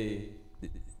if the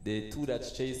 2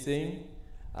 that's chasing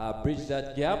bridge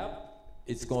that gap,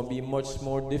 it's going to be much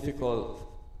more difficult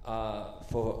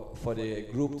for the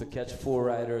group to catch 4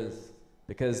 riders,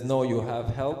 because now you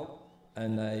have help,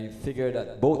 and I figure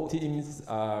that both teams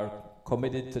are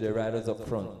committed to the riders up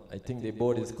front. I think they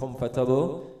both is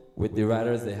comfortable with the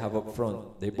riders they have up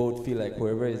front. They both feel like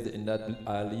whoever is in that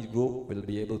lead group will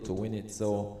be able to win it.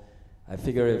 So I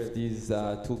figure if these 2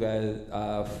 guys,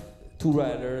 2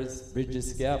 riders bridge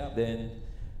this gap, then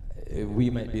we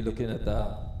might be looking at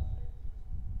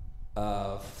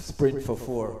a sprint for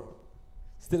 4.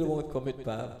 Still won't commit,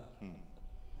 Pam.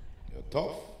 You're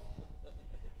tough.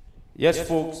 Yes,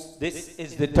 folks, this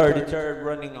is the 33rd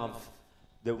running of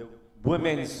the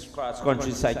Women's Cross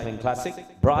Country Cycling Classic,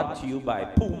 brought to you by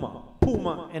Puma.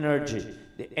 Puma Energy,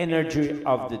 the energy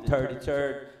of the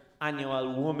 33rd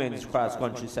Annual Women's Cross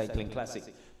Country Cycling Classic.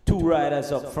 2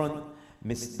 riders up front,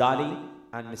 Miss Dottie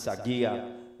and Miss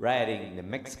Aguia, riding. The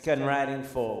Mexican riding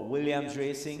for Williams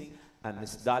Racing, and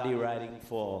Miss Dottie riding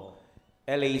for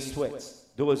LA Sweats.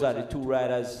 Those are the 2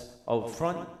 riders out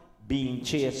front, being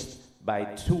chased by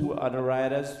 2 other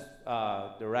riders.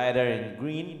 The rider in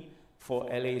green for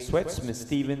LA Sweats, Miss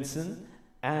Stevenson,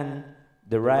 and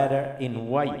the rider in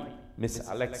white, Miss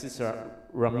Alexis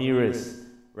Ramirez,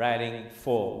 riding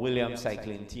for Williams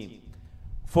Cycling Team.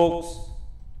 Folks,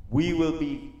 we will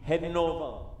be heading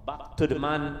over back to the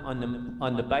man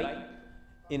on the bike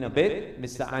in a bit,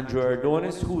 Mr. Andrew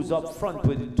Ardonis, who's up front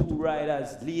with the 2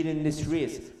 riders leading this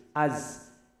race as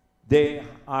they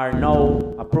are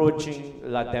now approaching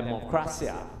La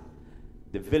Democracia,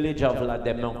 the village of La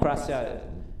Democracia.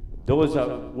 Those are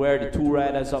where the 2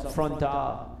 riders up front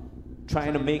are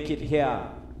trying to make it here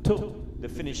to the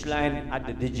finish line at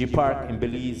the Digi Park in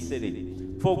Belize City.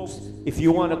 Folks, if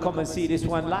you want to come and see this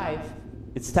one live,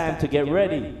 it's time to get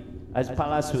ready. As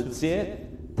Palace would say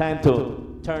it, time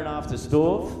to turn off the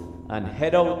stove and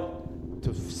head out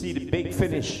to see the big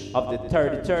finish of the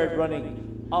 33rd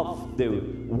running of the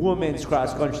Women's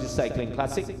Cross Country Cycling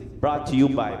Classic, brought to you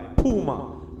by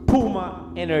Puma,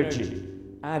 Puma Energy,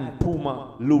 and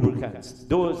Puma Lubricants.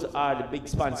 Those are the big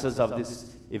sponsors of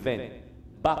this event.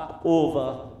 Back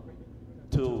over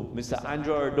to Mr.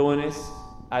 Andrew Ardonis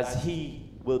as he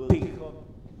will pick up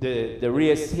the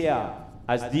race here,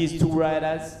 as these 2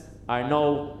 riders are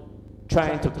now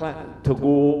trying to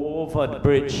go over the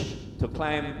bridge to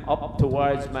climb up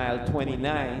towards mile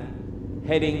 29,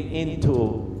 heading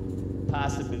into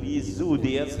past the Belize Zoo.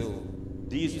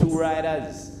 These 2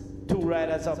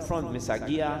 riders up front, Miss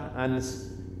Aguia and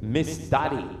Miss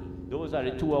Daddy. Those are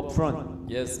the 2 up front.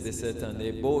 Yes, they said, and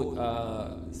they both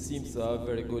seems to have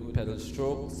very good pedal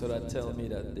stroke, so that tells me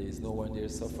that there is no one there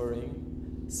suffering.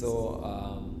 So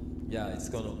yeah, it's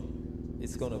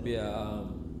gonna be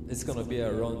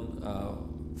a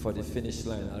run for the finish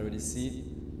line. I already see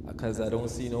it, because I don't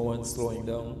see no one slowing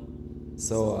down.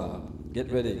 So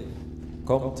get ready.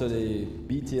 Come to the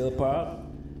BTL Park.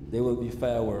 There will be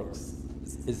fireworks.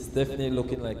 It's definitely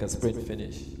looking like a sprint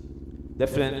finish.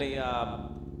 Definitely,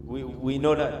 we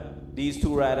know that these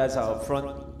 2 riders are up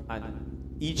front, and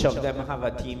each of them have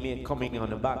a teammate coming on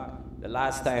the back. The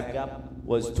last time gap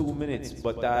was 2 minutes,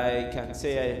 but I can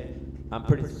say I'm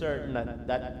pretty certain that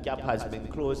that gap has been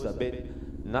closed a bit,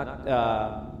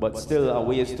 but still a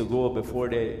ways to go before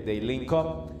they link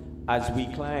up as we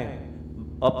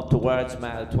climb up towards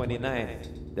mile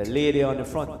 29. The lady on the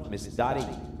front, Miss Dottie,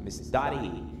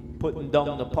 putting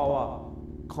down the power,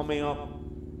 coming up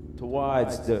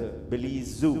towards the Belize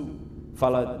Zoo,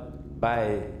 followed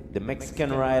by the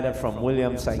Mexican rider from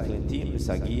Williams Cycling Team, Miss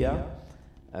Aguia.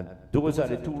 And those are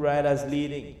the 2 riders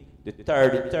leading the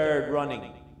 33rd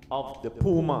running of the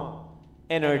Puma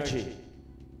Energy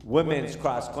Women's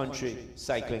Cross Country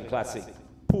Cycling Classic.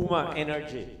 Puma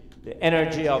Energy, the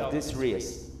energy of this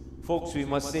race. Folks, we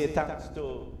must say thanks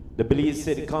to the Belize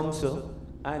City Council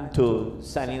and to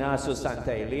San Ignacio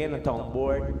Santa Elena Town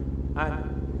Board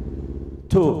and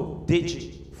to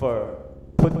Digi for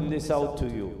putting this out to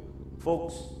you.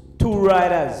 Folks, 2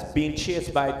 riders being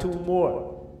chased by 2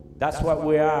 more. That's what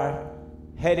we are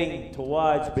heading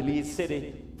towards Belize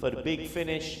City for the big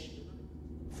finish,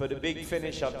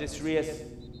 of this race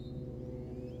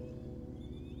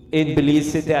in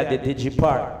Belize City at the Digi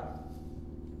Park.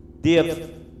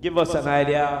 Dave, give us an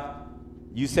idea.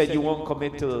 You said you won't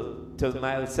commit till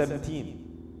mile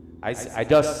 17. I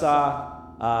just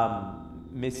saw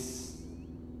Miss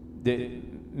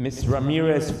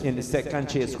Ramirez in the second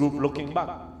chase group looking back.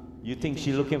 You think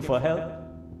she's looking for help?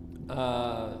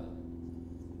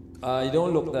 You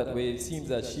don't look that way. It seems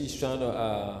that she's trying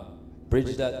to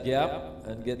bridge that gap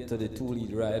and get to the two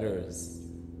lead riders.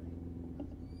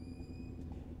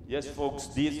 Yes, folks,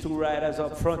 these two riders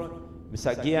up front, Miss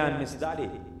Agia and Miss Daddy,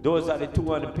 those are the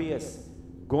two on the pace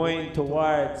going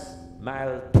towards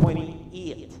mile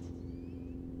 28.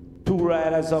 Two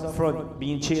riders up front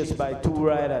being chased by two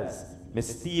riders,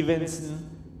 Miss Stevenson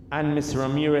and Miss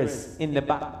Ramirez in the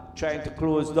back, trying to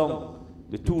close down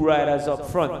the two riders up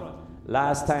front.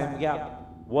 Last time gap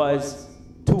was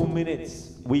 2 minutes.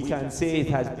 We can say it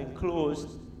has been closed,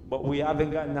 but we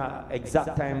haven't gotten an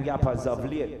exact time gap as of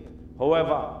late.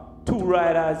 However, two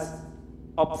riders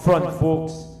up front,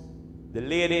 folks. The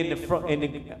lady in the front,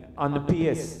 on the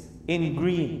pace in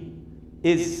green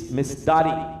is Miss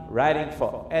Dottie, riding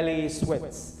for LA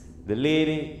Sweats. The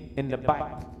lady in the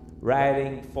back,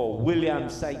 riding for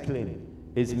Williams Cycling,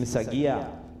 is Miss Agia.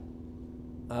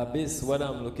 Based what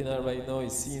I'm looking at right now,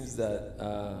 it seems that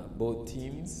both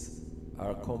teams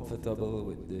are comfortable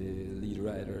with the lead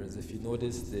riders. If you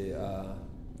notice,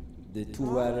 the two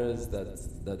riders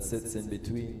that sits in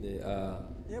between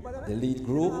the lead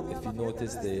group, if you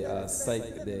notice, the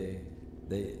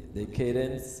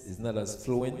cadence is not as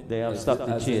fluent. They have stopped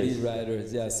the as the lead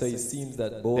riders. Yeah, so it seems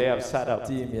that both they have sat up.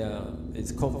 team,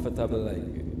 is comfortable. Like,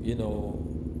 you know,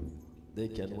 they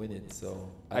can win it.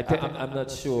 So I'm not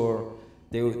sure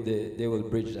they will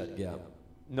bridge that gap.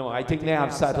 No, I think they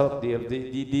have sat up.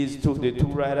 These two, the two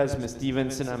riders, Miss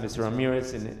Stevenson and Miss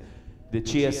Ramirez, in the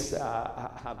chase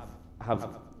have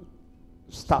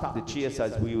stopped the chase,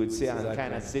 as we would say, and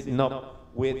kind of sitting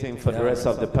up, waiting for the rest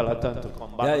of the peloton to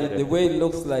come back. Yeah, the way it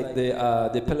looks like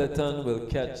the peloton will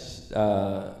catch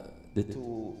the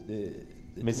two,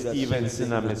 Miss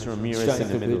Stevenson and Miss Ramirez in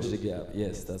the middle. Bridge the gap.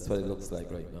 Yes, that's what it looks like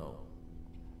right now.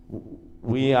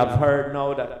 We have heard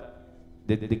now that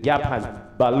the gap has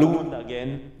ballooned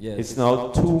again. Yes. It's now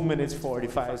 2 minutes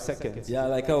 45 seconds. Yeah,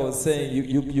 like I was saying,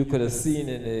 you could have seen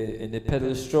in the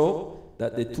pedal stroke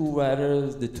that the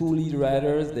two lead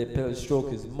riders, their pedal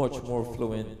stroke is much more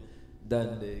fluent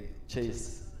than the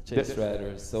chase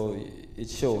riders. So it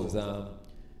shows.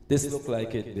 This look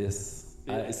like it. It's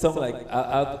something like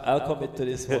I'll commit to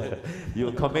this one.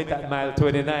 You'll commit at mile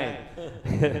 29.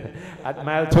 At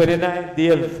mile 29,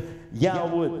 Dave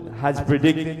Yarwood has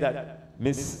predicted that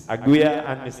Miss Aguia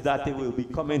and Miss Dati will be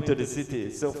coming to the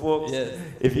city. So folks, yes,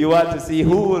 if you want to see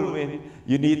who will win,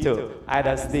 you need to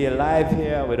either stay alive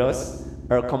here with us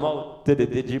or come out to the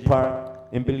Digi Park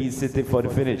in Belize City for the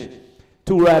finish.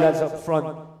 Two riders up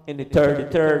front in the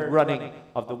 33rd running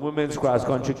of the Women's Cross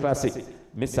Country Classic.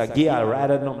 Miss Agia,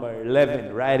 rider number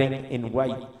 11, riding in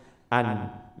white, and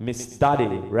Miss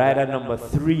Dati, rider number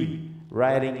 3,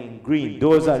 riding in green.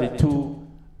 Those are the two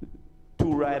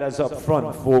riders up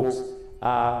front, folks.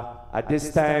 At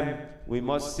this time, we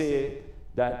must say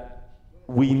that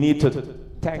we need to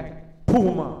thank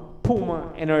Puma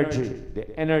Energy,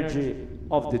 the energy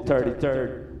of the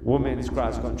 33rd Women's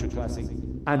Cross Country Classic,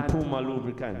 and Puma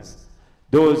Lubricants.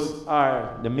 Those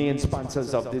are the main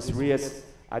sponsors of this race.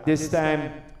 At this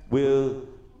time, we'll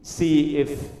see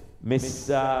if Miss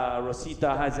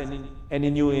Rosita has any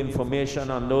new information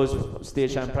on those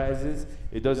station prizes.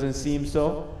 It doesn't seem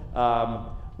so.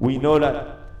 We know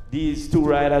that these two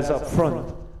riders up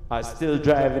front are still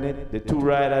driving it. The two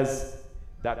riders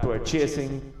that were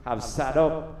chasing have sat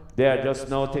up. They are just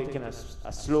now taking a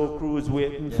slow cruise,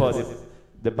 waiting for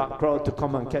the back crowd to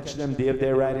come and catch them.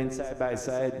 They're riding side by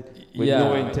side with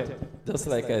no intent. Just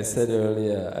like I said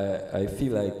earlier, I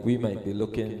feel like we might be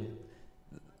looking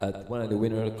at one of the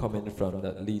winners coming from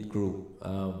that lead group.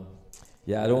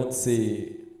 I don't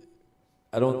see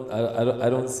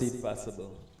it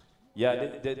possible. Yeah,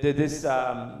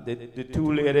 the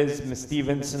two ladies, Miss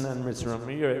Stevenson and Miss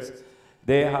Ramirez,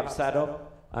 they have sat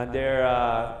up and they're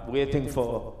waiting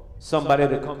for somebody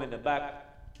to come in the back.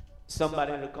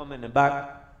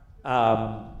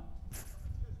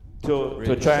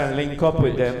 To try and link up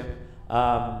with them.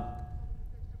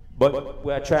 But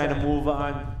we're trying to move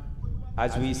on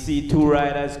as we see two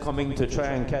riders coming to try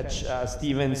and catch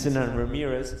Stevenson and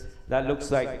Ramirez. That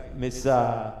looks like Miss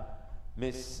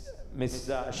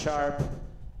Sharp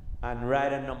and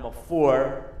rider number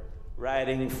 4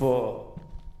 riding for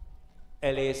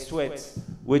LA Sweats,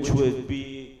 which would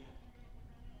be...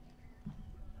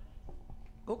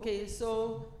 Okay,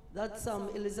 so that's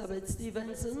Elizabeth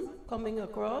Stevenson coming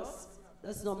across.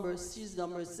 She's number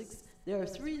 6. There are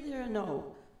 3 there now.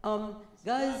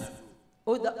 Guys,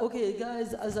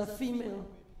 guys, as a female,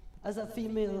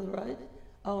 right?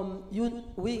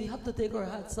 We have to take our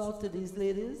hats off to these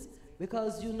ladies,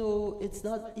 because you know it's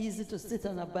not easy to sit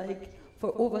on a bike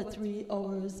for over 3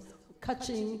 hours,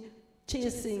 catching,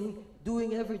 chasing,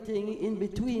 doing everything in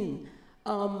between.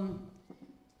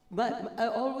 I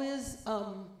always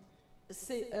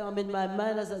say, in my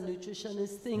mind as a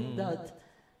nutritionist, think that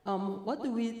what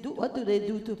do we do? What do they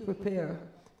do to prepare?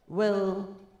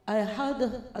 Well, I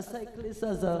had a cyclist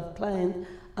as a client,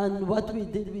 and what we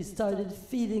did, we started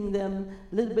feeding them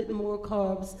a little bit more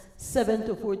carbs 7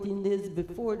 to 14 days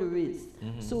before the race.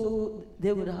 So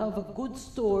they would have a good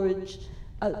storage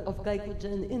of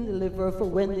glycogen in the liver for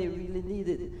when they really need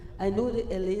it. I know the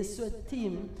LA Sweat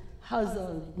team has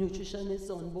a nutritionist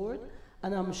on board,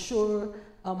 and I'm sure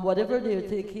whatever they're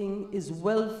taking is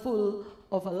well full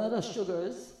of a lot of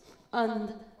sugars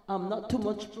and not too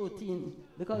much protein,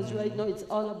 because right now it's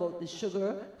all about the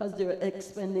sugar, because they're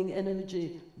expending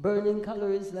energy, burning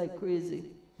calories like crazy.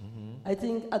 I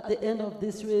think at the end of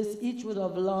this race, each would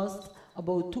have lost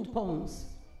about 2 pounds,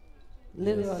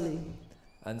 literally. Yes.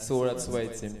 And so that's why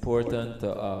it's important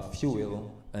to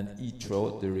fuel and eat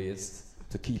throughout the race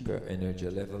to keep your energy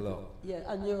level up. Yeah,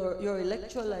 and your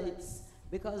electrolytes,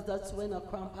 because that's when a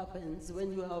cramp happens,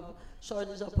 when you have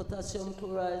shortage of potassium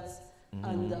chlorides,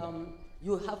 and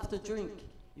you have to drink.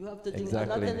 You have to drink,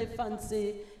 Exactly. not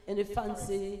any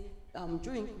fancy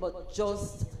drink, but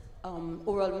just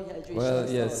oral rehydration. Well,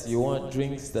 yes, you want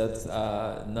drinks that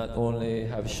not only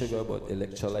have sugar but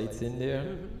electrolytes in there.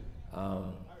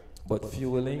 But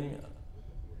fueling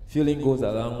goes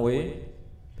a long way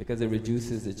because it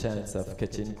reduces the chance of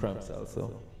catching cramps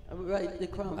also. Right, the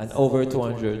cramps. And over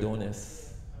 200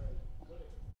 illness.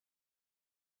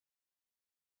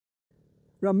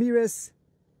 Ramirez,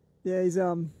 there is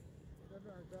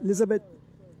Elizabeth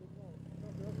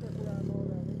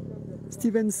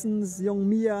Stevenson's young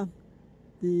Mia,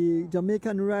 the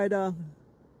Jamaican rider,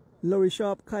 Laurie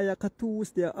Sharp, Kaya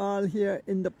Katus, they're all here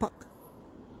in the pack.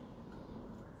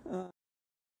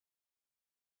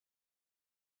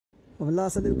 I've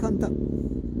lost a little contact.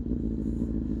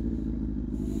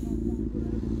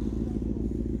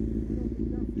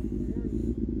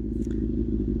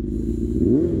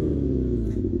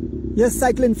 Yes,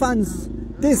 cycling fans,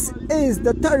 this is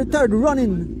the 33rd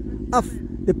running of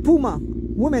the Puma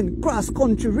Women Cross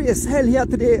Country Race held here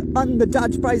today on the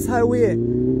George Price Highway.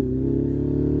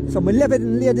 Some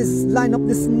 11 ladies lined up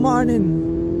this morning.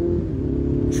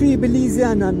 3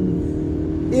 Belizean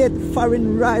and 8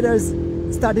 foreign riders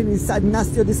starting inside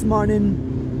Nastio this morning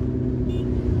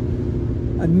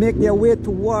and make their way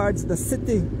towards the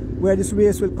city where this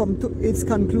race will come to its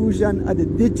conclusion at the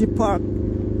Digi Park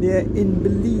there in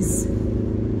Belize.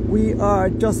 We are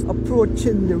just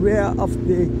approaching the rear of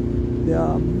the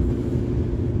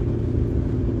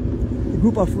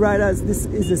group of riders. This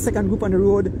is the second group on the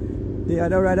road. The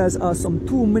other riders are some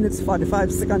 2 minutes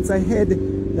 45 seconds ahead.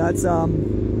 That's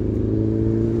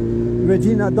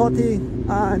Regina Doty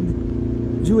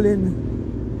and Julian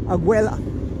Aguela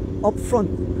up front.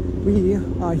 We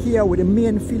are here with the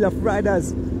main field of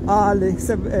riders. All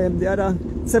the other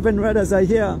 7 riders are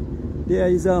here. There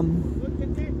is young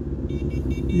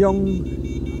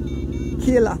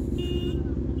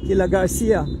Kayla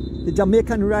Garcia, the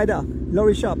Jamaican rider,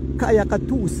 Laurie Sharp, Kaya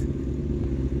Katus,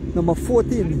 number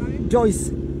 14,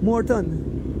 Joyce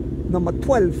Morton, number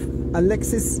 12,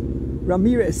 Alexis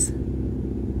Ramirez,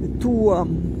 the 2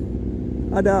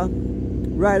 other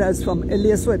riders from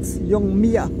LA Sweats, young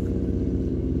Mia,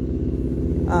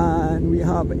 and we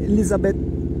have Elizabeth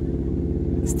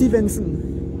Stevenson.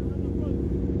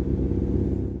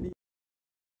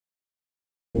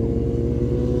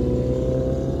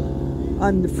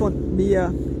 And the front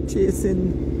Mia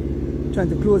chasing, trying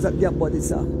to close that gap, but it's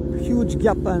a huge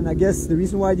gap, and I guess the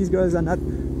reason why these girls are not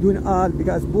doing all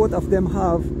because both of them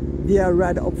have their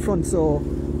rider up front. So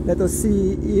let us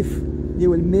see if they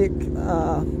will make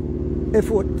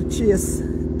effort to chase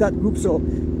that group. So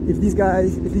if these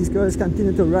girls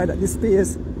continue to ride at this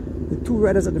pace, the 2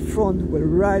 riders at the front will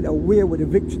ride away with the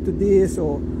victory today.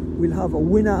 So we'll have a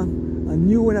winner, a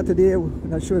new winner today. We're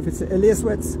not sure if it's the LA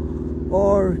Sweats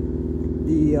or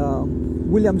the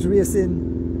Williams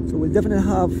Racing. So we'll definitely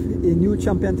have a new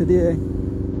champion today.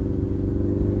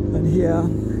 And here,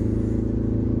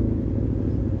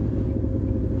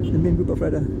 the main group of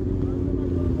riders.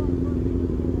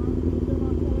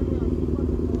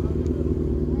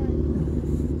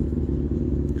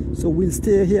 So we'll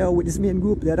stay here with this main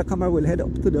group. The other camera will head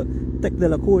up to the Tech de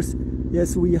la Course.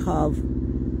 Yes, we have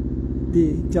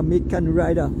the Jamaican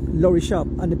rider, Laurie Sharp,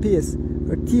 on the pace.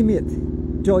 Her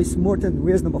teammate, Joyce Morton,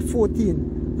 wears number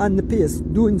 14 on the pace,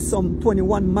 doing some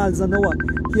 21 miles an hour.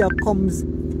 Here comes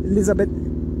Elizabeth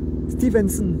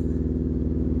Stevenson,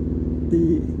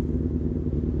 the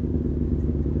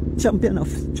champion of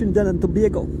Trinidad and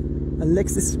Tobago.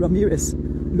 Alexis Ramirez,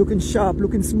 looking sharp,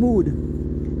 looking smooth.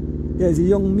 There's a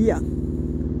young Mia.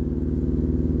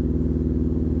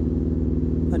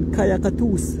 Kaya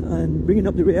Catus, and bringing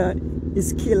up the rear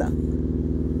is Kayla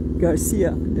Garcia,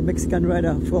 the Mexican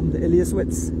rider from the LA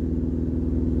Sweats.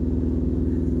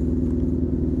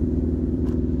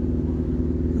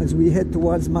 As we head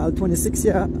towards mile 26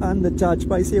 here and the George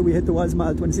Price here, we head towards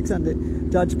mile 26 and the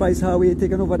George Price Highway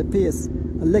taking over the pace.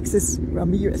 Alexis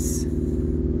Ramirez.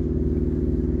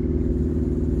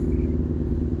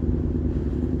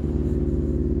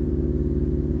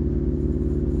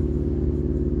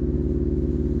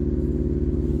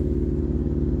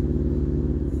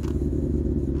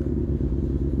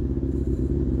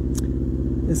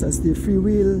 Yes, as the free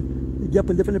wheel, the gap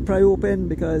will definitely pry open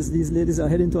because these ladies are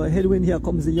heading to a headwind. Here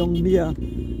comes the young Mia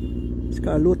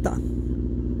Scarlota.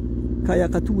 Kaya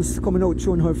Catus coming out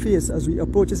showing her face as we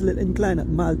approach this little incline at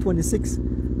mile 26.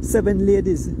 7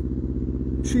 ladies,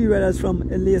 3 riders from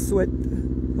LA Sweat,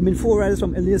 4 riders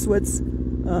from LA Sweats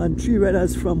and 3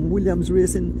 riders from Williams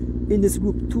Racing in this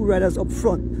group. 2 riders up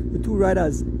front. The 2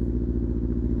 riders,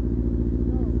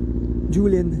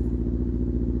 Julian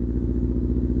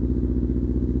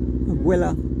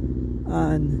Aguela,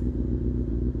 and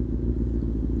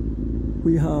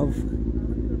we have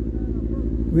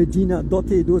Regina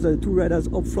Dotte. Those are the 2 riders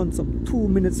up front, some 2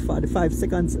 minutes 45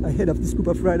 seconds ahead of this group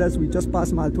of riders. We just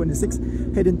passed mile 26,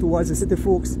 heading towards the city,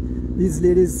 folks. These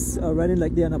ladies are riding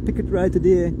like they're on a picket ride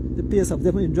today. The pace have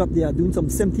definitely dropped. They are doing some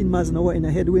 17 miles an hour in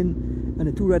a headwind, and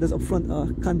the 2 riders up front are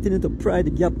continuing to pry the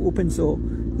gap open so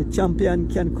the champion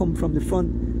can come from the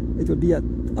front. It will be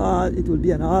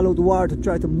an all-out war to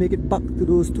try to make it back to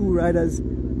those 2 riders.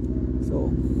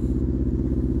 So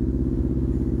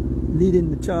leading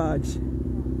the charge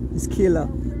is Kayla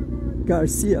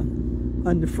Garcia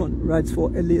on the front, rides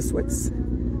for LA Sweats,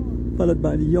 followed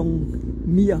by the young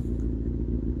Mia,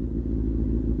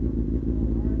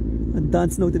 and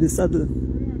dancing out to the saddle,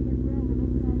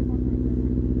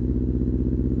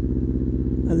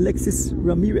 Alexis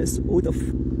Ramirez out of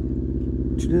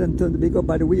Trinidad and Tobago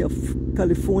by the way of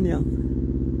California,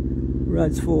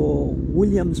 rides for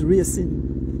Williams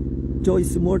Racing.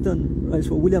 Joyce Morton rides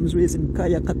for Williams Racing.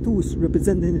 Kaya Catus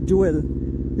representing the Jewel,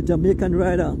 the Jamaican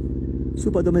rider.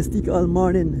 Super Domestique all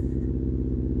morning.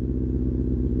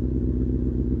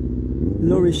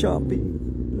 Lori Sharp,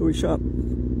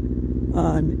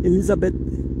 and Elizabeth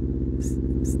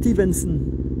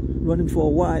Stevenson running for a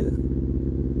while.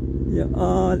 They are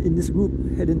all in this group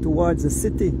heading towards the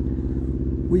city.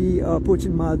 We are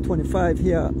approaching mile 25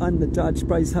 here on the George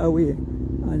Price Highway,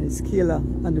 and it's Kayla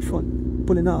on the front,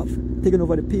 pulling off, taking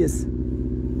over the pace.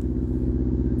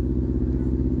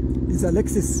 It's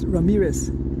Alexis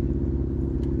Ramirez,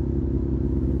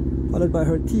 followed by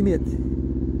her teammate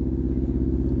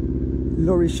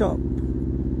Lori Sharp,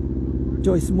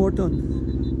 Joyce Morton,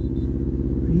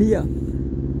 Mia,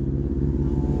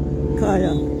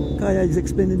 Kaya is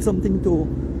explaining something to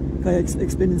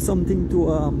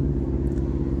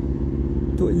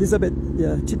Elizabeth. They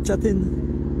are chit-chatting,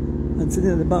 and sitting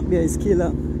at the back there is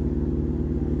Kayla,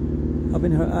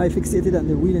 having her eye fixated on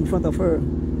the wheel in front of her.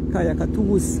 Kaya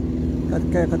Catus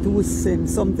saying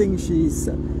something. She's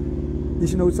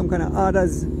dishing out some kind of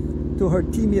orders to her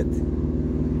teammate,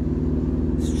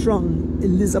 strong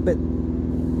Elizabeth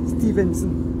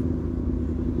Stevenson,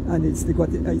 and it's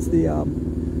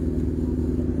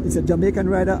a Jamaican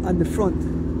rider on the front,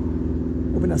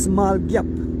 open a small gap.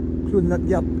 Closing that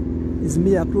gap is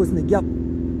Mia, closing the gap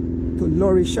to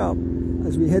Lori Sharp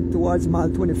as we head towards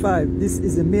mile 25. This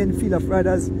is the main field of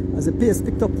riders as the pace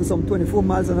picked up to some 24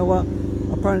 miles an hour.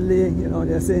 Apparently,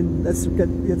 they're saying let's get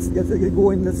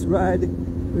going, let's ride.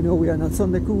 We are on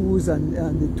Sunday cruise, and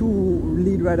the 2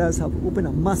 lead riders have opened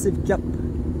a massive gap.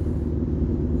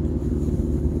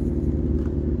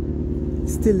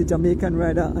 Still the Jamaican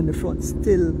rider on the front,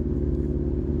 still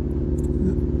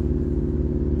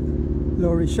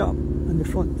Lori Sharp on the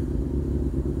front.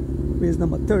 Race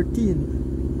number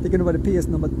 13, taking over the pace,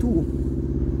 number 2,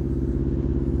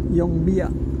 young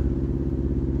Mia.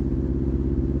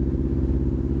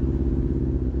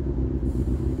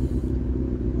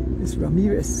 It's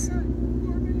Ramirez.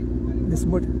 This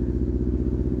mud.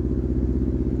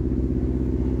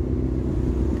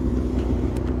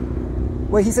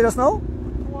 Wait, he said us now?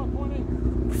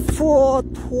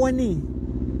 4:20.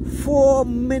 4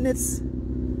 minutes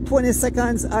 20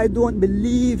 seconds. I don't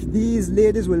believe these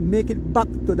ladies will make it back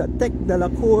to the Tech de la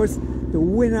Course. The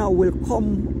winner will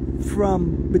come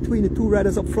from between the 2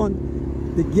 riders up front.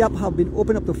 The gap have been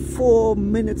opened up to 4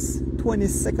 minutes 20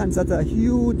 seconds. That's a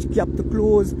huge gap to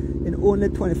close in only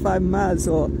 25 miles.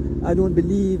 So I don't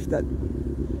believe that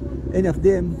any of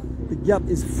them. The gap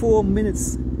is 4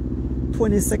 minutes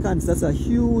 20 seconds. That's a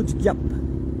huge gap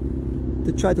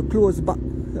to try to close back.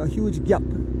 A huge gap.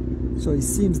 So it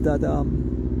seems that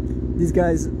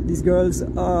these girls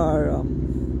are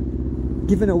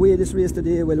giving away this race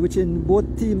today. Well, which in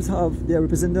both teams have their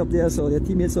representative there, so their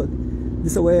teammates. So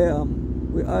this is where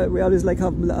we always like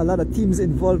have a lot of teams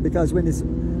involved, because when it's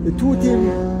the two team,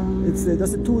 it's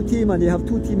just a two team, and they have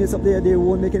two teammates up there. They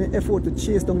won't make any effort to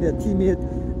chase down their teammate.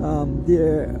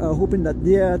 They're hoping that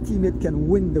their teammate can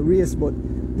win the race, but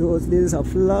those ladies have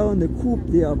flown the coupe.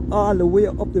 They are all the way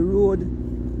up the road.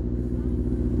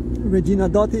 Regina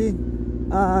Dotti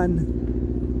and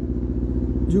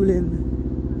Julian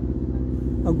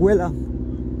Aguela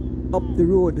up the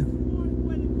road.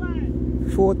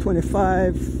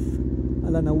 425.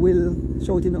 Alana Will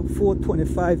shouting up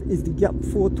 425 is the gap.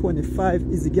 425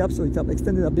 is the gap, so it have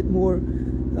extended a bit more,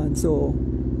 and so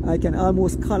I can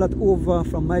almost call it over.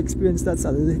 From my experience, that's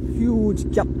a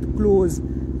huge gap to close.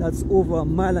 That's over a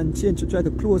mile and change to try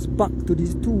to close back to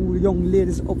these two young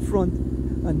ladies up front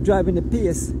and driving the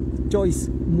pace. Joyce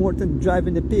Morton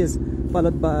driving the pace,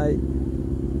 followed by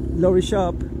Laurie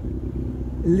Sharp,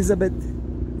 Elizabeth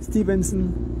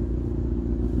Stevenson,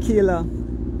 Kayla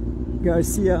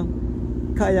Garcia,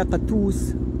 Kaya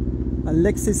Catus,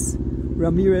 Alexis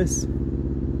Ramirez,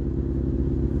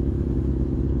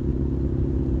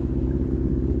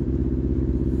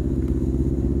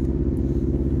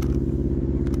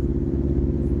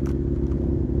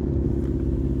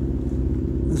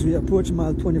 as we approach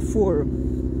mile 24.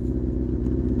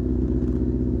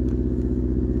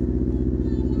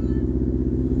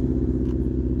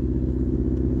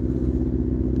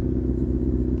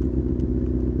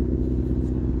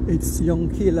 It's young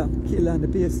Kayla on the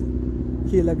pace.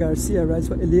 Kayla Garcia rides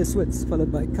for Elias Sweats,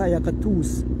 followed by Kaya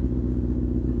Catus,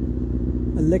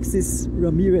 Alexis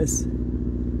Ramirez,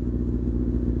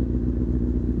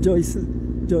 Joyce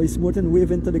Morton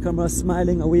waving to the camera,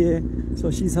 smiling away.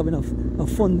 So she's having a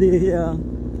fun day here.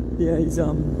 There is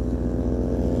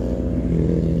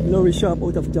Laurie Sharp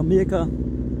out of Jamaica,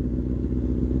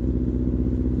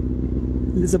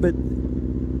 Elizabeth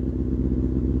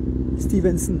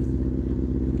Stevenson,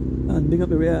 and being up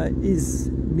the rear is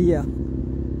Mia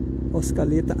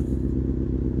Oscaleta.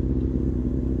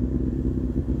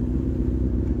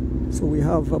 So we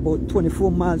have about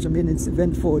 24 miles remaining in this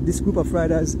event for this group of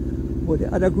riders. But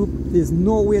the other group, there's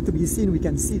nowhere to be seen. We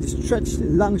can see the stretch, the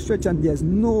long stretch, and there's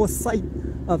no sight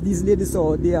of these ladies.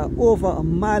 So they are over a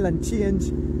mile and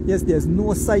change. Yes, there's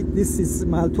no sight. This is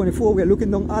mile 24. We're looking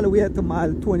down all the way to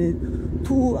mile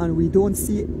 22, and we don't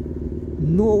see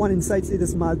no one in sight. It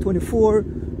is mile 24.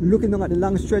 Looking down at the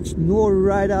long stretch, no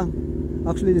rider.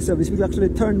 Actually, the service will actually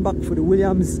turn back for the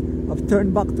Williams, have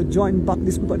turned back to join back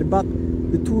this group at the back.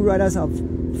 The two riders have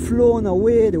flown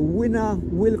away. The winner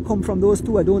will come from those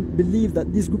two. I don't believe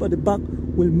that this group at the back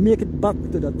will make it back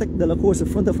to the Tech de la Course, the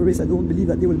front of the race. I don't believe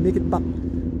that they will make it back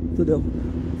to the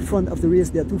front of the race.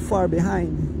 They are too far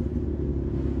behind.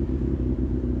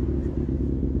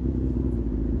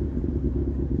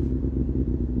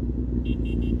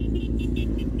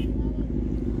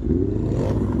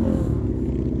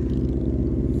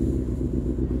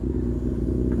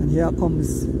 Here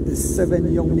comes the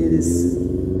 7 young ladies.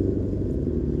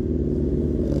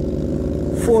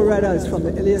 4 riders from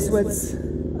the Elias Sweats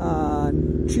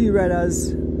and 3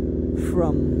 riders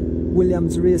from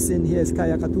Williams Racing. Here's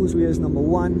Kaya Catus, race number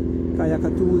 1. Kaya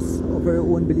Catus, our very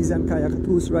own Belizean Kaya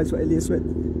Catus, rides for Elias Sweat.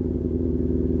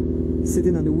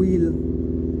 Sitting on the wheel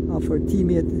of her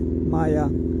teammate Maya.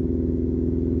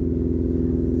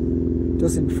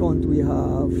 Just in front we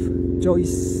have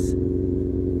Joyce,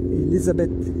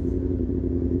 Elizabeth,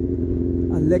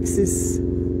 Alexis,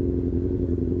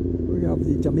 we have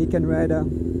the Jamaican rider,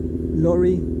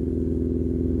 Laurie.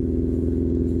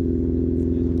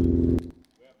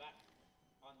 We're back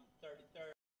on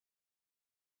 33rd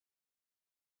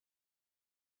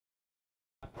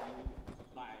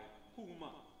by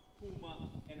Puma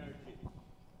Energy.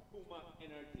 Puma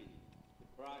Energy, the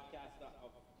broadcaster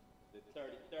of the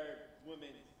 33rd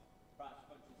Women's Cross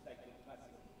Country Cycling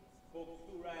Classic. Folks,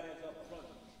 2 riders up front.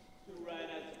 2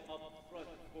 riders up front,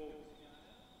 folks.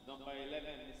 Number 11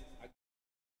 is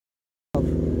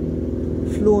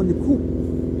Flown the coupe.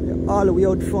 They're all the way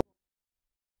out front. 2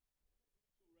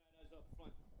 riders up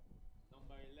front.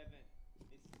 Number 11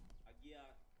 is Agia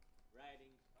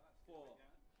riding for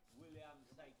Williams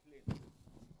Cycling.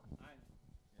 And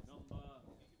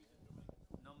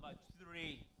number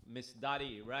 3, Miss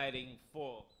Dottie riding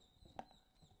for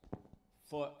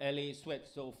LA Sweat.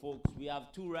 So folks, we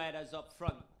have 2 riders up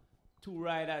front. 2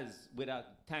 riders with a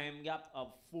time gap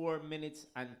of 4 minutes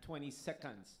and 20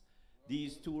 seconds.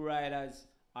 These 2 riders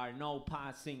are now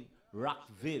passing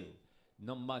Rockville.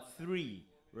 Number 3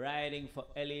 riding for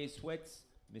LA Sweats,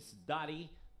 Miss Dottie,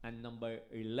 and number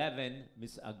 11,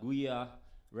 Miss Aguia,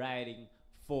 riding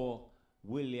for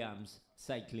Williams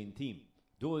cycling team.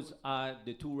 Those are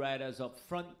the two riders up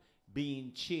front,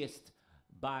 being chased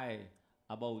by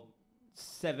about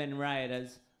 7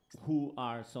 riders who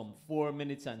are some 4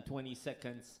 minutes and 20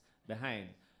 seconds behind.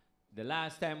 The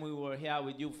last time we were here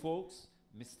with you folks,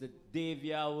 Mr. Dave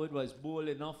Yarwood was bold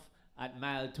enough at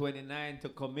mile 29 to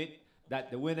commit that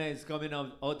the winner is coming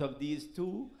out of these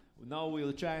two. Now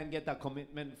we'll try and get a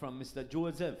commitment from Mr.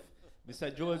 Joseph.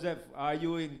 Mr. Joseph, are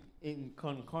you in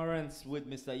concurrence with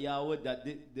Mr. Yarwood that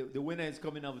the winner is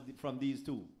coming out from these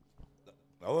two?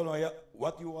 I don't know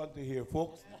what you want to hear,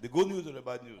 folks. The good news or the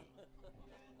bad news?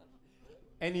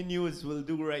 Any news will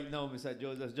do right now, Mr.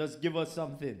 Joseph. Just give us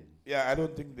something. Yeah, I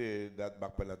don't think that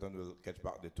back peloton will catch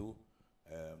back the two.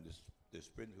 The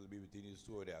sprint will be between these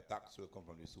two, or the attacks will come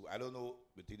from these two. I don't know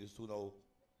between these two now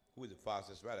who is the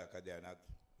fastest rider, because they are not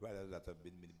riders that have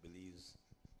been Belize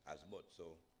as much.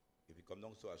 So if it comes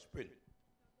down to a sprint,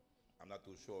 I'm not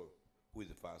too sure who is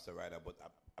the faster rider. But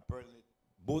apparently,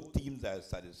 both teams are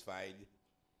satisfied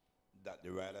that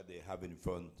the rider they have in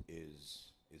front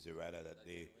is the rider that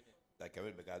they like.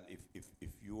 Because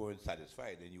if you weren't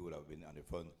satisfied, then you would have been on the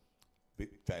front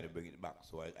trying to bring it back.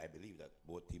 So I believe that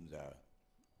both teams are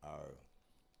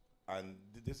and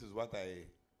this is what I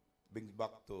brings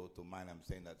back to mind. I'm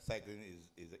saying that cycling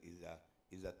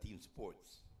is a team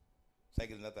sports.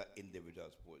 Cycling is not an individual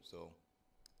sport. So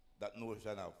that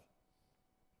notion of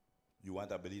you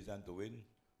want a Belizean to win,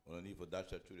 only need for dash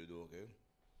through the door, okay?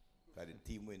 Because the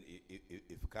team win.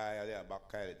 If Kaya there back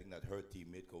Kaya, I think that her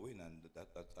teammate can win, and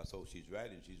that's how she's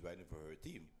riding. She's riding for her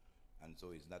team. And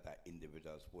so it's not an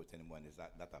individual sport anymore. It's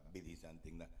not a Belizean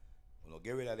thing. That,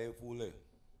 get rid of that fool.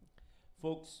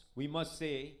 Folks, we must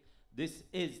say this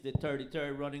is the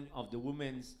 33rd running of the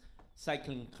Women's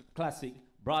Cycling Classic,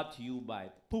 brought to you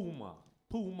by Puma,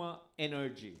 Puma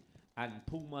Energy, and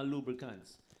Puma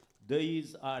Lubricants.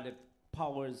 These are the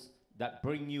powers that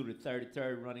bring you the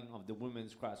 33rd running of the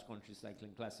Women's Cross Country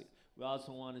Cycling Classic. We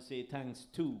also want to say thanks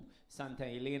to Santa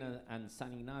Elena and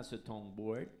San Ignacio Town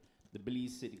Board, the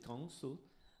Belize City Council,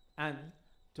 and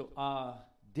to our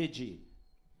Digi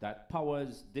that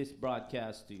powers this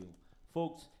broadcast to you.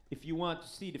 Folks, if you want to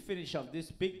see the finish of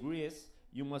this big race,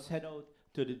 you must head out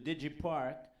to the Digi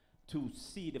Park to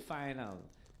see the final,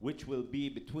 which will be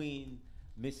between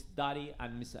Miss Dottie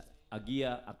and Miss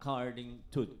Agia, according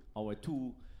to our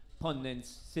two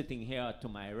pundits sitting here to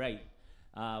my right.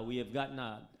 We have gotten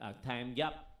a time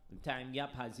gap. The time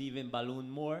gap has even ballooned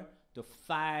more to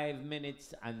 5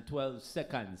 minutes and 12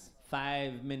 seconds.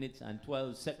 5 minutes and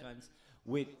 12 seconds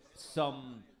with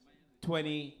some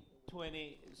 20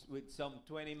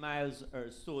 miles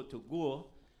or so to go.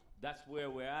 That's where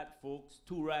we're at, folks.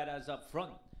 Two riders up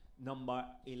front. Number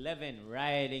 11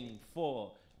 riding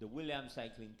for the Williams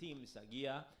cycling team, Miss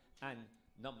Agia, and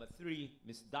number 3,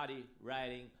 Miss Dottie,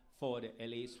 riding for the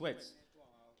LA Sweats.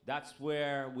 That's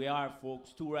where we are,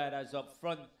 folks. Two riders up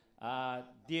front.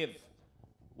 Dave,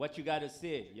 what you got to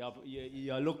say?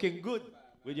 You're looking good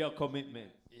with your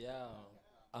commitment. Yeah,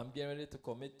 I'm getting ready to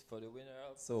commit for the winner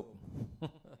also.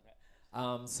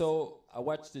 So I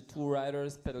watched the two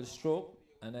riders pedal stroke,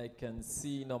 and I can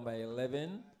see number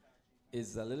 11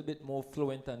 is a little bit more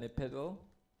fluent on the pedal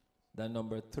than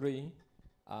number 3.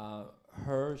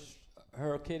 Her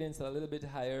cadence is a little bit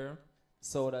higher,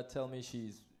 so that tells me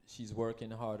she's working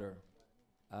harder.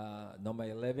 Number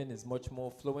 11 is much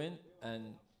more fluent,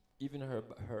 and even her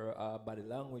body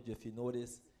language, if you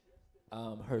notice,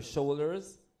 her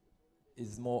shoulders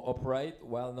is more upright,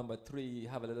 while number 3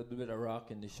 have a little bit of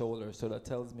rock in the shoulder, so that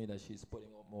tells me that she's putting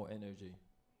up more energy.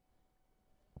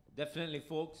 Definitely,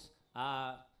 folks.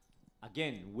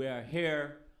 Again, we're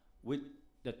here with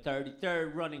the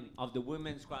 33rd running of the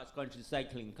Women's Cross Country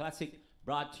Cycling Classic,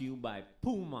 brought to you by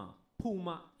Puma,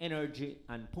 Puma Energy,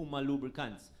 and Puma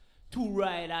Lubricants. Two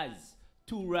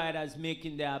riders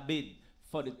making their bid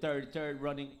for the 33rd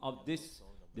running of this,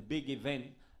 the big event.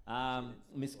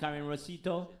 Miss Karen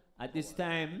Rosito, at this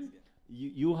time,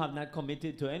 you have not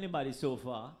committed to anybody so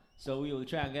far, so we will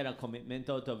try and get a commitment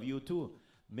out of you too.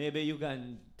 Maybe you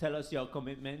can tell us your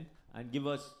commitment and give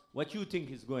us what you think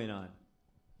is going on.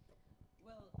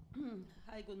 Well,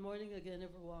 hi, good morning again,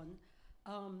 everyone.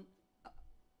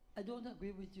 I don't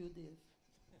agree with you, Dave.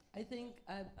 I think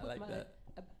I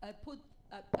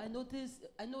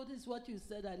noticed what you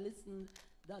said. I listened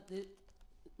that the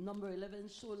number 11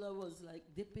 shoulder was like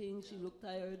dipping. She looked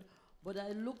tired. But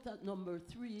I looked at number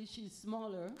 3. She's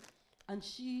smaller, and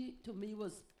she, to me,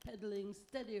 was pedaling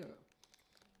steadier.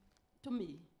 To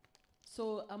me.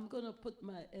 So I'm going to put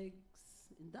my eggs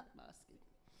in that basket.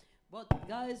 But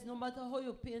guys, no matter how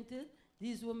you paint it,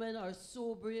 These women are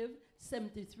so brave,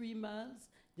 73 miles.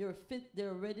 They're fit,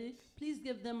 they're ready. Please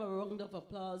give them a round of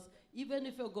applause. Even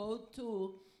if you go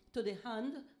to the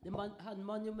hand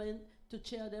monument to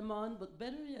cheer them on, but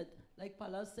better yet, like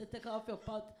Palas said, take off your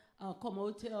pot and come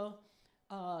out here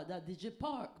that Digi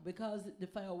Park, because the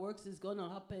fireworks is gonna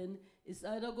happen. It's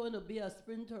either gonna be a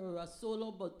sprint or a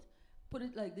solo, but put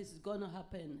it like this, it's gonna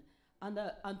happen. And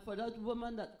for that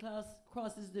woman that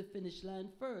crosses the finish line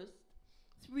first,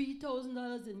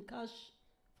 $3,000 in cash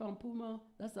from Puma,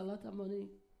 that's a lot of money.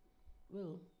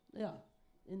 Well, yeah,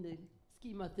 in the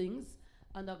scheme of things.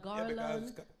 And a garland. Yeah,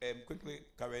 because, quickly,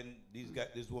 Karen,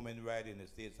 this woman ride in the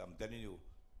States, I'm telling you,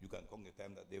 you can come the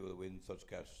time that they will win such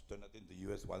cash, turn that into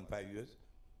US 1 5 years.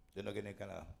 They're not getting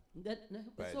kind of.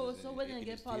 So when they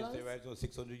get followers? They ride for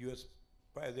 600 US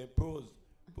prize. They're pros.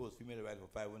 Pros female ride for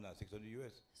 500 and 600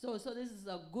 US. So this is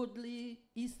a goodly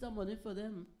Easter money for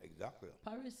them. Exactly.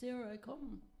 Paris, here I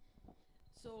come.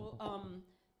 So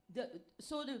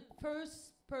the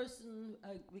first person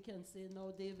we can say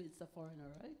now, David, it's a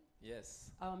foreigner, right?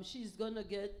 Yes. She's gonna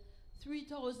get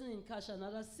 3,000 in cash,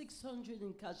 another 600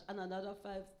 in cash, and another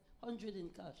 500 in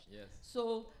cash. Yes.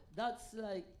 So that's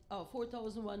like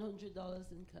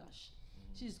 $4,100 in cash.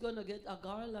 She's gonna get a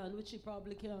garland, which she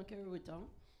probably can't carry with her,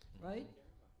 right?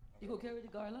 You go carry the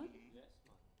garland?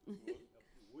 Yes,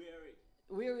 Wear it.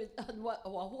 Wear it, and a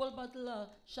whole bottle of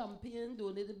champagne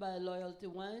donated by Loyalty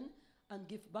Wine, and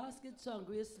gift baskets on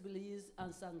Grace Belize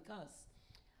and San Cas.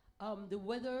 The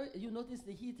weather, you notice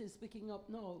the heat is picking up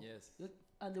now. Yes.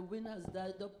 And the wind has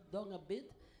died down a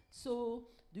bit. So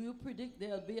do you predict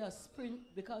there'll be a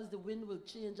sprint because the wind will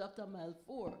change after mile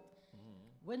 4?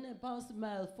 When I pass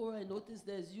mile 4, I notice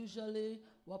there's usually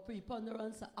a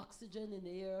preponderance of oxygen in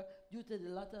the air due to the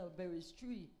latter berries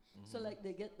tree. So like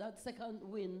they get that second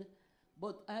wind,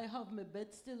 but I have my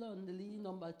bet still on the lead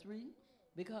number 3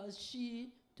 because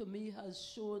she, to me, has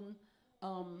shown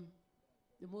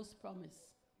the most promise,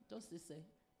 just to say.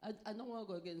 I don't want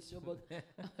to go against you, but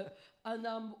and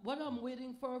what I'm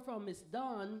waiting for from Miss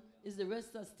Dawn is the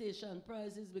rest of station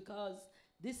prizes, because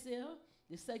this year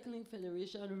the Cycling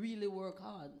Federation really work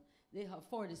hard. They have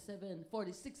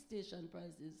 46 station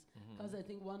prizes, because I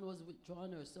think one was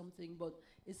withdrawn or something, but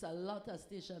it's a lot of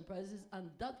station prizes,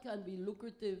 and that can be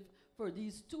lucrative for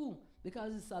these two,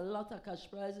 because it's a lot of cash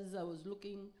prizes. I was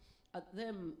looking at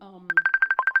them.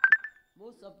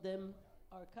 Most of them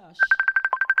are cash.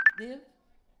 Dave?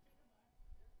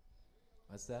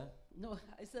 What's that? No,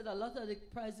 I said a lot of the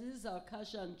prizes are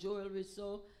cash and jewelry,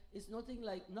 so it's nothing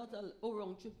like, not a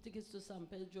round trip tickets to San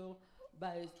Pedro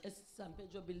by San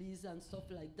Pedro Belize and stuff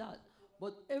like that.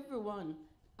 But everyone,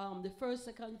 the first,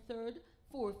 second, third,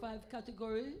 4 or 5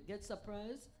 category gets a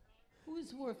prize. Who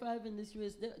is 4 or 5 in this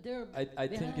race? They're I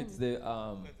think it's the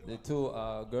two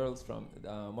girls from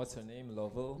what's her name,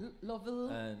 Lovell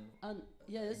and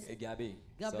yes, Gabby.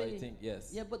 Gabby. So I think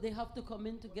yes. Yeah, but they have to come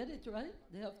in to get it, right?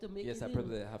 They have to make it. Yes, I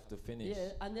probably have to finish.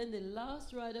 Yeah, and then the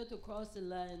last rider to cross the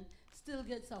line still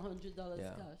gets $100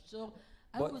 cash. So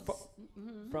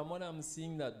from what I'm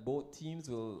seeing, that both teams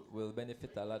will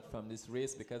benefit a lot from this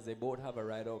race, because they both have a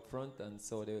rider up front, and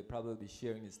so they will probably be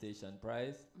sharing the station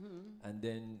prize and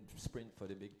then sprint for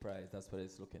the big prize. That's what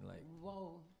it's looking like.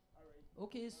 Wow.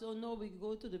 Okay, so now we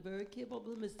go to the very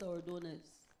capable Mr. Ordonez.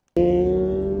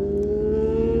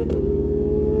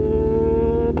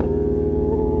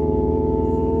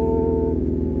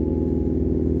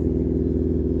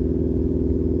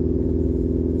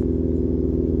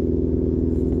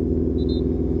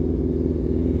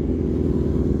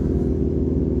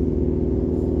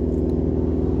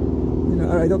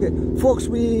 Okay, folks,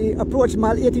 we approach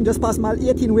mile 18, just past mile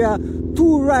 18, where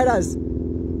 2 riders,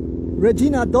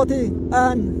 Regina Doty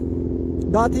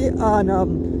and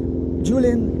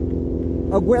Julian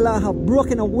Aguela, have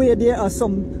broken away. There are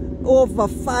some over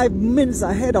 5 minutes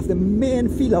ahead of the main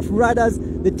field of riders.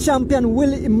 The champion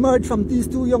will emerge from these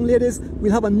 2 young ladies.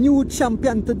 We'll have a new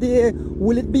champion today.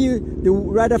 Will it be the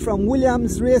rider from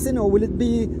Williams Racing, or will it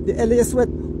be the LA Sweat?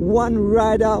 One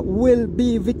rider will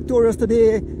be victorious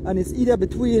today, and it's either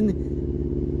between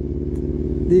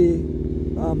the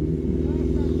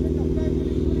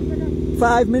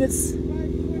 5 minutes,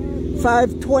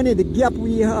 5:20, the gap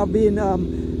we have been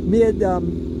made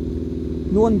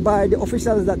known by the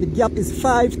officials that the gap is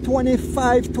 5:20,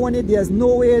 5:20. There's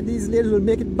no way these ladies will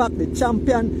make it back. The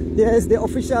champion, there's the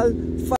official